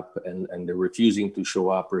lawyered up and they're refusing to show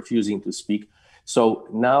up, refusing to speak. So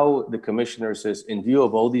now the commissioner says, in view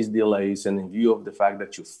of all these delays and in view of the fact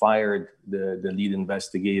that you fired the lead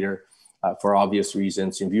investigator for obvious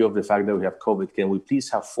reasons, in view of the fact that we have COVID, can we please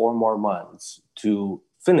have 4 more months to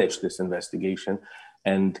finish this investigation?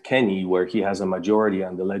 And Kenney, where he has a majority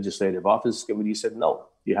on the Legislative Office Committee, said, no,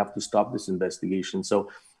 you have to stop this investigation. So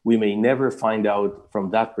we may never find out from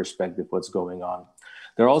that perspective what's going on.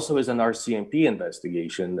 There also is an RCMP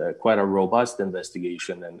investigation, quite a robust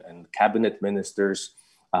investigation, and cabinet ministers,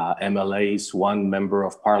 MLAs, one member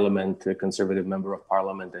of parliament, a conservative member of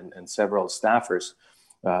parliament, and several staffers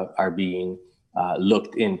are being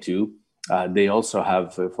looked into. They also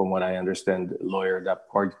have, from what I understand, lawyered up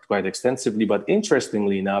quite extensively. But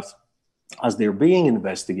interestingly enough, as they're being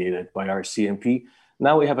investigated by RCMP,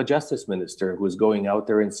 now we have a justice minister who is going out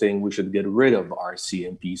there and saying we should get rid of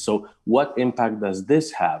RCMP. So what impact does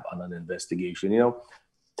this have on an investigation? You know,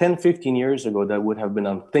 10, 15 years ago, that would have been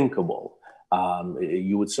unthinkable.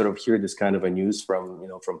 You would sort of hear this kind of a news from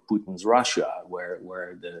Putin's Russia,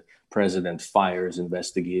 where the president fires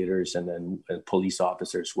investigators and then police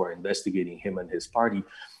officers who are investigating him and his party.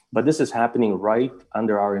 But this is happening right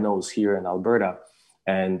under our nose here in Alberta.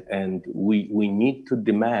 And we need to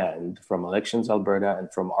demand from Elections Alberta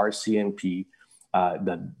and from RCMP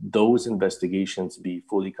that those investigations be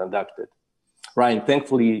fully conducted. Ryan,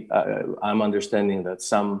 thankfully, I'm understanding that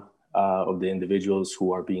some of the individuals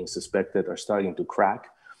who are being suspected are starting to crack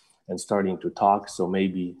and starting to talk. So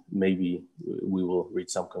maybe we will reach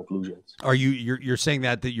some conclusions. Are you're saying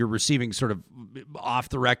that you're receiving sort of off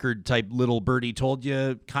the record type little birdie told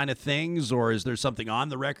you kind of things, or is there something on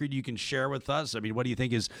the record you can share with us? I mean, what do you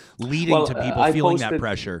think is leading to people feeling that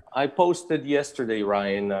pressure? I posted yesterday,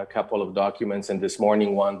 Ryan, a couple of documents and this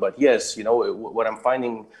morning one, but yes, you know, what I'm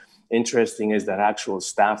finding interesting is that actual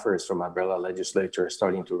staffers from Alberta legislature are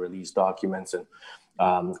starting to release documents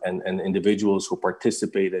and individuals who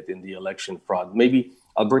participated in the election fraud. Maybe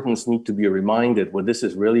Albertans need to be reminded what this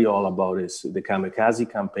is really all about is the kamikaze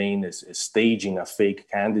campaign is staging a fake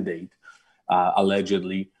candidate,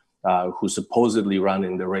 allegedly, who supposedly ran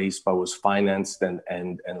in the race but was financed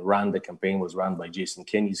and ran the campaign, was run by Jason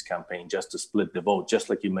Kenney's campaign just to split the vote, just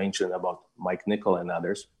like you mentioned about Mike Nichol and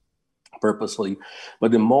others, purposely.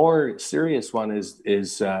 But the more serious one is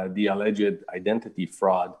the alleged identity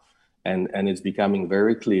fraud. And it's becoming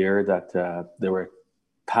very clear that there were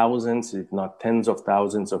thousands, if not tens of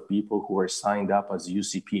thousands of people who were signed up as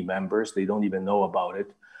UCP members. They don't even know about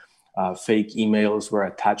it. Fake emails were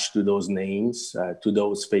attached to those names. To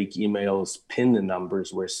those fake emails, PIN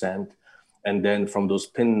numbers were sent. And then from those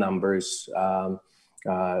PIN numbers,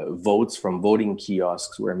 votes from voting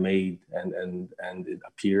kiosks were made. And it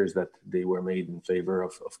appears that they were made in favor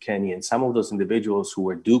of Kenney. And some of those individuals who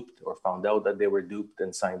were duped or found out that they were duped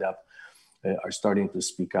and signed up are starting to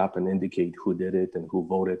speak up and indicate who did it and who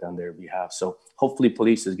voted on their behalf. So hopefully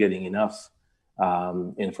police is getting enough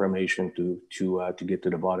information to get to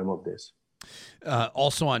the bottom of this.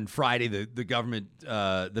 Also on Friday, the government,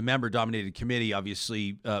 the member-dominated committee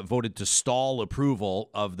obviously voted to stall approval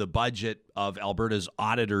of the budget of Alberta's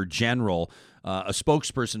Auditor General. A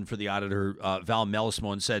spokesperson for the auditor, Val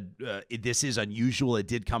Melismone, said this is unusual. It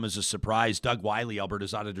did come as a surprise. Doug Wiley,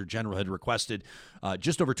 Alberta's Auditor General, had requested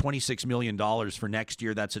just over $26 million for next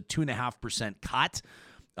year. That's a 2.5% cut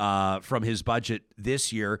from his budget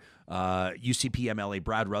this year. UCP MLA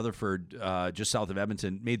Brad Rutherford, just south of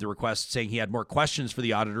Edmonton, made the request saying he had more questions for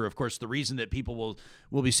the auditor. Of course, the reason that people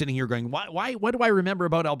will be sitting here going, why? What do I remember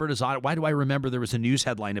about Alberta's audit? Why do I remember there was a news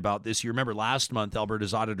headline about this? You remember last month,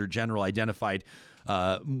 Alberta's Auditor General identified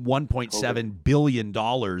 $1.7 billion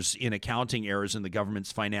in accounting errors in the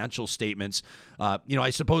government's financial statements. I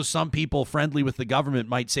suppose some people friendly with the government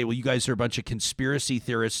might say, well, you guys are a bunch of conspiracy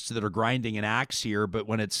theorists that are grinding an axe here. But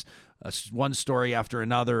when it's one story after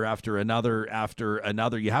another,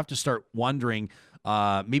 you have to start wondering,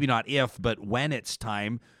 maybe not if, but when it's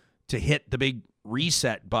time to hit the big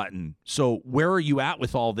reset button. So where are you at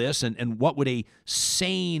with all this? And what would a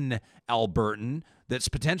sane Albertan that's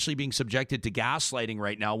potentially being subjected to gaslighting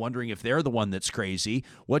right now, wondering if they're the one that's crazy,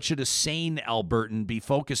 what should a sane Albertan be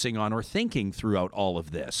focusing on or thinking throughout all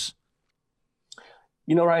of this?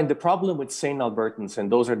 Ryan, the problem with sane Albertans,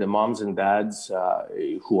 and those are the moms and dads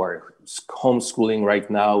who are homeschooling right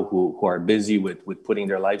now, who are busy with putting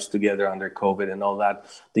their lives together under COVID and all that,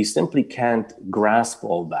 they simply can't grasp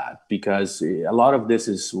all that because a lot of this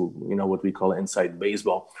is, what we call inside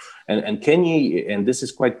baseball. And Kenya, and this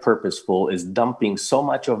is quite purposeful, is dumping so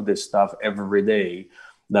much of this stuff every day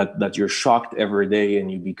that you're shocked every day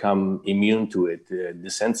and you become immune to it,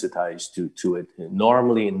 desensitized to it.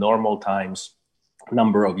 Normally, in normal times,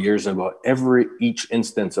 number of years ago, each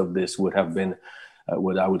instance of this would have been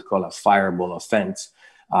what I would call a fireable offense.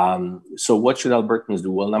 So what should Albertans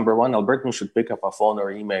do? Well, number one, Albertans should pick up a phone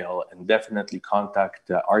or email and definitely contact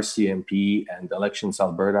RCMP and Elections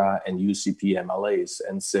Alberta and UCP MLAs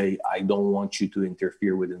and say, I don't want you to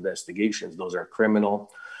interfere with investigations. Those are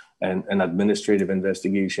criminal and administrative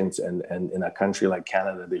investigations. And in a country like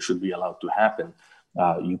Canada, they should be allowed to happen.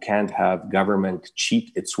 You can't have government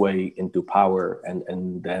cheat its way into power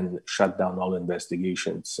and then shut down all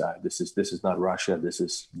investigations. This is not Russia. This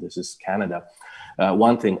is Canada.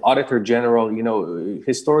 One thing, Auditor General,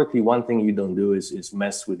 historically, one thing you don't do is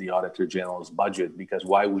mess with the Auditor General's budget, because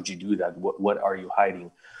why would you do that? What are you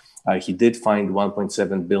hiding? He did find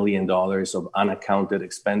 $1.7 billion of unaccounted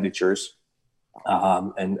expenditures.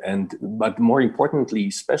 But more importantly,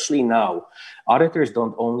 especially now, auditors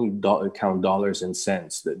don't only count dollars and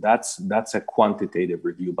cents. That's a quantitative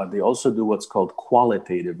review, but they also do what's called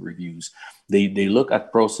qualitative reviews. They look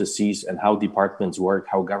at processes and how departments work,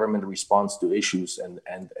 how government responds to issues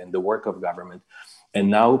and the work of government. And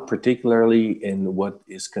now, particularly in what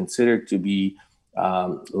is considered to be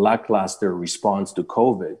lackluster response to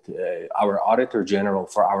COVID, our Auditor General,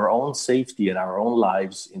 for our own safety and our own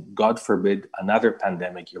lives, God forbid another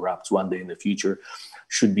pandemic erupts one day in the future,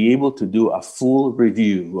 should be able to do a full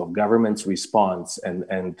review of government's response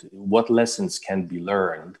and what lessons can be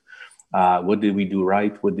learned. What did we do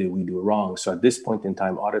right? What did we do wrong? So at this point in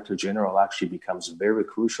time, Auditor General actually becomes very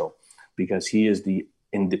crucial because he is the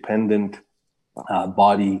independent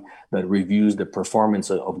body that reviews the performance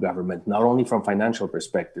of government, not only from financial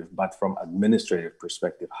perspective, but from administrative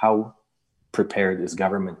perspective. How prepared is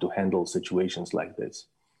government to handle situations like this?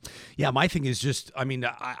 Yeah, my thing is just,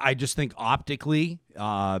 I just think optically,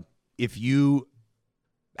 if you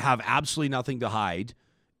have absolutely nothing to hide,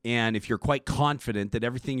 and if you're quite confident that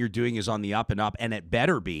everything you're doing is on the up and up, and it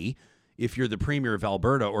better be, if you're the Premier of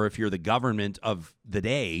Alberta or if you're the government of the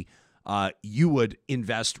day, you would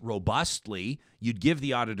invest robustly. You'd give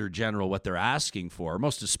the Auditor General what they're asking for,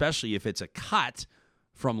 most especially if it's a cut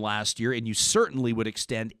from last year, and you certainly would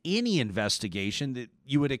extend any investigation that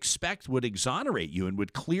you would expect would exonerate you and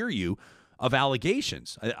would clear you of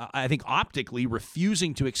allegations. I think optically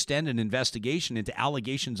refusing to extend an investigation into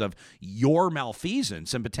allegations of your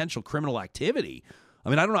malfeasance and potential criminal activity.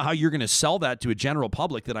 I don't know how you're going to sell that to a general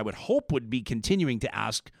public that I would hope would be continuing to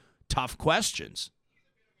ask tough questions.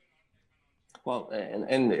 Well,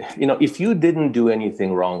 and if you didn't do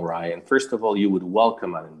anything wrong, Ryan, first of all, you would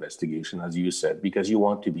welcome an investigation, as you said, because you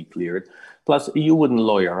want to be cleared. Plus, you wouldn't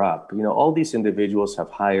lawyer up. All these individuals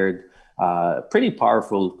have hired pretty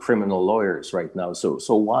powerful criminal lawyers right now. So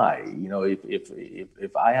why?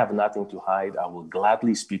 If I have nothing to hide, I will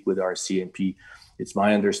gladly speak with our CMP. It's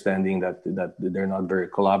my understanding that they're not very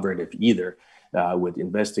collaborative either. With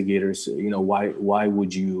investigators, why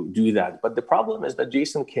would you do that? But the problem is that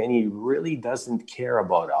Jason Kenney really doesn't care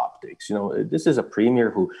about optics. This is a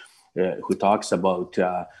premier who talks about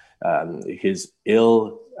his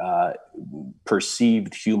ill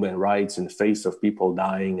perceived human rights in the face of people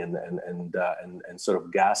dying and sort of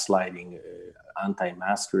gaslighting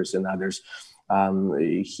anti-maskers and others.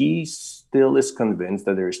 He still is convinced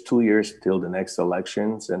that there's 2 years till the next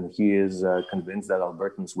elections, and he is convinced that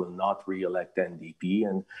Albertans will not re-elect NDP,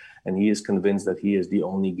 and he is convinced that he is the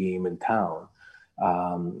only game in town.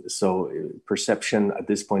 So perception at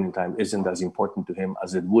this point in time isn't as important to him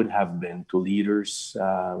as it would have been to leaders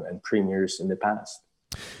and premiers in the past.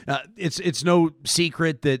 It's no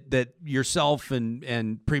secret that yourself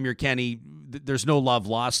and Premier Kenney, there's no love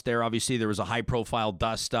lost there. Obviously, there was a high-profile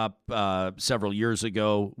dust-up several years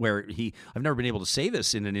ago where I've never been able to say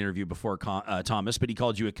this in an interview before, Thomas, but he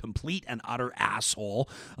called you a complete and utter asshole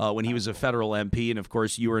when he was a federal MP. And, of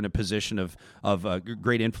course, you were in a position of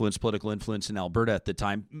great influence, political influence in Alberta at the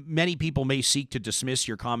time. Many people may seek to dismiss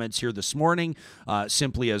your comments here this morning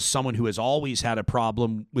simply as someone who has always had a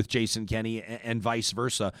problem with Jason Kenney and vice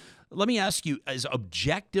versa. Let me ask you, as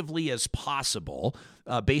objectively as possible,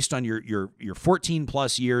 based on your 14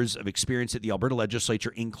 plus years of experience at the Alberta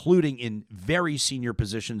legislature, including in very senior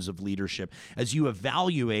positions of leadership, as you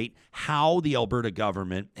evaluate how the Alberta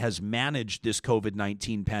government has managed this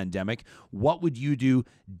COVID-19 pandemic, what would you do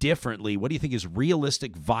differently? What do you think is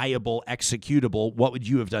realistic, viable, executable? What would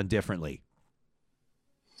you have done differently?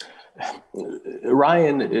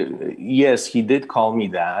 Ryan, yes, he did call me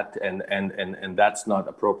that, and that's not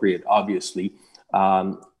appropriate, obviously.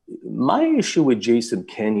 My issue with Jason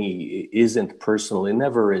Kenney isn't personal. It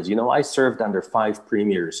never is. I served under 5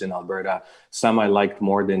 premiers in Alberta. Some I liked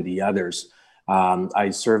more than the others. I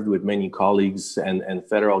served with many colleagues and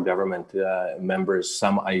federal government members.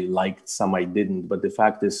 Some I liked, some I didn't. But the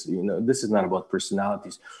fact is, this is not about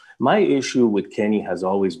personalities. My issue with Kenney has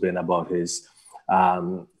always been about his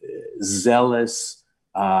zealous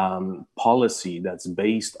policy that's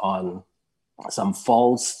based on some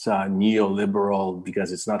false neoliberal,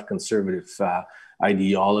 because it's not conservative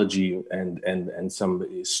ideology and some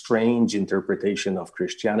strange interpretation of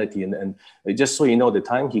Christianity. And just so you know, the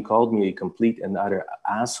time he called me a complete and utter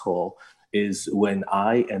asshole is when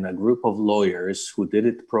I and a group of lawyers who did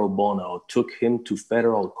it pro bono took him to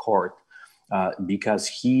federal court because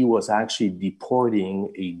he was actually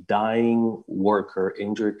deporting a dying worker,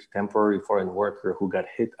 injured temporary foreign worker who got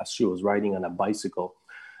hit as she was riding on a bicycle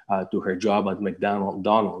to her job at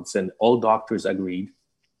McDonald's. And all doctors agreed,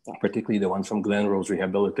 particularly the ones from Glen Rose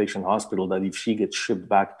Rehabilitation Hospital, that if she gets shipped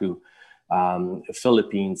back to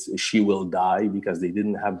Philippines, she will die because they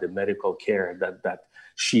didn't have the medical care that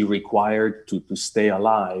she required to stay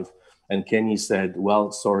alive. And Kenney said,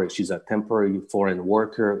 well, sorry, she's a temporary foreign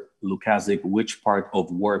worker. Lukaszuk, which part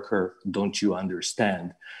of worker don't you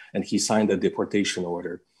understand? And he signed a deportation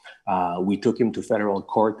order. We took him to federal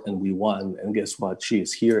court and we won. And guess what? She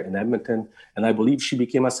is here in Edmonton. And I believe she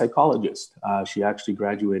became a psychologist. She actually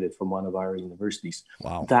graduated from one of our universities.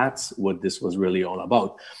 Wow. That's what this was really all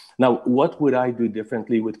about. Now, what would I do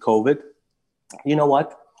differently with COVID? You know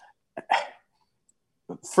what?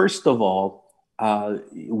 First of all,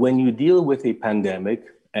 when you deal with a pandemic,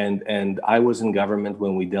 and I was in government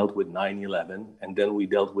when we dealt with 9/11, and then we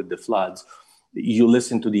dealt with the floods, you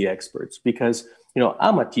listen to the experts because,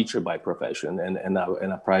 I'm a teacher by profession and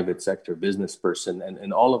a private sector business person.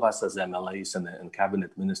 And all of us as MLAs and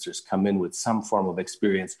cabinet ministers come in with some form of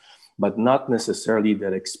experience, but not necessarily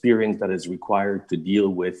that experience that is required to deal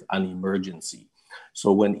with an emergency.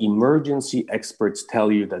 So when emergency experts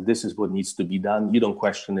tell you that this is what needs to be done, you don't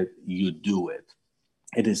question it, you do it.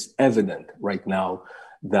 It is evident right now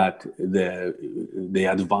that the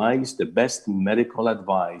advice, the best medical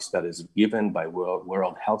advice that is given by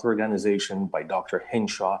World Health Organization, by Dr.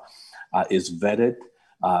 Hinshaw, is vetted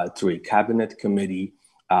through a cabinet committee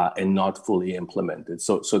and not fully implemented.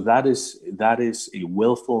 So that is a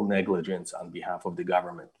willful negligence on behalf of the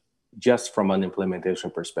government, just from an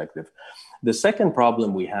implementation perspective. The second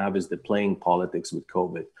problem we have is the playing politics with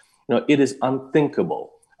COVID. It is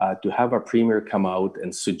unthinkable to have a premier come out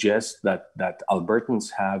and suggest that Albertans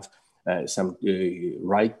have some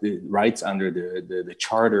rights under the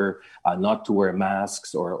charter not to wear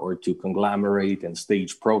masks or to conglomerate and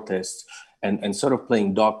stage protests and sort of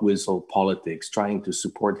playing dog whistle politics, trying to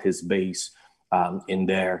support his base in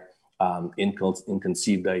their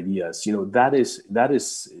inconceived ideas. That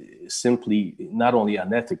is simply not only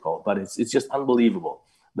unethical, but it's just unbelievable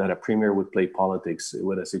that a premier would play politics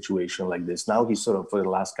with a situation like this. Now he's sort of, for the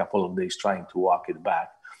last couple of days, trying to walk it back.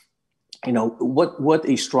 What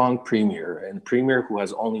a strong premier, and premier who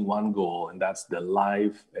has only one goal, and that's the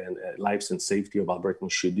lives and safety of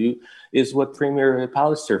Albertans should do, is what Premier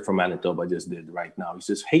Pallister from Manitoba just did right now. He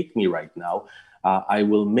says, hate me right now. I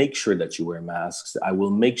will make sure that you wear masks. I will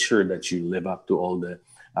make sure that you live up to all the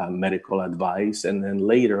medical advice. And then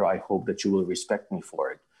later, I hope that you will respect me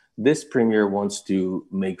for it. This premier wants to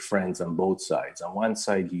make friends on both sides. On one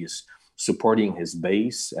side, he is supporting his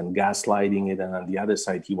base and gaslighting it. And on the other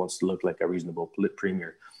side, he wants to look like a reasonable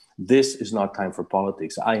premier. This is not time for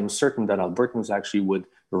politics. I am certain that Albertans actually would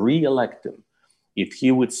re-elect him If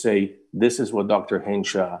he would say, this is what Dr.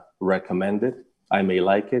 Hinshaw recommended, I may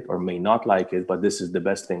like it or may not like it, but this is the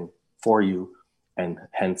best thing for you, and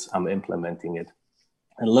hence I'm implementing it.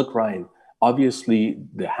 And look, Ryan, obviously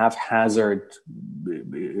the haphazard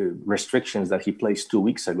restrictions that he placed 2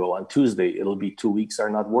 weeks ago, on Tuesday, it'll be 2 weeks, are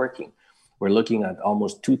not working. We're looking at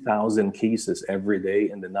almost 2,000 cases every day,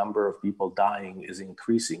 and the number of people dying is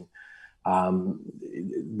increasing.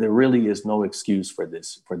 There really is no excuse for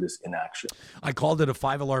this inaction. I called it a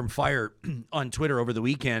 5-alarm fire on Twitter over the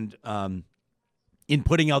weekend, in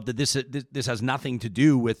putting out that this has nothing to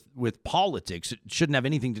do with politics. It shouldn't have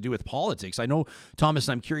anything to do with politics. I know, Thomas,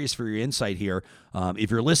 I'm curious for your insight here. If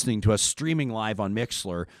you're listening to us streaming live on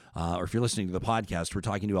Mixlr, or if you're listening to the podcast, we're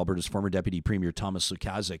talking to Alberta's former Deputy Premier, Thomas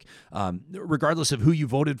Lukaszuk. Regardless of who you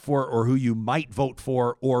voted for or who you might vote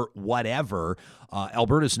for or whatever,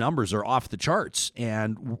 Alberta's numbers are off the charts,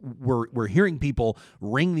 and we're hearing people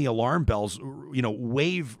ring the alarm bells,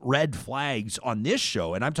 wave red flags on this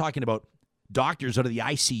show, and I'm talking about doctors out of the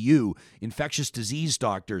ICU, infectious disease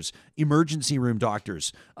doctors, emergency room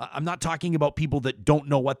doctors. I'm not talking about people that don't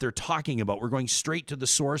know what they're talking about. We're going straight to the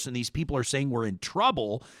source, and these people are saying we're in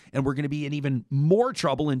trouble, and we're going to be in even more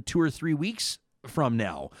trouble in 2 or 3 weeks from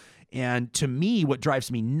now. And to me, what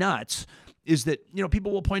drives me nuts is that,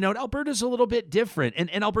 people will point out Alberta's a little bit different, and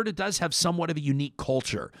Alberta does have somewhat of a unique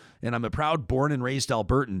culture. And I'm a proud born and raised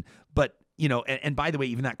Albertan, but and by the way,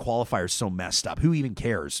 even that qualifier is so messed up. Who even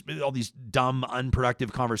cares? All these dumb,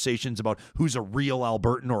 unproductive conversations about who's a real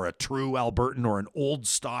Albertan or a true Albertan or an old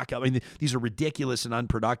stock. I mean, these are ridiculous and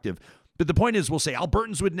unproductive. But the point is, we'll say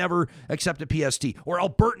Albertans would never accept a PST, or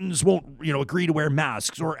Albertans won't, agree to wear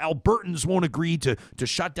masks, or Albertans won't agree to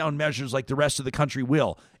shut down measures like the rest of the country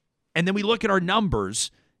will. And then we look at our numbers,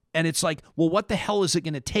 and it's like, well, what the hell is it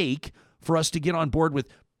going to take for us to get on board with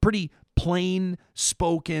pretty plain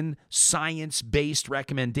spoken, science-based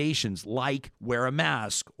recommendations like wear a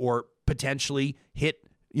mask or potentially hit,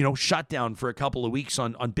 shut down for a couple of weeks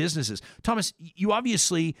on businesses? Thomas, you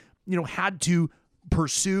obviously, had to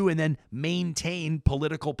pursue and then maintain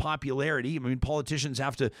political popularity. I mean, politicians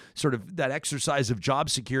have to sort of, that exercise of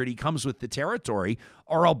job security comes with the territory.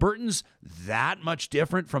 Are Albertans that much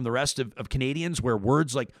different from the rest of Canadians, where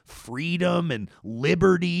words like freedom and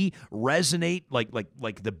liberty resonate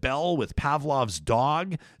like the bell with Pavlov's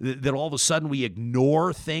dog, that all of a sudden we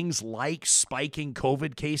ignore things like spiking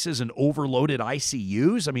COVID cases and overloaded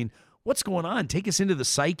ICUs? I mean, what's going on? Take us into the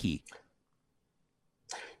psyche.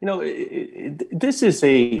 This is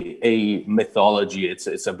a mythology.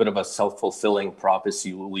 It's a bit of a self-fulfilling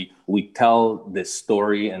prophecy. We tell this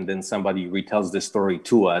story, and then somebody retells this story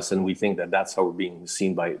to us, and we think that that's how we're being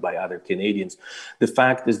seen by other Canadians. The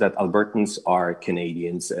fact is that Albertans are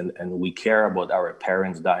Canadians, and we care about our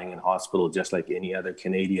parents dying in hospital just like any other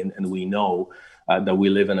Canadian, and we know that we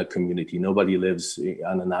live in a community. Nobody lives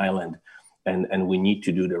on an island, and we need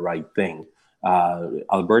to do the right thing.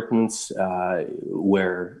 Albertans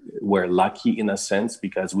were lucky in a sense,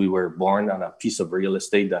 because we were born on a piece of real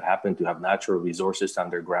estate that happened to have natural resources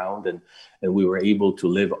underground, and we were able to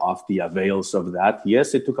live off the avails of that.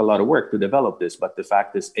 Yes, it took a lot of work to develop this, but the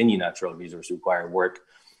fact is any natural resource require work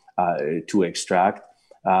to extract.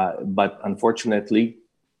 But unfortunately,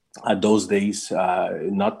 those days,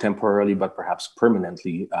 not temporarily, but perhaps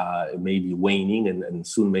permanently, may be waning and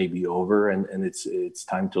soon may be over. And it's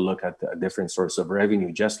time to look at a different source of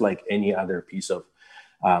revenue, just like any other piece of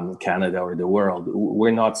Canada or the world.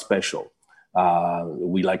 We're not special.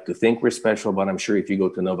 We like to think we're special, but I'm sure if you go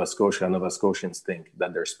to Nova Scotia, Nova Scotians think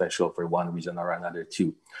that they're special for one reason or another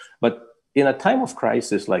too. But in a time of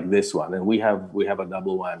crisis like this one, and we have a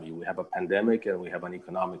double whammy. We have a pandemic and we have an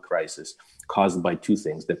economic crisis caused by two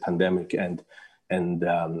things: the pandemic and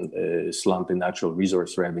slump in natural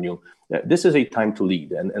resource revenue. This is a time to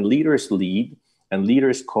lead, and leaders lead, and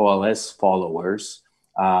leaders coalesce followers.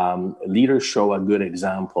 Leaders show a good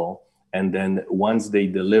example, and then once they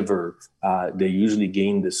deliver, they usually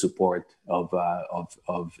gain the support of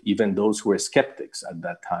even those who were skeptics at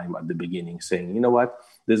that time at the beginning, saying, you know what,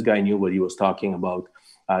 this guy knew what he was talking about.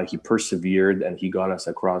 He persevered and he got us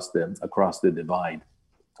across the divide.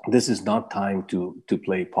 This is not time to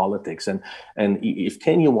play politics. And if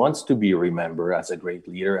Kenya wants to be remembered as a great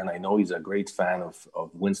leader, and I know he's a great fan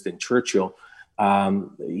of Winston Churchill,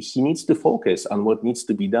 he needs to focus on what needs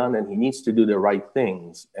to be done, and he needs to do the right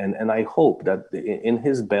things. And I hope that in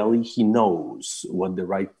his belly, he knows what the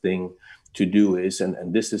right thing to do is.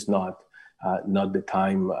 And this is not not the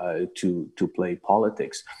time to play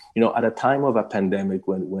politics. At a time of a pandemic,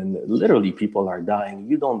 when literally people are dying,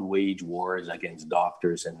 you don't wage wars against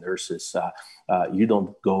doctors and nurses. You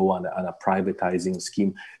don't go on a privatizing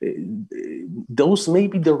scheme. Those may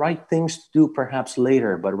be the right things to do perhaps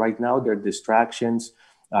later, but right now they're distractions.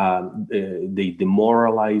 They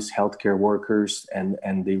demoralize healthcare workers,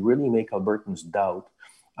 and they really make Albertans doubt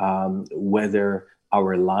whether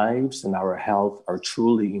our lives and our health are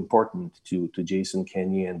truly important to Jason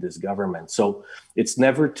Kenney and this government. So it's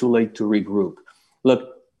never too late to regroup.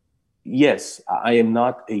 Look, yes, I am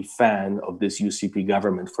not a fan of this UCP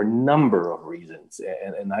government for a number of reasons,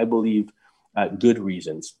 and I believe good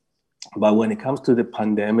reasons. But when it comes to the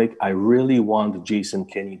pandemic, I really want Jason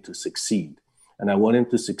Kenney to succeed. And I want him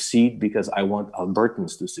to succeed because I want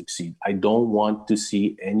Albertans to succeed. I don't want to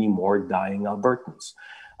see any more dying Albertans.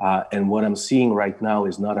 And what I'm seeing right now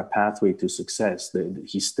is not a pathway to success.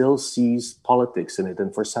 He still sees politics in it.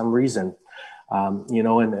 And for some reason,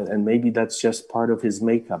 and maybe that's just part of his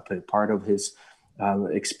makeup, part of his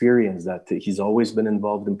experience, that he's always been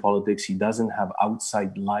involved in politics. He doesn't have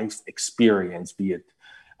outside life experience, be it,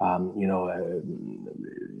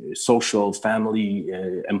 social, family,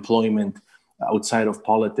 employment, outside of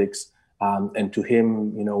politics. And to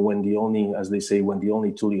him, when the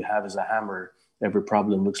only tool you have is a hammer, every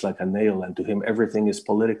problem looks like a nail, and to him, everything is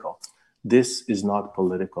political. This is not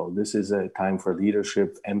political. This is a time for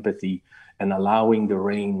leadership, empathy, and allowing the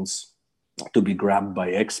reins to be grabbed by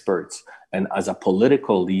experts. And as a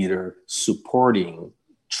political leader, supporting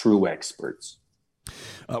true experts.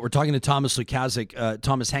 We're talking to Thomas Lukaszuk.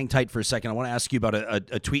 Thomas, hang tight for a second. I want to ask you about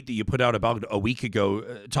a tweet that you put out about a week ago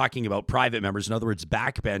talking about private members, in other words,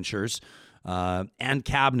 backbenchers. And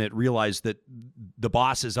cabinet realized that the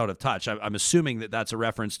boss is out of touch. I'm assuming that that's a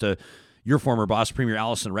reference to your former boss, Premier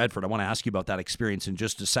Alison Redford. I want to ask you about that experience in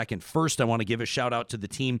just a second. First, I want to give a shout out to the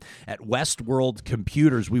team at Westworld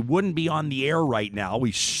Computers. We wouldn't be on the air right now.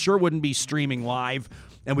 We sure wouldn't be streaming live,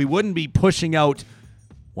 and we wouldn't be pushing out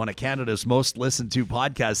one of Canada's most listened to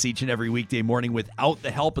podcasts each and every weekday morning without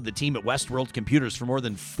the help of the team at Westworld Computers. For more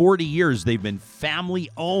than 40 years, they've been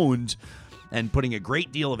family-owned and putting a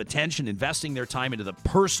great deal of attention, investing their time into the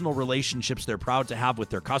personal relationships they're proud to have with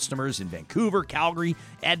their customers in Vancouver, Calgary,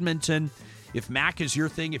 Edmonton. If Mac is your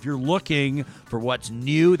thing, if you're looking for what's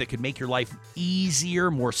new that could make your life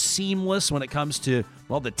easier, more seamless when it comes to,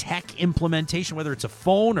 the tech implementation, whether it's a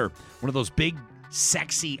phone or one of those big,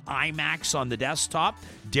 sexy iMacs on the desktop,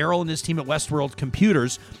 Daryl and his team at Westworld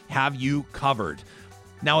Computers have you covered.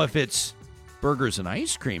 Now, if it's burgers and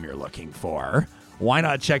ice cream you're looking for, why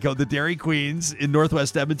not check out the Dairy Queens in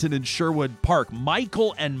Northwest Edmonton and Sherwood Park?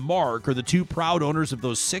 Michael and Mark are the two proud owners of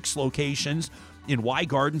those 6 locations in Y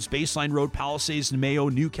Gardens, Baseline Road, Palisades, Mayo,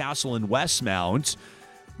 Newcastle, and Westmount.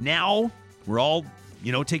 Now, we're all,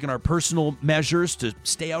 taking our personal measures to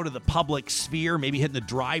stay out of the public sphere, maybe hitting the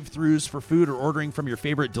drive-thrus for food or ordering from your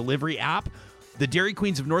favorite delivery app. The Dairy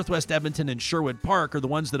Queens of Northwest Edmonton and Sherwood Park are the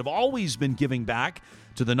ones that have always been giving back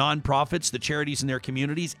to the nonprofits, the charities in their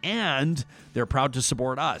communities, and they're proud to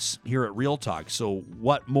support us here at Real Talk. So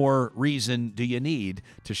what more reason do you need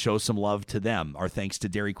to show some love to them? Our thanks to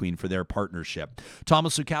Dairy Queen for their partnership.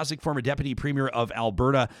 Thomas Lukaszuk, former Deputy Premier of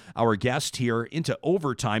Alberta, our guest here into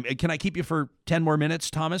overtime. Can I keep you for 10 more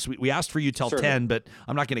minutes, Thomas? We asked for you till 10, but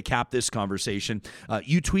I'm not going to cap this conversation.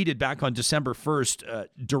 You tweeted back on December 1st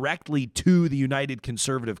directly to the United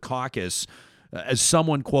Conservative Caucus, as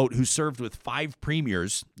someone, quote, who served with 5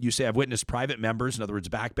 premiers. You say, I've witnessed private members, in other words,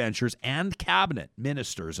 backbenchers, and cabinet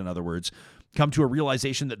ministers, in other words, come to a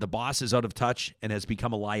realization that the boss is out of touch and has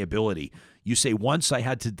become a liability. You say, once I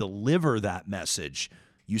had to deliver that message.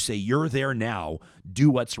 You say, you're there now. Do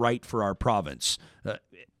what's right for our province.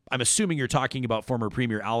 I'm assuming you're talking about former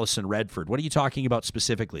Premier Alison Redford. What are you talking about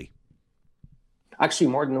specifically? Actually,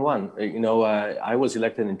 more than one. I was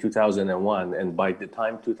elected in 2001, and by the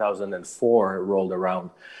time 2004 rolled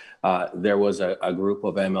around, there was a group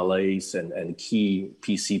of MLAs and key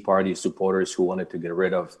PC party supporters who wanted to get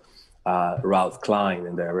rid of Ralph Klein,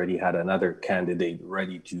 and they already had another candidate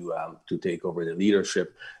ready to take over the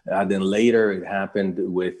leadership. Then later, it happened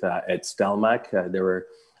with Ed Stelmach. There were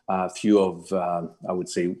a few of, I would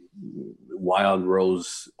say, wild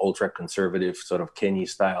rose, ultra-conservative, sort of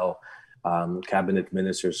Kenney-style cabinet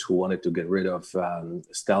ministers who wanted to get rid of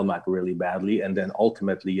Stelmach really badly. And then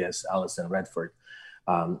ultimately, yes, Alison Redford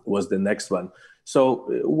was the next one.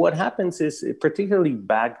 So what happens is, particularly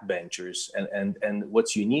backbenchers, and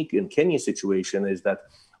what's unique in Kenney's situation is that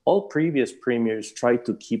all previous premiers tried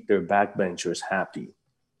to keep their backbenchers happy.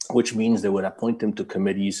 which means they would appoint them to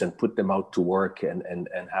committees and put them out to work and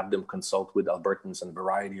have them consult with Albertans on a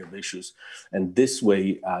variety of issues. And this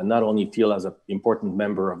way, not only feel as an important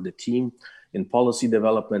member of the team in policy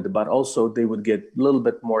development, but also they would get a little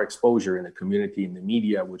bit more exposure in the community, in the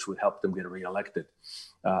media, which would help them get reelected.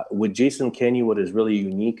 With Jason Kenney, what is really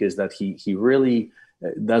unique is that he really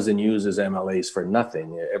doesn't use his MLAs for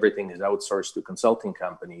nothing. Everything is outsourced to consulting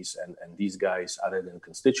companies, and these guys, other than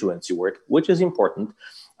constituency work, which is important,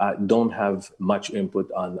 don't have much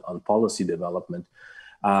input on policy development.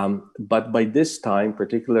 But by this time,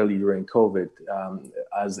 particularly during COVID,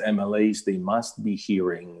 as MLAs, they must be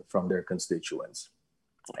hearing from their constituents.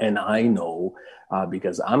 And I know,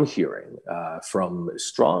 because I'm hearing from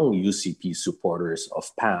strong UCP supporters of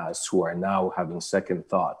past who are now having second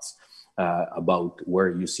thoughts about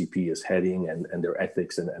where UCP is heading and their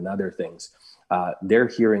ethics and other things. They're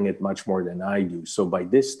hearing it much more than I do. So by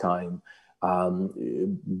this time,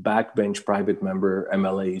 backbench private member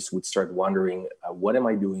MLAs would start wondering, what am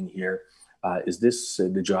I doing here? Is this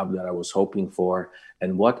the job that I was hoping for?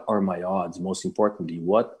 And what are my odds? Most importantly,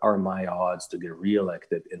 what are my odds to get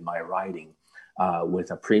reelected in my riding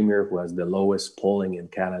with a premier who has the lowest polling in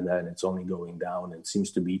Canada, and it's only going down and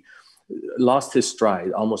seems to be lost his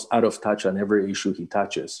stride, almost out of touch on every issue he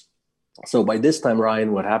touches. So by this time,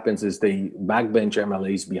 Ryan, what happens is the backbench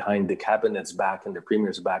MLAs behind the cabinet's back and the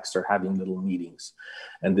premier's back start having little meetings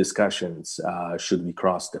and discussions. Should we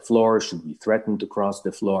cross the floor? Should we threaten to cross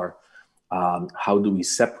the floor? How do we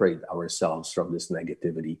separate ourselves from this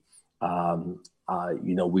negativity?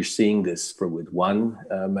 We're seeing this with one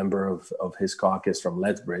member of his caucus from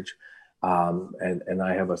Lethbridge. And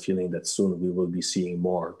I have a feeling that soon we will be seeing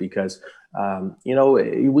more because,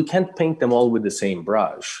 we can't paint them all with the same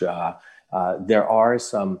brush. There are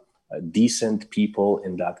some decent people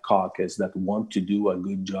in that caucus that want to do a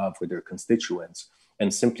good job for their constituents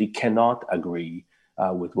and simply cannot agree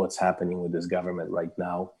with what's happening with this government right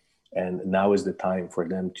now. And now is the time for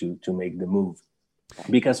them to make the move.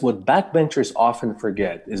 Because what backbenchers often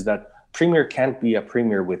forget is that premier can't be a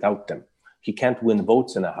premier without them. He can't win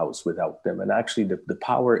votes in a house without them. And actually, the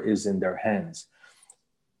power is in their hands.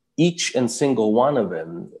 Each and single one of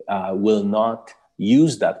them will not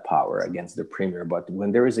use that power against the premier. But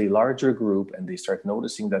when there is a larger group and they start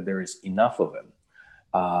noticing that there is enough of them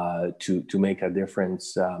to make a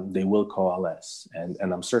difference, they will coalesce. And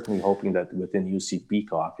I'm certainly hoping that within UCP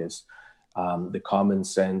caucus, the common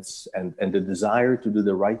sense and the desire to do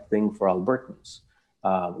the right thing for Albertans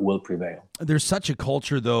will prevail. There's such a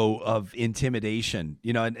culture, though, of intimidation,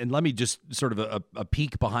 and let me just sort of a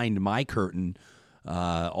peek behind my curtain.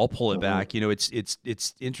 I'll pull it back.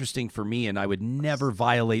 It's interesting for me, and I would never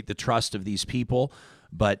violate the trust of these people,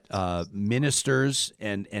 but ministers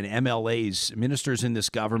and MLAs, ministers in this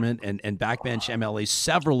government and backbench MLAs,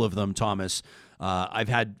 several of them, Thomas, I've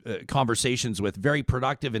had conversations with, very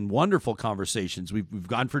productive and wonderful conversations. We've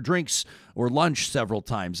gone for drinks or lunch several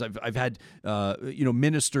times. I've had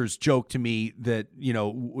ministers joke to me that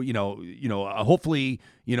hopefully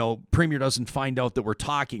premier doesn't find out that we're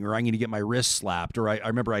talking, or I'm going to get my wrist slapped. Or I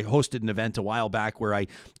remember I hosted an event a while back where I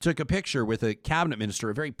took a picture with a cabinet minister,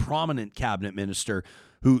 a very prominent cabinet minister,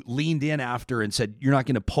 who leaned in after and said, "You're not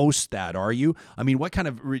going to post that, are you?" I mean, what kind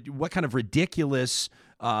of ridiculous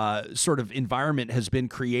sort of environment has been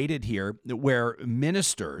created here where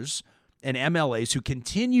ministers and MLAs who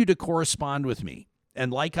continue to correspond with me,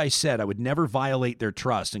 and like I said, I would never violate their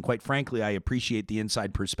trust, and quite frankly, I appreciate the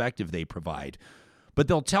inside perspective they provide, but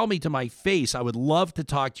they'll tell me to my face, "I would love to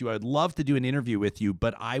talk to you, I'd love to do an interview with you,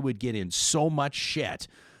 but I would get in so much shit.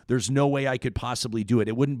 There's no way I could possibly do it.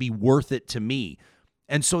 It wouldn't be worth it to me."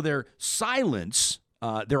 And so their silence,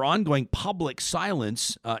 their ongoing public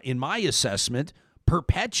silence, in my assessment,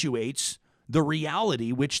 perpetuates the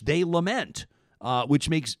reality which they lament, which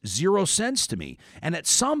makes zero sense to me. And at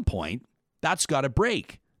some point, that's got to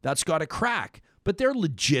break. That's got to crack. But they're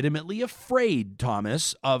legitimately afraid,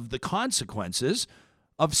 Thomas, of the consequences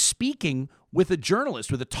of speaking with a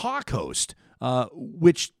journalist, with a talk host,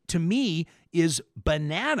 which to me is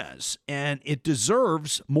bananas, and it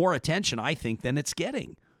deserves more attention, I think, than it's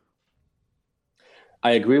getting.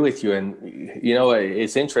 I agree with you. And,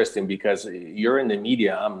 it's interesting because you're in the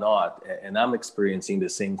media, I'm not, and I'm experiencing the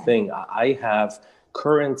same thing. I have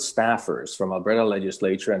current staffers from Alberta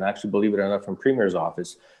legislature, and actually, believe it or not, from Premier's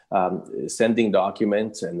office, sending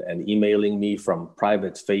documents and emailing me from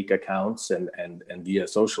private fake accounts and via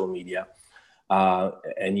social media.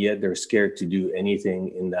 And yet they're scared to do anything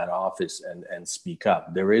in that office and speak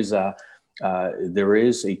up. There is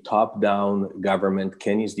a top-down government.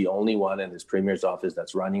 Kenney's the only one in his premier's office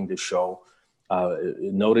that's running the show.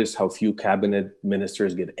 Notice how few cabinet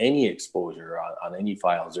ministers get any exposure on any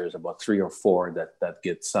files. There's about 3 or 4 that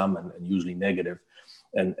get some, and usually negative,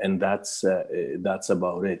 and that's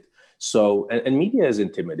about it. So, and media is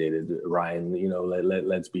intimidated, Ryan.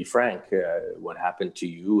 Let's be frank. What happened to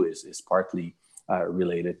you is partly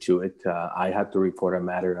related to it. I had to report a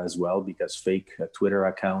matter as well because fake Twitter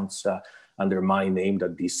accounts under my name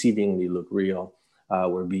that deceivingly look real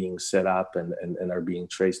were being set up and are being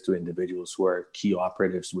traced to individuals who are key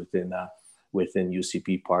operatives within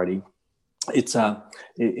UCP party. It's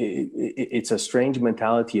a strange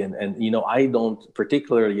mentality, and I don't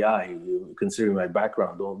particularly, considering my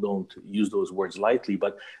background, don't use those words lightly,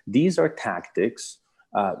 but these are tactics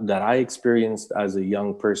that I experienced as a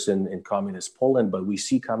young person in communist Poland, but we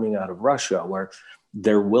see coming out of Russia, where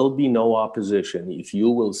there will be no opposition. If you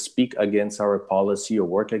will speak against our policy or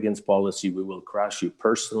work against policy, we will crush you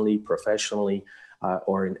personally, professionally,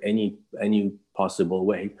 or in any possible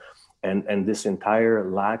way. And this entire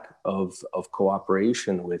lack of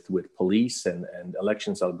cooperation with police and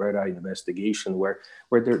Elections Alberta investigation, where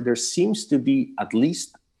there seems to be at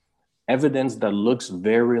least evidence that looks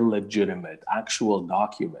very legitimate, actual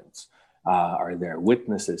documents are there,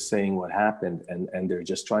 witnesses saying what happened, and they're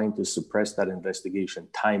just trying to suppress that investigation,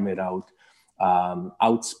 time it out,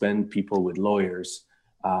 outspend people with lawyers,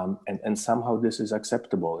 and somehow this is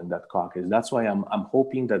acceptable in that caucus. That's why I'm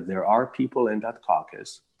hoping that there are people in that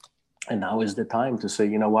caucus. And now is the time to say,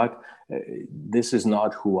 you know what, this is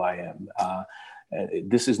not who I am.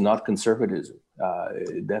 This is not conservatism.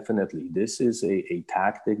 Definitely, this is a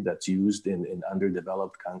tactic that's used in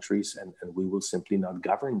underdeveloped countries, and we will simply not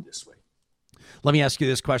govern this way. Let me ask you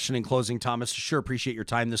this question in closing, Thomas. Sure, appreciate your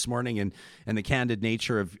time this morning and the candid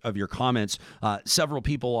nature of your comments. Several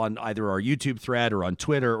people on either our YouTube thread or on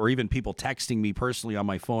Twitter, or even people texting me personally on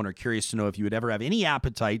my phone, are curious to know if you would ever have any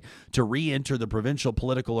appetite to re-enter the provincial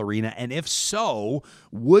political arena, and if so,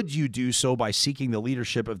 would you do so by seeking the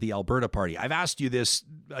leadership of the Alberta Party? I've asked you this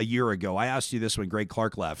a year ago. I asked you this when Greg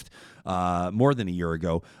Clark left, more than a year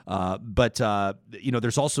ago. But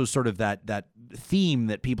there's also sort of that theme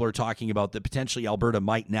that people are talking about, that potentially Alberta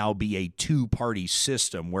might now be a two-party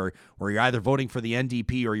system where you're either voting for the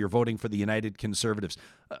NDP or you're voting for the United Conservatives.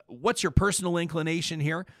 What's your personal inclination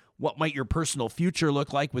here? What might your personal future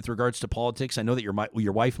look like with regards to politics? I know that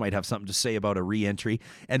your wife might have something to say about a re-entry.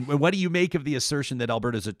 And what do you make of the assertion that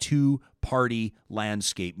Alberta is a two-party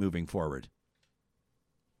landscape moving forward?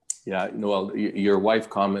 Yeah, well, your wife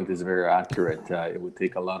comment is very accurate. It would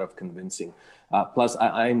take a lot of convincing. Plus,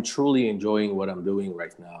 I'm truly enjoying what I'm doing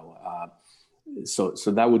right now. So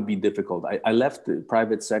that would be difficult. I left the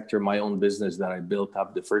private sector, my own business that I built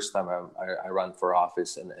up the first time I ran for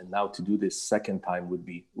office, and now to do this second time would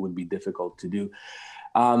be difficult to do.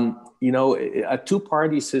 A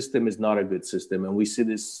two-party system is not a good system, and we see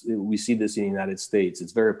this in the United States.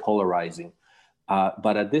 It's very polarizing.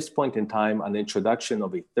 But at this point in time, an introduction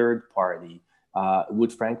of a third party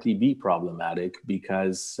would frankly be problematic,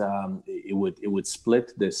 because it would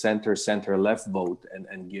split the center-left vote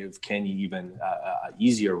and give Kenny even an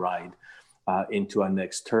easier ride into our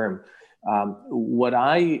next term. What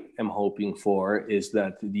I am hoping for is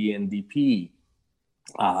that the NDP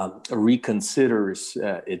reconsiders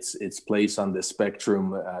its place on the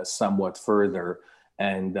spectrum somewhat further,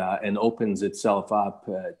 and opens itself up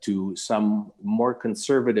to some more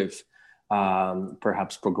conservative,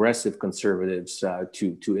 perhaps progressive conservatives,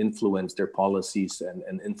 to influence their policies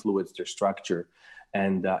and influence their structure,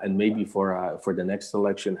 and maybe for the next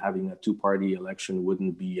election, having a two-party election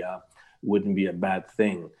wouldn't be a bad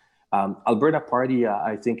thing. Alberta Party,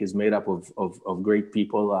 I think, is made up of great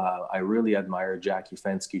people. I really admire Jackie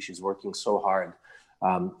Fensky. She's working so hard,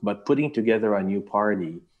 but putting together a new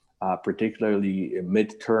party, particularly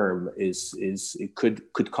midterm, it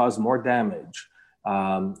could cause more damage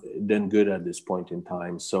than good at this point in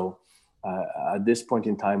time. So at this point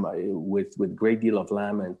in time, with great deal of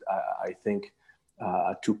lament, I think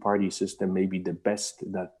a two-party system may be the best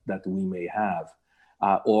that we may have.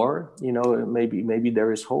 Or maybe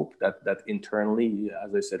there is hope that internally,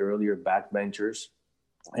 as I said earlier, backbenchers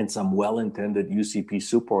and some well-intended UCP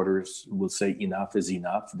supporters will say enough is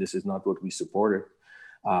enough. This is not what we supported.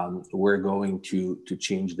 We're going to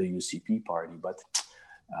change the UCP party, but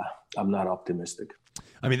I'm not optimistic.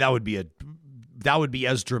 I mean, that would be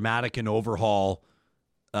as dramatic an overhaul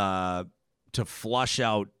to flush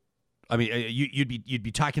out. I mean, you'd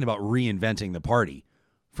be talking about reinventing the party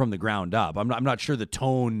from the ground up. I'm not sure the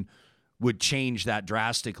tone would change that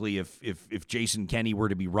drastically if Jason Kenney were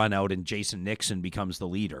to be run out and Jason Nixon becomes the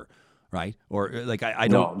leader. right? Or like I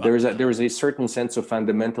don't. No, there is a certain sense of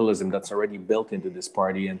fundamentalism that's already built into this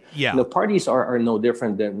party, and parties are no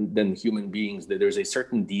different than human beings. There's a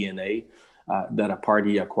certain DNA that a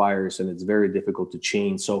party acquires, and it's very difficult to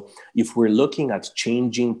change. So if we're looking at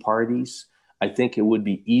changing parties, I think it would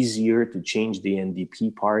be easier to change the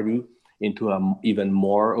NDP party into even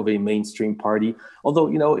more of a mainstream party.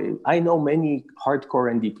 Although, I know many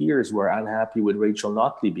hardcore NDPers were unhappy with Rachel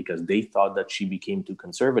Notley because they thought that she became too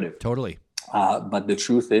conservative. Totally. But the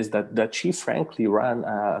truth is that she frankly ran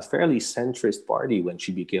a fairly centrist party when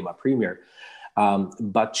she became a premier.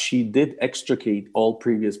 But she did extricate all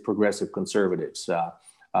previous progressive conservatives.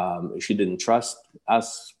 She didn't trust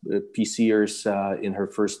us PCers in her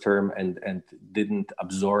first term and didn't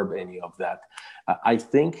absorb any of that. I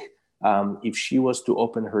think if she was to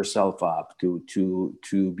open herself up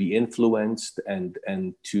to be influenced and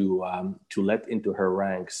to let into her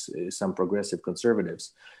ranks some progressive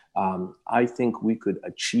conservatives, I think we could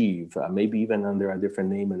achieve, maybe even under a different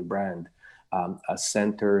name and brand, a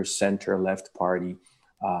center-left party,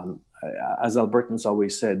 as Albertans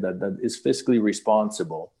always said, that is fiscally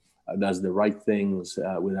responsible, does the right things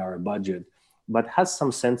with our budget, but has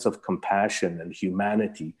some sense of compassion and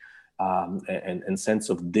humanity, and sense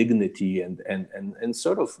of dignity and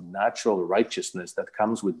sort of natural righteousness that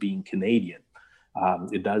comes with being Canadian.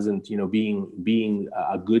 It doesn't, being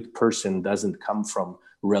a good person doesn't come from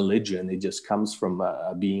religion. It just comes from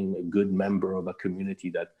being a good member of a community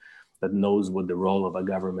that knows what the role of a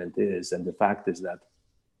government is. And the fact is that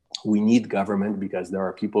we need government because there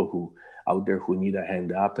are people out there who need a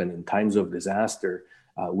hand up. And in times of disaster,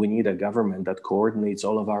 we need a government that coordinates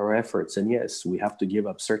all of our efforts. And yes, we have to give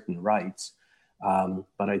up certain rights.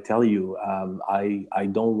 But I tell you, I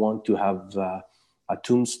don't want to have a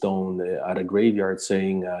tombstone at a graveyard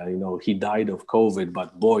saying, he died of COVID,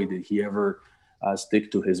 but boy, did he ever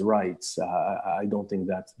stick to his rights. I don't think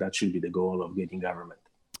that should be the goal of getting government.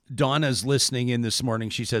 Donna's listening in this morning.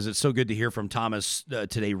 She says, it's so good to hear from Thomas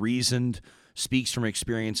today. Reasoned, speaks from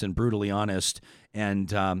experience, and brutally honest.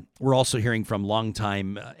 And we're also hearing from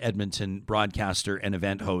longtime Edmonton broadcaster and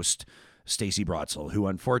event host Stacey Brotzel, who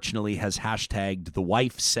unfortunately has hashtagged the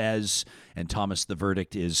wife says, and Thomas, the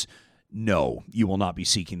verdict is no, you will not be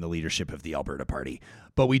seeking the leadership of the Alberta Party.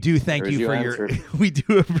 But we do thank you for we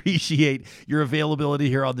do appreciate your availability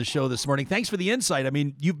here on the show this morning. Thanks for the insight. I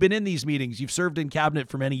mean, you've been in these meetings. You've served in cabinet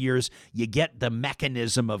for many years. You get the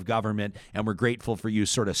mechanism of government, and we're grateful for you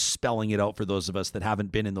sort of spelling it out for those of us that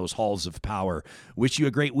haven't been in those halls of power. Wish you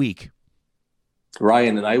a great week.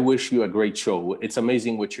 Ryan, and I wish you a great show. It's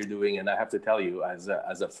amazing what you're doing. And I have to tell you, as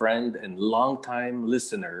a friend and longtime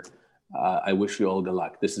listener, I wish you all the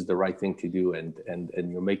luck. This is the right thing to do,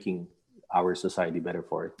 and you're making our society better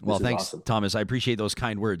for it. Well, thanks, awesome. Thomas. I appreciate those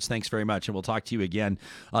kind words. Thanks very much, and we'll talk to you again.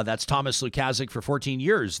 That's Thomas Lukaszuk for 14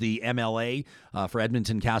 years, the MLA for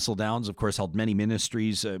Edmonton Castle Downs. Of course, held many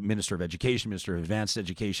ministries, Minister of Education, Minister of Advanced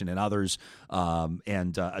Education, and others,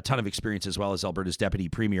 and a ton of experience as well as Alberta's Deputy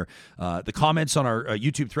Premier. The comments on our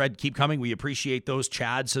YouTube thread keep coming. We appreciate those.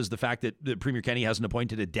 Chad says the fact that Premier Kenney hasn't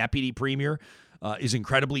appointed a Deputy Premier is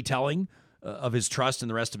incredibly telling of his trust in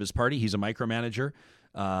the rest of his party. He's a micromanager.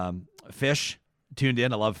 Fish tuned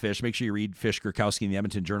in. I love Fish. Make sure you read Fish Gurkowski in the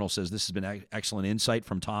Edmonton Journal. Says this has been excellent insight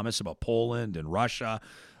from Thomas about Poland and Russia.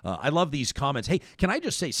 I love these comments. Hey, can I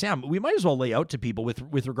just say, Sam, we might as well lay out to people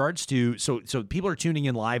with regards to, so people are tuning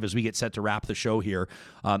in live as we get set to wrap the show here.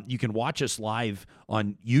 You can watch us live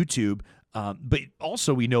on YouTube. But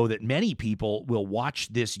also we know that many people will watch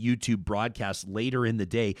this YouTube broadcast later in the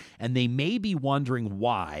day, and they may be wondering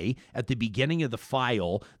why at the beginning of the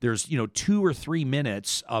file, there's, 2 or 3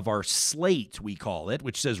 minutes of our slate, we call it,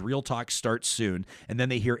 which says Real Talk starts soon. And then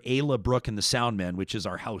they hear Ayla Brooke and the Soundmen, which is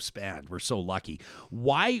our house band. We're so lucky.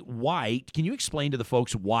 Why? Can you explain to the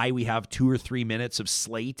folks why we have 2 or 3 minutes of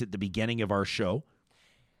slate at the beginning of our show?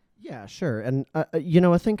 Yeah, sure. And,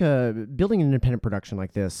 I think building an independent production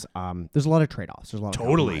like this, there's a lot of trade-offs. There's a lot of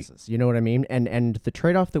compromises. You know what I mean? And the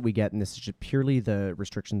trade-off that we get, and this is just purely the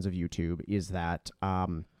restrictions of YouTube, is that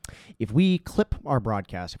if we clip our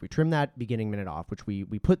broadcast, if we trim that beginning minute off, which we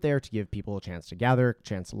put there to give people a chance to gather, a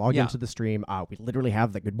chance to log into the stream, we literally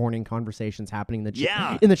have the good morning conversations happening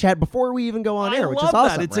in the chat before we even go on air, which is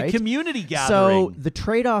awesome. That. It's right? a community gathering. So the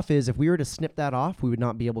trade-off is if we were to snip that off, we would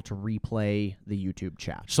not be able to replay the YouTube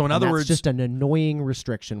chat. So in other words, just an annoying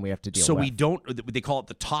restriction we have to deal with. So we don't, they call it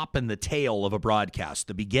the top and the tail of a broadcast,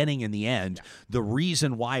 the beginning and the end. Yeah. The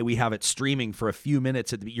reason why we have it streaming for a few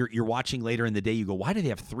minutes, you're watching later in the day, you go, why do they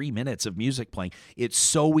have 3 minutes of music playing? It's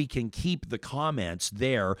so we can keep the comments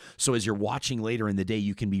there, so as you're watching later in the day,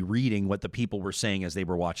 you can be reading what the people were saying as they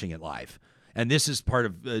were watching it live. And this is part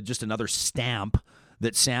of just another stamp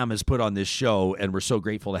that Sam has put on this show, and we're so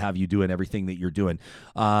grateful to have you doing everything that you're doing.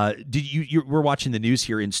 We're watching the news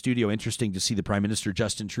here in studio. Interesting to see the Prime Minister,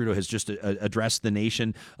 Justin Trudeau, has just addressed the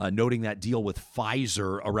nation, noting that deal with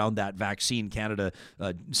Pfizer around that vaccine. Canada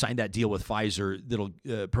signed that deal with Pfizer that'll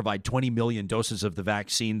provide 20 million doses of the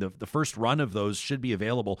vaccine. The first run of those should be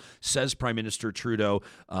available, says Prime Minister Trudeau,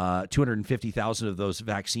 250,000 of those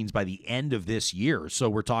vaccines by the end of this year. So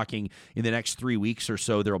we're talking in the next 3 weeks or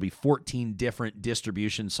so, there will be 14 different distribution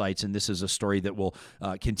sites, and this is a story that we'll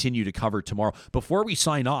continue to cover tomorrow. Before we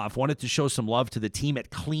sign off, wanted to show some love to the team at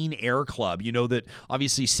Clean Air Club. You know that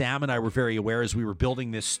obviously Sam and I were very aware as we were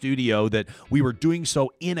building this studio that we were doing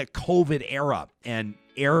so in a COVID era, and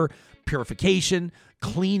air purification,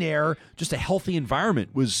 clean air, just a healthy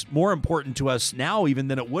environment was more important to us now even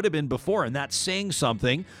than it would have been before, and that's saying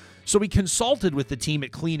something. So we consulted with the team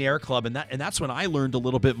at Clean Air Club, and that's when I learned a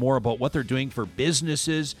little bit more about what they're doing for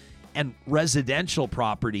businesses and residential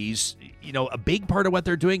properties. You know, a big part of what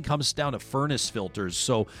they're doing comes down to furnace filters.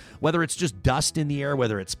 So whether it's just dust in the air,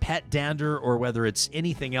 whether it's pet dander, or whether it's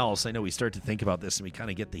anything else, I know we start to think about this and we kind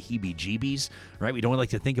of get the heebie-jeebies, right? We don't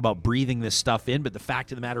like to think about breathing this stuff in, but the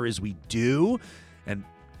fact of the matter is we do. And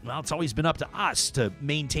well, it's always been up to us to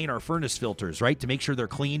maintain our furnace filters, right? To make sure they're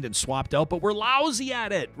cleaned and swapped out, but we're lousy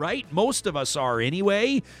at it, right? Most of us are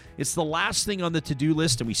anyway. It's the last thing on the to-do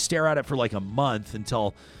list, and we stare at it for like a month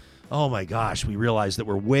until, oh my gosh, we realize that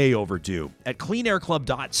we're way overdue. At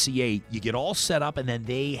cleanairclub.ca, you get all set up and then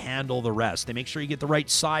they handle the rest. They make sure you get the right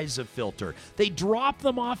size of filter. They drop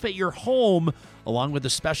them off at your home along with a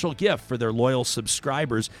special gift for their loyal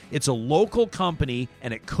subscribers. It's a local company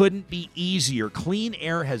and it couldn't be easier. Clean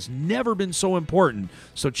air has never been so important.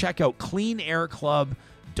 So check out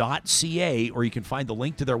cleanairclub.ca, or you can find the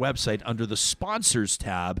link to their website under the sponsors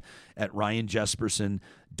tab at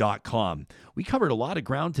ryanjesperson.com. We covered a lot of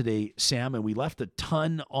ground today, Sam, and we left a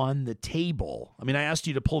ton on the table. I mean, I asked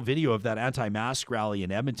you to pull video of that anti-mask rally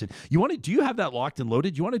in Edmonton. Do you have that locked and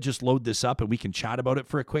loaded? Do you want to just load this up and we can chat about it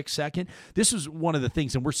for a quick second? This is one of the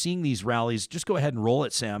things, and we're seeing these rallies. Just go ahead and roll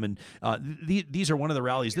it, Sam. And these are one of the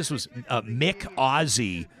rallies. This was Mick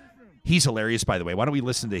Ozzie. He's hilarious, by the way. Why don't we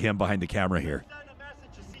listen to him behind the camera here?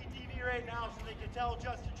 Right now, so they can tell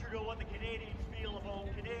Justin Trudeau what the Canadians feel about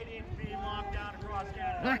Canadians being locked down across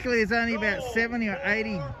Canada. Luckily, there's only about 70 or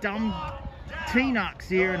 80 dumb T-nucks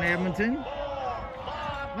here in Edmonton.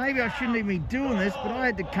 Maybe I shouldn't even be doing this, but I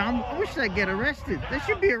had to come. I wish they'd get arrested. They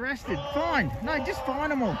should be arrested. Fined. No, just fine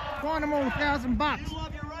them all. Fine them all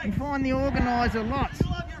 $1,000 and fine the organiser lots.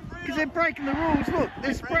 Because they're breaking the rules. Look,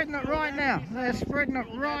 they're spreading it right now. They're spreading it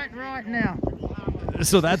right now.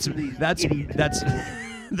 So that's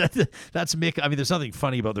that's Mick. I mean, there's nothing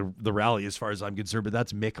funny about the rally as far as I'm concerned, but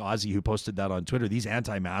that's Mick Ozzie who posted that on Twitter. These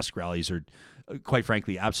anti-mask rallies are, quite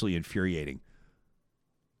frankly, absolutely infuriating.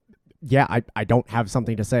 Yeah, I don't have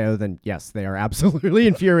something to say other than, yes, they are absolutely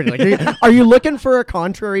infuriating. Like, are you looking for a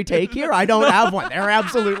contrary take here? I don't have one. They're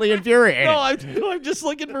absolutely infuriating. No, I'm just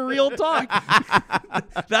looking for real talk.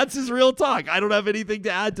 That's his real talk. I don't have anything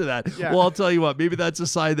to add to that. Yeah. Well, I'll tell you what, maybe that's a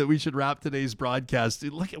sign that we should wrap today's broadcast.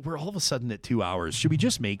 Look, we're all of a sudden at 2 hours. Should we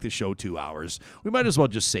just make the show 2 hours? We might as well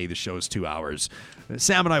just say the show is 2 hours.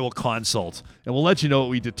 Sam and I will consult, and we'll let you know what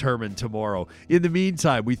we determine tomorrow. In the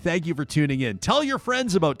meantime, we thank you for tuning in. Tell your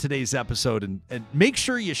friends about today's episode and make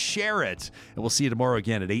sure you share it. And we'll see you tomorrow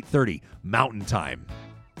again at 8:30 Mountain Time.